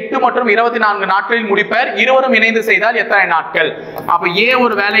முறையே 8 மற்றும் 24 நாட்களில் முடிப்பர். இருவரும் இணைந்து செய்தால் எத்தனை நாட்கள்? அப்ப A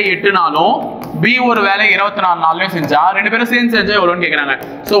ஒரு வேலையை 8 நாளும் B ஒரு வேலையை 24 நாள்லயும் செஞ்சா ரெண்டு பேரும் சேர்ந்து செஞ்சா எவ்வளவுன்னு கேக்குறாங்க.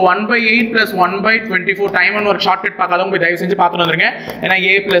 சோ 1/8 plus 1/24 டைம் அண்ட் ஒரு ஷார்ட்கட் பார்க்காதவங்க போய் தயவு செஞ்சு பார்த்துட்டு வந்துருங்க. ஏன்னா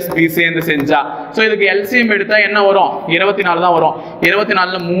A plus B சேர்ந்து செஞ்சா. சோ இதுக்கு LCM எடுத்தா என்ன வரும் 24 தான் வரும்.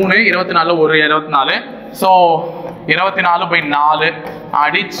 24ல 3, 24ல 1 24. சோ 24/4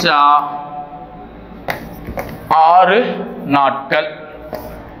 அடிச்சா 6 நாட்கள்.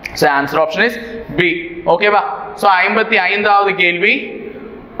 So answer option is B. ஓகேவா? சோ 55வது கேள்வி.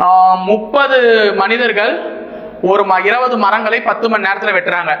 30 மனிதர்கள் ஒரு 20 மரங்களை 10 மணி நேரத்துல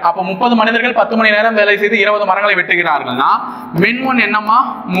வெட்டுறாங்க. அப்ப 30 மனிதர்கள் 10 மணி நேரம் வேலை செய்து 20 மரங்களை வெட்டுகிறார்கள்னா மின் 1 என்னமா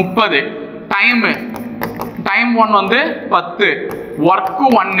 30, டைம் 1 வந்து 10, ஒர்க்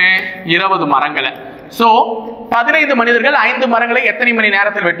 1 20 மரங்களை. சோ 15 மனிதர்கள் 5 மரங்களை எத்தனை மணி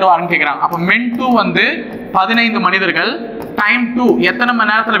நேரத்தில் வெட்டுவாங்கன்னு கேக்குறாங்க. அப்ப மென் 2 வந்து 15 மனிதர்கள் டைம் 2 எத்தனை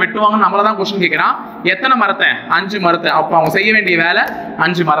மணி நேரத்துல வெட்டுவாங்கன்னு நம்மள தான் क्वेश्चन கேக்குறான். எத்தனை மரத்தை 5 மரத்தை. அப்ப அவங்க செய்ய வேண்டிய வேலை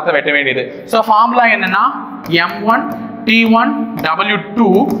 5 மரத்தை வெட்ட வேண்டியது. சோ ஃபார்முலா என்னன்னா M1 T1 W2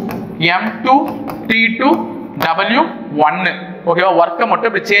 M2 T2 W1. ஓகேவா ஒர்க்கை மட்டும்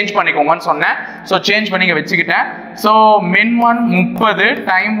இப்படி சேஞ்ச் பண்ணிக்கோங்கன்னு சொன்னேன் ஸோ சேஞ்ச் பண்ணி வச்சுக்கிட்டேன் ஸோ min 1 30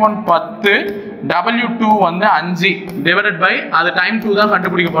 time 1 10 W2 வந்து 5 divided by அது time 2 தான்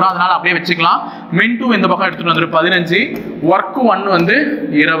கண்டுபிடிக்க போறோம் அதனால அப்படியே வச்சுக்கலாம் min 2 இந்த பக்கம் எடுத்துட்டு வந்துரு 15 work 1 வந்து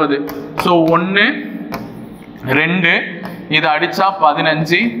 20 ஸோ 1 2 இது அடிச்சா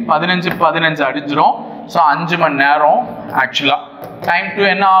 15 15 15 அடிச்சிரும் ஸோ 5 மணி நேரம் ஆக்சுவலா டைம் 2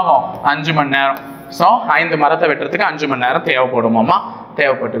 என்ன ஆகும் 5 மணி நேரம் ஸோ 5 மரத்தை வெட்டுறதுக்கு 5 மணி நேரம் தேவைப்படுமாமா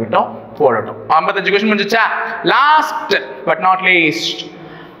தேவைப்பட்டுக்கிட்டோம் போடட்டும் 55 கொஸ்டின் முடிஞ்சிச்சா லாஸ்ட் பட் நாட் லீஸ்ட்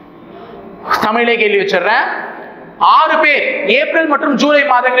தமிழே கேள்வி வச்சிடுறேன் 6 பேர் ஏப்ரல் மற்றும் ஜூலை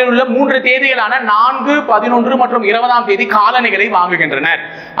மாதங்களில் உள்ள 3 தேதிகளான 4, 11 மற்றும் 20ஆம் தேதி காலணிகளை வாங்குகின்றனர்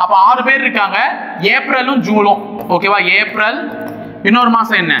அப்ப 6 பேர் இருக்காங்க ஏப்ரலும் ஜூலும் ஓகேவா ஏப்ரல் இன்னொரு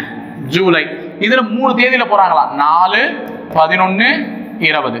மாசம் என்ன ஜூலை இதுல 3 தேதியில போறாங்களா 4, 11,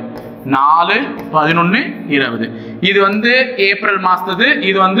 20 4, 11, 20 இது வந்து ஏப்ரல் மாசத்துது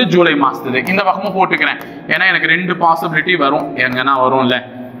இது வந்து ஜூலை மாசத்துது இந்த பக்கமும் போட்டுக்கிறேன் ஏன்னா எனக்கு 2 பாசிபிலிட்டி வரும் எங்கன்னா வரும்ல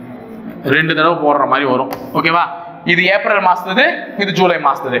 2 தடவை போடுற மாதிரி வரும் ஓகேவா இது ஏப்ரல் மாசத்துது இது ஜூலை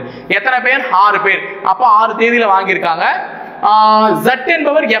மாசத்துது எத்தனை பேர் 6 பேர் அப்ப 6 தேதியில வாங்கியிருக்காங்க Z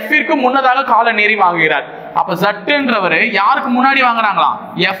என்பவர் F ற்கு முன்னதாக கால நேரி வாங்குகிறார் அப்ப Z என்றவர் யாருக்கு முன்னாடி வாங்குறாங்களா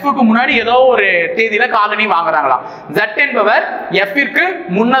F க்கு முன்னாடி ஏதோ ஒரு தேதியில காலனி வாங்குறாங்களா Z என்பவர் F ற்கு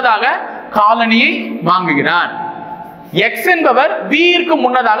முன்னதாக காலனியை வாங்குகிறார் X என்பவர் V ற்கு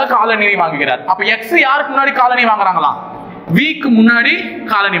முன்னதாக காலனியை வாங்குகிறார் அப்ப X யாருக்கு முன்னாடி காலனி வாங்குறாங்களா V க்கு முன்னாடி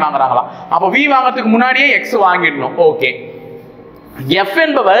காலனி வாங்குறாங்களா அப்ப V வாங்குறதுக்கு முன்னாடியே X வாங்கிடணும் ஓகே F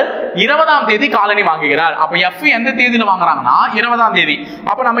என்பவர் 20ஆம் தேதி காலனி வாங்குகிறார் அப்ப F எந்த தேதியில வாங்குறாங்கன்னா 20ஆம் தேதி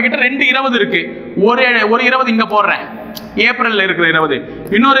அப்ப நம்ம கிட்ட 2 20 இருக்கு ஒரு 20 இங்க போடுறேன் ஏப்ரல்ல இருக்கிற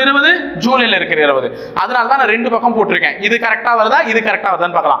 20 இன்னொரு 20 ஜூலைல இருக்கிற 20 அதனால தான் நான் 2 பக்கம் போட்டுருக்கேன் இது கரெக்ட்டா வருதா இது கரெக்ட்டா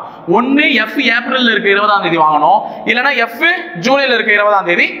வருதான்னு பார்க்கலாம் ஒன்னு F ஏப்ரல்ல இருக்கிற 20ஆம் தேதி வாங்கணும் இல்லனா F ஜூலைல இருக்கிற 20ஆம்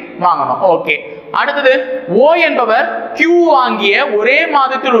தேதி வாங்கணும் ஓகே அடுத்தது O என்பவர் Q வாங்கிய ஒரே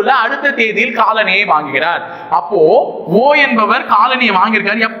மாதத்தில் உள்ள அடுத்த தேதியில் காலனியை வாங்குகிறார் அப்போ O என்பவர் காலனியை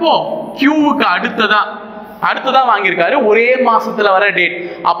வாங்கியிருக்காரு எப்போ Q க்கு அடுத்ததா வாங்கியிருக்காரு ஒரே மாசத்துல வர டேட்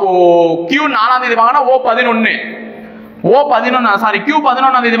அப்போ Q 4ஆம் தேதி வாங்கினா O 11 சாரி Q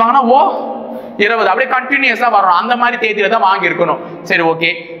 11ஆம் தேதி வாங்கினா O 20 அப்படியே கண்டினியூஸா வரும் அந்த மாதிரி தேதியில தான் வாங்கி இருக்கணும் சரி ஓகே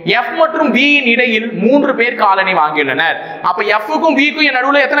F மற்றும் V இன் இடையில் 3 பேர் காலனி வாங்கியுள்ளனர் அப்ப F க்கும் V க்கும்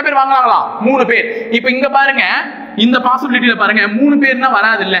நடுவுல எத்தனை பேர் வாங்குறாங்களா 3 பேர் இப்போ இங்க பாருங்க இந்த பாசிபிலிட்டில பாருங்க 3 பேர்னா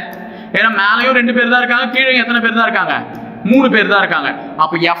வராது இல்ல ஏன்னா மேலயும் 2 பேர் தான் இருக்காங்க கீழே எத்தனை பேர் தான் இருக்காங்க 3 பேர் தான் இருக்காங்க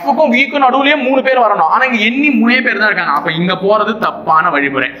அப்ப F க்கும் V க்கும் நடுவுலயே 3 பேர் வரணும் ஆனா இங்க எண்ணி 3 பேர் தான் இருக்காங்க அப்ப இங்க போறது தப்பான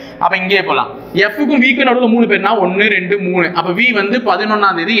வழிமுறை அப்ப இங்கே போலாம் F க்கும் V க்கும் நடுவுல 3 பேர்னா 1 2 3 அப்ப V வந்து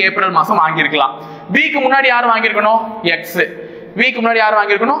 11ஆம் தேதி ஏப்ரல் மாசம் வாங்கி இருக்கலாம் V க்கு முன்னாடி யார் வாங்கி இருக்கணும் X V க்கு முன்னாடி யார்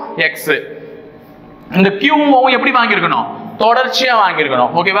வாங்கி இருக்கணும் X இந்த Q எப்படி வாங்கி இருக்கணும் தொடர்ச்சியா வாங்கி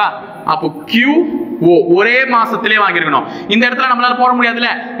இருக்கணும் ஓகேவா அப்போ Q O ஒரே மாசத்திலே வாங்கி இருக்கணும் இந்த இடத்துல நம்மளால போட முடியாதுல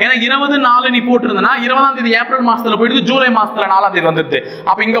ஏன்னா 24 நீ போட்டுருந்தனா 20ஆம் தேதி ஏப்ரல் மாசத்துல போயிடுது ஜூலை மாசத்துல 4ஆம் தேதி வந்துருது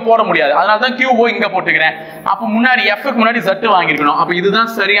அப்ப இங்க போட முடியாது அதனால தான் Q O இங்க போட்டுக்கிறேன் அப்ப முன்னாடி F க்கு முன்னாடி Z வாங்கி இருக்கணும் அப்ப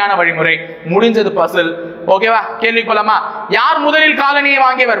இதுதான் சரியான வழிமுறை முடிஞ்சது பசில் ஓகேவா கேள்வி போலாமா யார் முதலில் காலனியை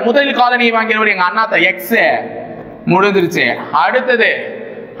வாங்கியவர் முதலில் காலனியை வாங்கியவர் எங்க அண்ணாத்த X முடிஞ்சிருச்சு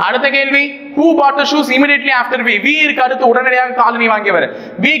அடுத்த கேள்வி who bought the shoes immediately after V V க்கு அடுத்து உடனடியாக காலனி வாங்கியவர்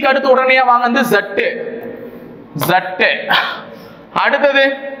V க்கு அடுத்து உடனடியாக வாங்குனது Z அடுத்தது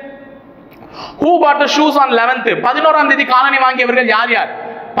who bought the shoes on 11th 11ஆம் தேதி காலனி வாங்கியவர்கள் யார்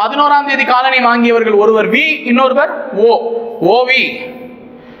 11ஆம் தேதி காலனி வாங்கியவர்கள் ஒருவர் V இன்னொருவர்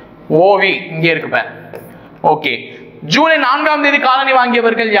OV இங்க இருக்கு பார் ஓகே ஜூலை 4ஆம் தேதி காலனி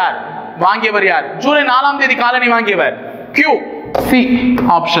வாங்கியவர்கள் யார் ஜூலை 4ஆம் தேதி காலனி வாங்கியவர் Q C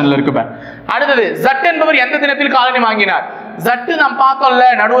ஆப்ஷன்ல இருக்கு பார் அடுத்தது Z என்பவர் எந்த தினத்தில் காலனி வாங்கினார் Z நாம் பார்த்தோம்ல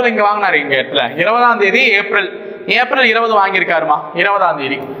நடுவுல இங்க வாங்குனாரு இங்க இடத்துல 20ஆம் தேதி ஏப்ரல் 20 வாங்கி இருக்காருமா 20ஆம்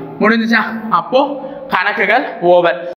தேதி முடிஞ்சுச்சா அப்போ கணக்குகள் ஓவர்